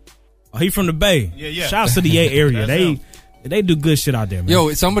 Vallejo. Oh, he from the Bay. Yeah. Shouts to the A area. They do good shit out there, man.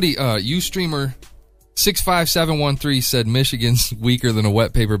 Yo, somebody, Ustreamer 65713 said Michigan's weaker than a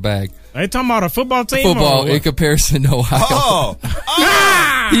wet paper bag. Are you talking about a football team? Football in comparison to Ohio. Oh!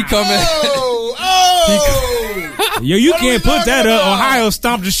 He coming. Yo, you can't put that up. Ohio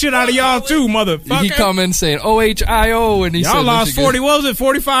stomped the shit out of y'all too, motherfucker. He come in saying OHIO, and he y'all said lost 40. What was it?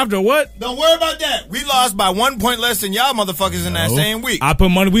 45 to what? Don't worry about that. We lost by 1 point less than y'all motherfuckers in that same week. I put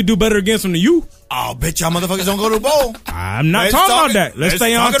money. We do better against them than you. Oh, bitch, y'all motherfuckers don't go to the bowl. I'm not talking about that. Let's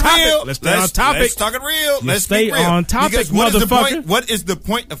stay on topic. Real. Let's stay on topic. Let's talk it real. Let's stay be real. on topic, because motherfucker. What is the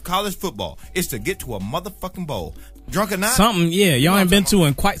point of college football? It's to get to a motherfucking bowl. Drunk or not? Something, yeah. Y'all ain't been to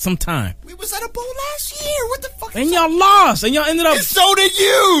in quite some time. We was at a bowl last year. What the fuck? And y'all lost. And y'all ended up. And so did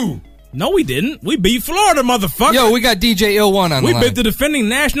you. No, we didn't. We beat Florida, motherfucker. Yo, we got DJ Ill1 on the We line. beat the defending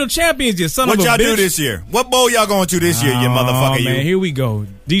national champions, you son of a bitch. What y'all do this year? What bowl y'all going to this year, you motherfucker? Oh, man, here we go.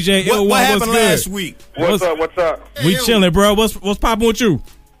 DJ Ill1, what happened what's good? last week? What's up? We chilling, bro. What's popping with you?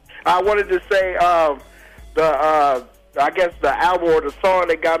 I wanted to say I guess the album or the song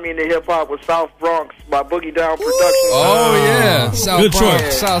that got me into hip hop was South Bronx by Boogie Down Productions. Oh yeah, South Good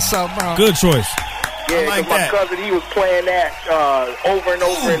Bronx. choice. South Bronx. Good choice. Yeah, because my cousin, he was playing that over and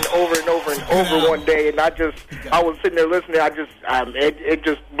over and over and over and over one day, and I was sitting there listening. It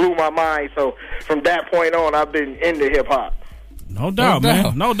just blew my mind. So from that point on, I've been into hip hop. No doubt,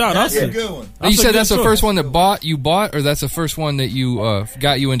 man. No doubt. That's a good one. You said that's the first one that you bought, or that's the first one that you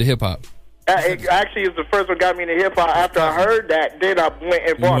got you into hip hop? It actually is the first one got me into hip hop. After I heard that, then I went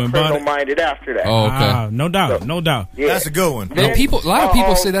and bought Criminal Minded after that. Oh, okay. No doubt, no doubt. Yeah. That's a good one. A lot of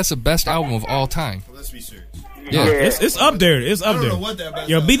people say that's the best album of all time. Let's be serious. Yeah, it's up there. It's up there.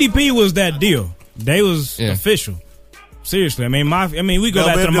 Yo, BDP was that deal. They was official. Seriously, I mean, we go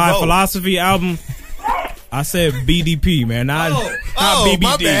back to my philosophy album. I said BDP, man. Not BBD.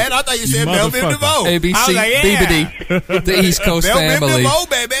 My bad. I thought you said Bell Biv DeVoe. ABC, BBD, the East Coast family. DeVoe,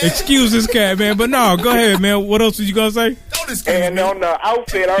 baby. Excuse this cat, man. But no, go ahead, man. What else was you gonna say? And on the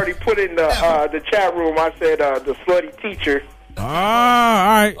outfit, I already put in the chat room. I said the slutty teacher. All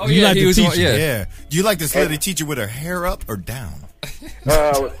right. Oh, you like the teacher? Yeah. Do you like the slutty teacher with her hair up or down?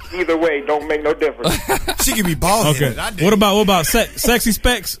 Either way, don't make no difference. She can be bald. Okay. What about Sexy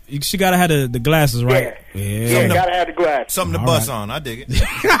Specs? She gotta have the glasses, right? Yeah, gotta have the glasses. Something to bust on. I dig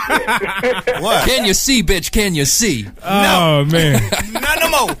it. What? Can you see, bitch? Can you see? Oh man. Not no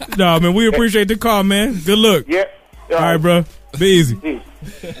more. No, man. We appreciate the call, man. Good luck. Yeah. All right, bro. Be easy.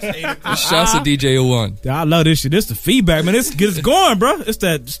 Shouts to DJ Ill1. I love this shit. This the feedback, man. This gets going, bro. It's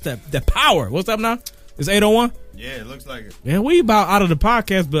that power. What's up now? It's 801. Yeah, it looks like it. Yeah, we about out of the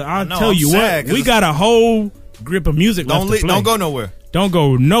podcast, but I'll tell I'm you sad, what, we got a whole grip of music left to play. Don't go nowhere. Don't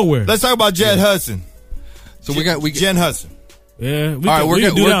go nowhere. Let's talk about Jen Hudson. So we got Jen Hudson. Yeah, we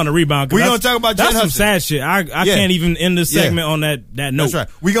can do that on the rebound. We're gonna talk about Jen Hudson. That's some sad shit. I can't even end this segment on that note. That's right.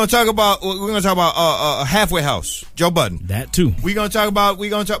 We're gonna talk about Halfway House, Joe Budden. That too. We're gonna talk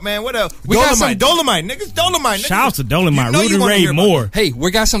man. What else? Dolomite, Dolomite. Shout out to Dolomite. You know Rudy Ray Moore. Hey,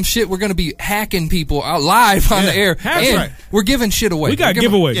 we got some shit. We're gonna be hacking people out live on the air. That's right. We're giving shit away. We got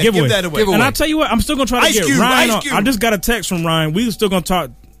giveaway. Give that away. And I'll tell you what, I'm still gonna try to get Ryan on. I just got a text from Ryan. We still gonna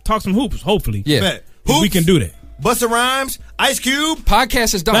talk some hoops. Hopefully, Hoops? we can do that. Busta Rhymes, Ice Cube.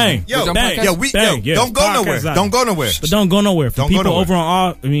 Podcast is done. Bang. Don't go nowhere. Out. Don't go nowhere. But don't go nowhere. For Don't people go nowhere. over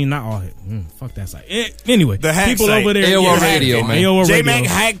on not all. Fuck that site. Anyway, the hack people site. over there. AOL Radio, man. AOL Radio. J-Mac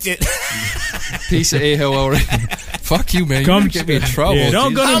hacked it. Piece of AOL Radio. Fuck you, man. You're gonna get me in trouble. Yeah,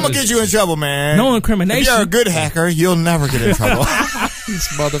 don't go I'm gonna get you in trouble, man. No incrimination. If you're a good hacker, you'll never get in trouble. This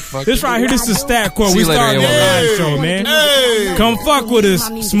motherfucker. This right here, this is Stat Quo. We See you later, started the AOL. live show, man. Hey. Come fuck with us,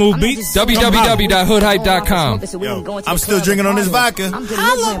 Smooth Beats. www.hoodhype.com. I'm still drinking on this vodka. I'm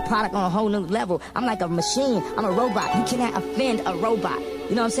delivering product on a whole new level. I'm like a machine. I'm a robot. You cannot offend a robot.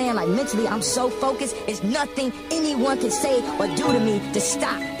 You know what I'm saying? Like mentally, I'm so focused. It's nothing anyone can say or do to me to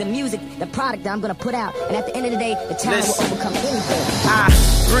stop the music, the product that I'm gonna put out. And at the end of the day, the talent will overcome anything. I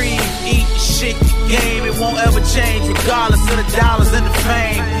breathe, eat, shit, the game. It won't ever change, regardless of the dollars and the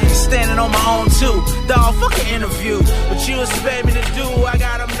fame. Standing on my own too. Dawg, fuck an interview. What you expect me to do? I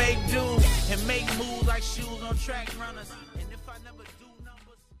got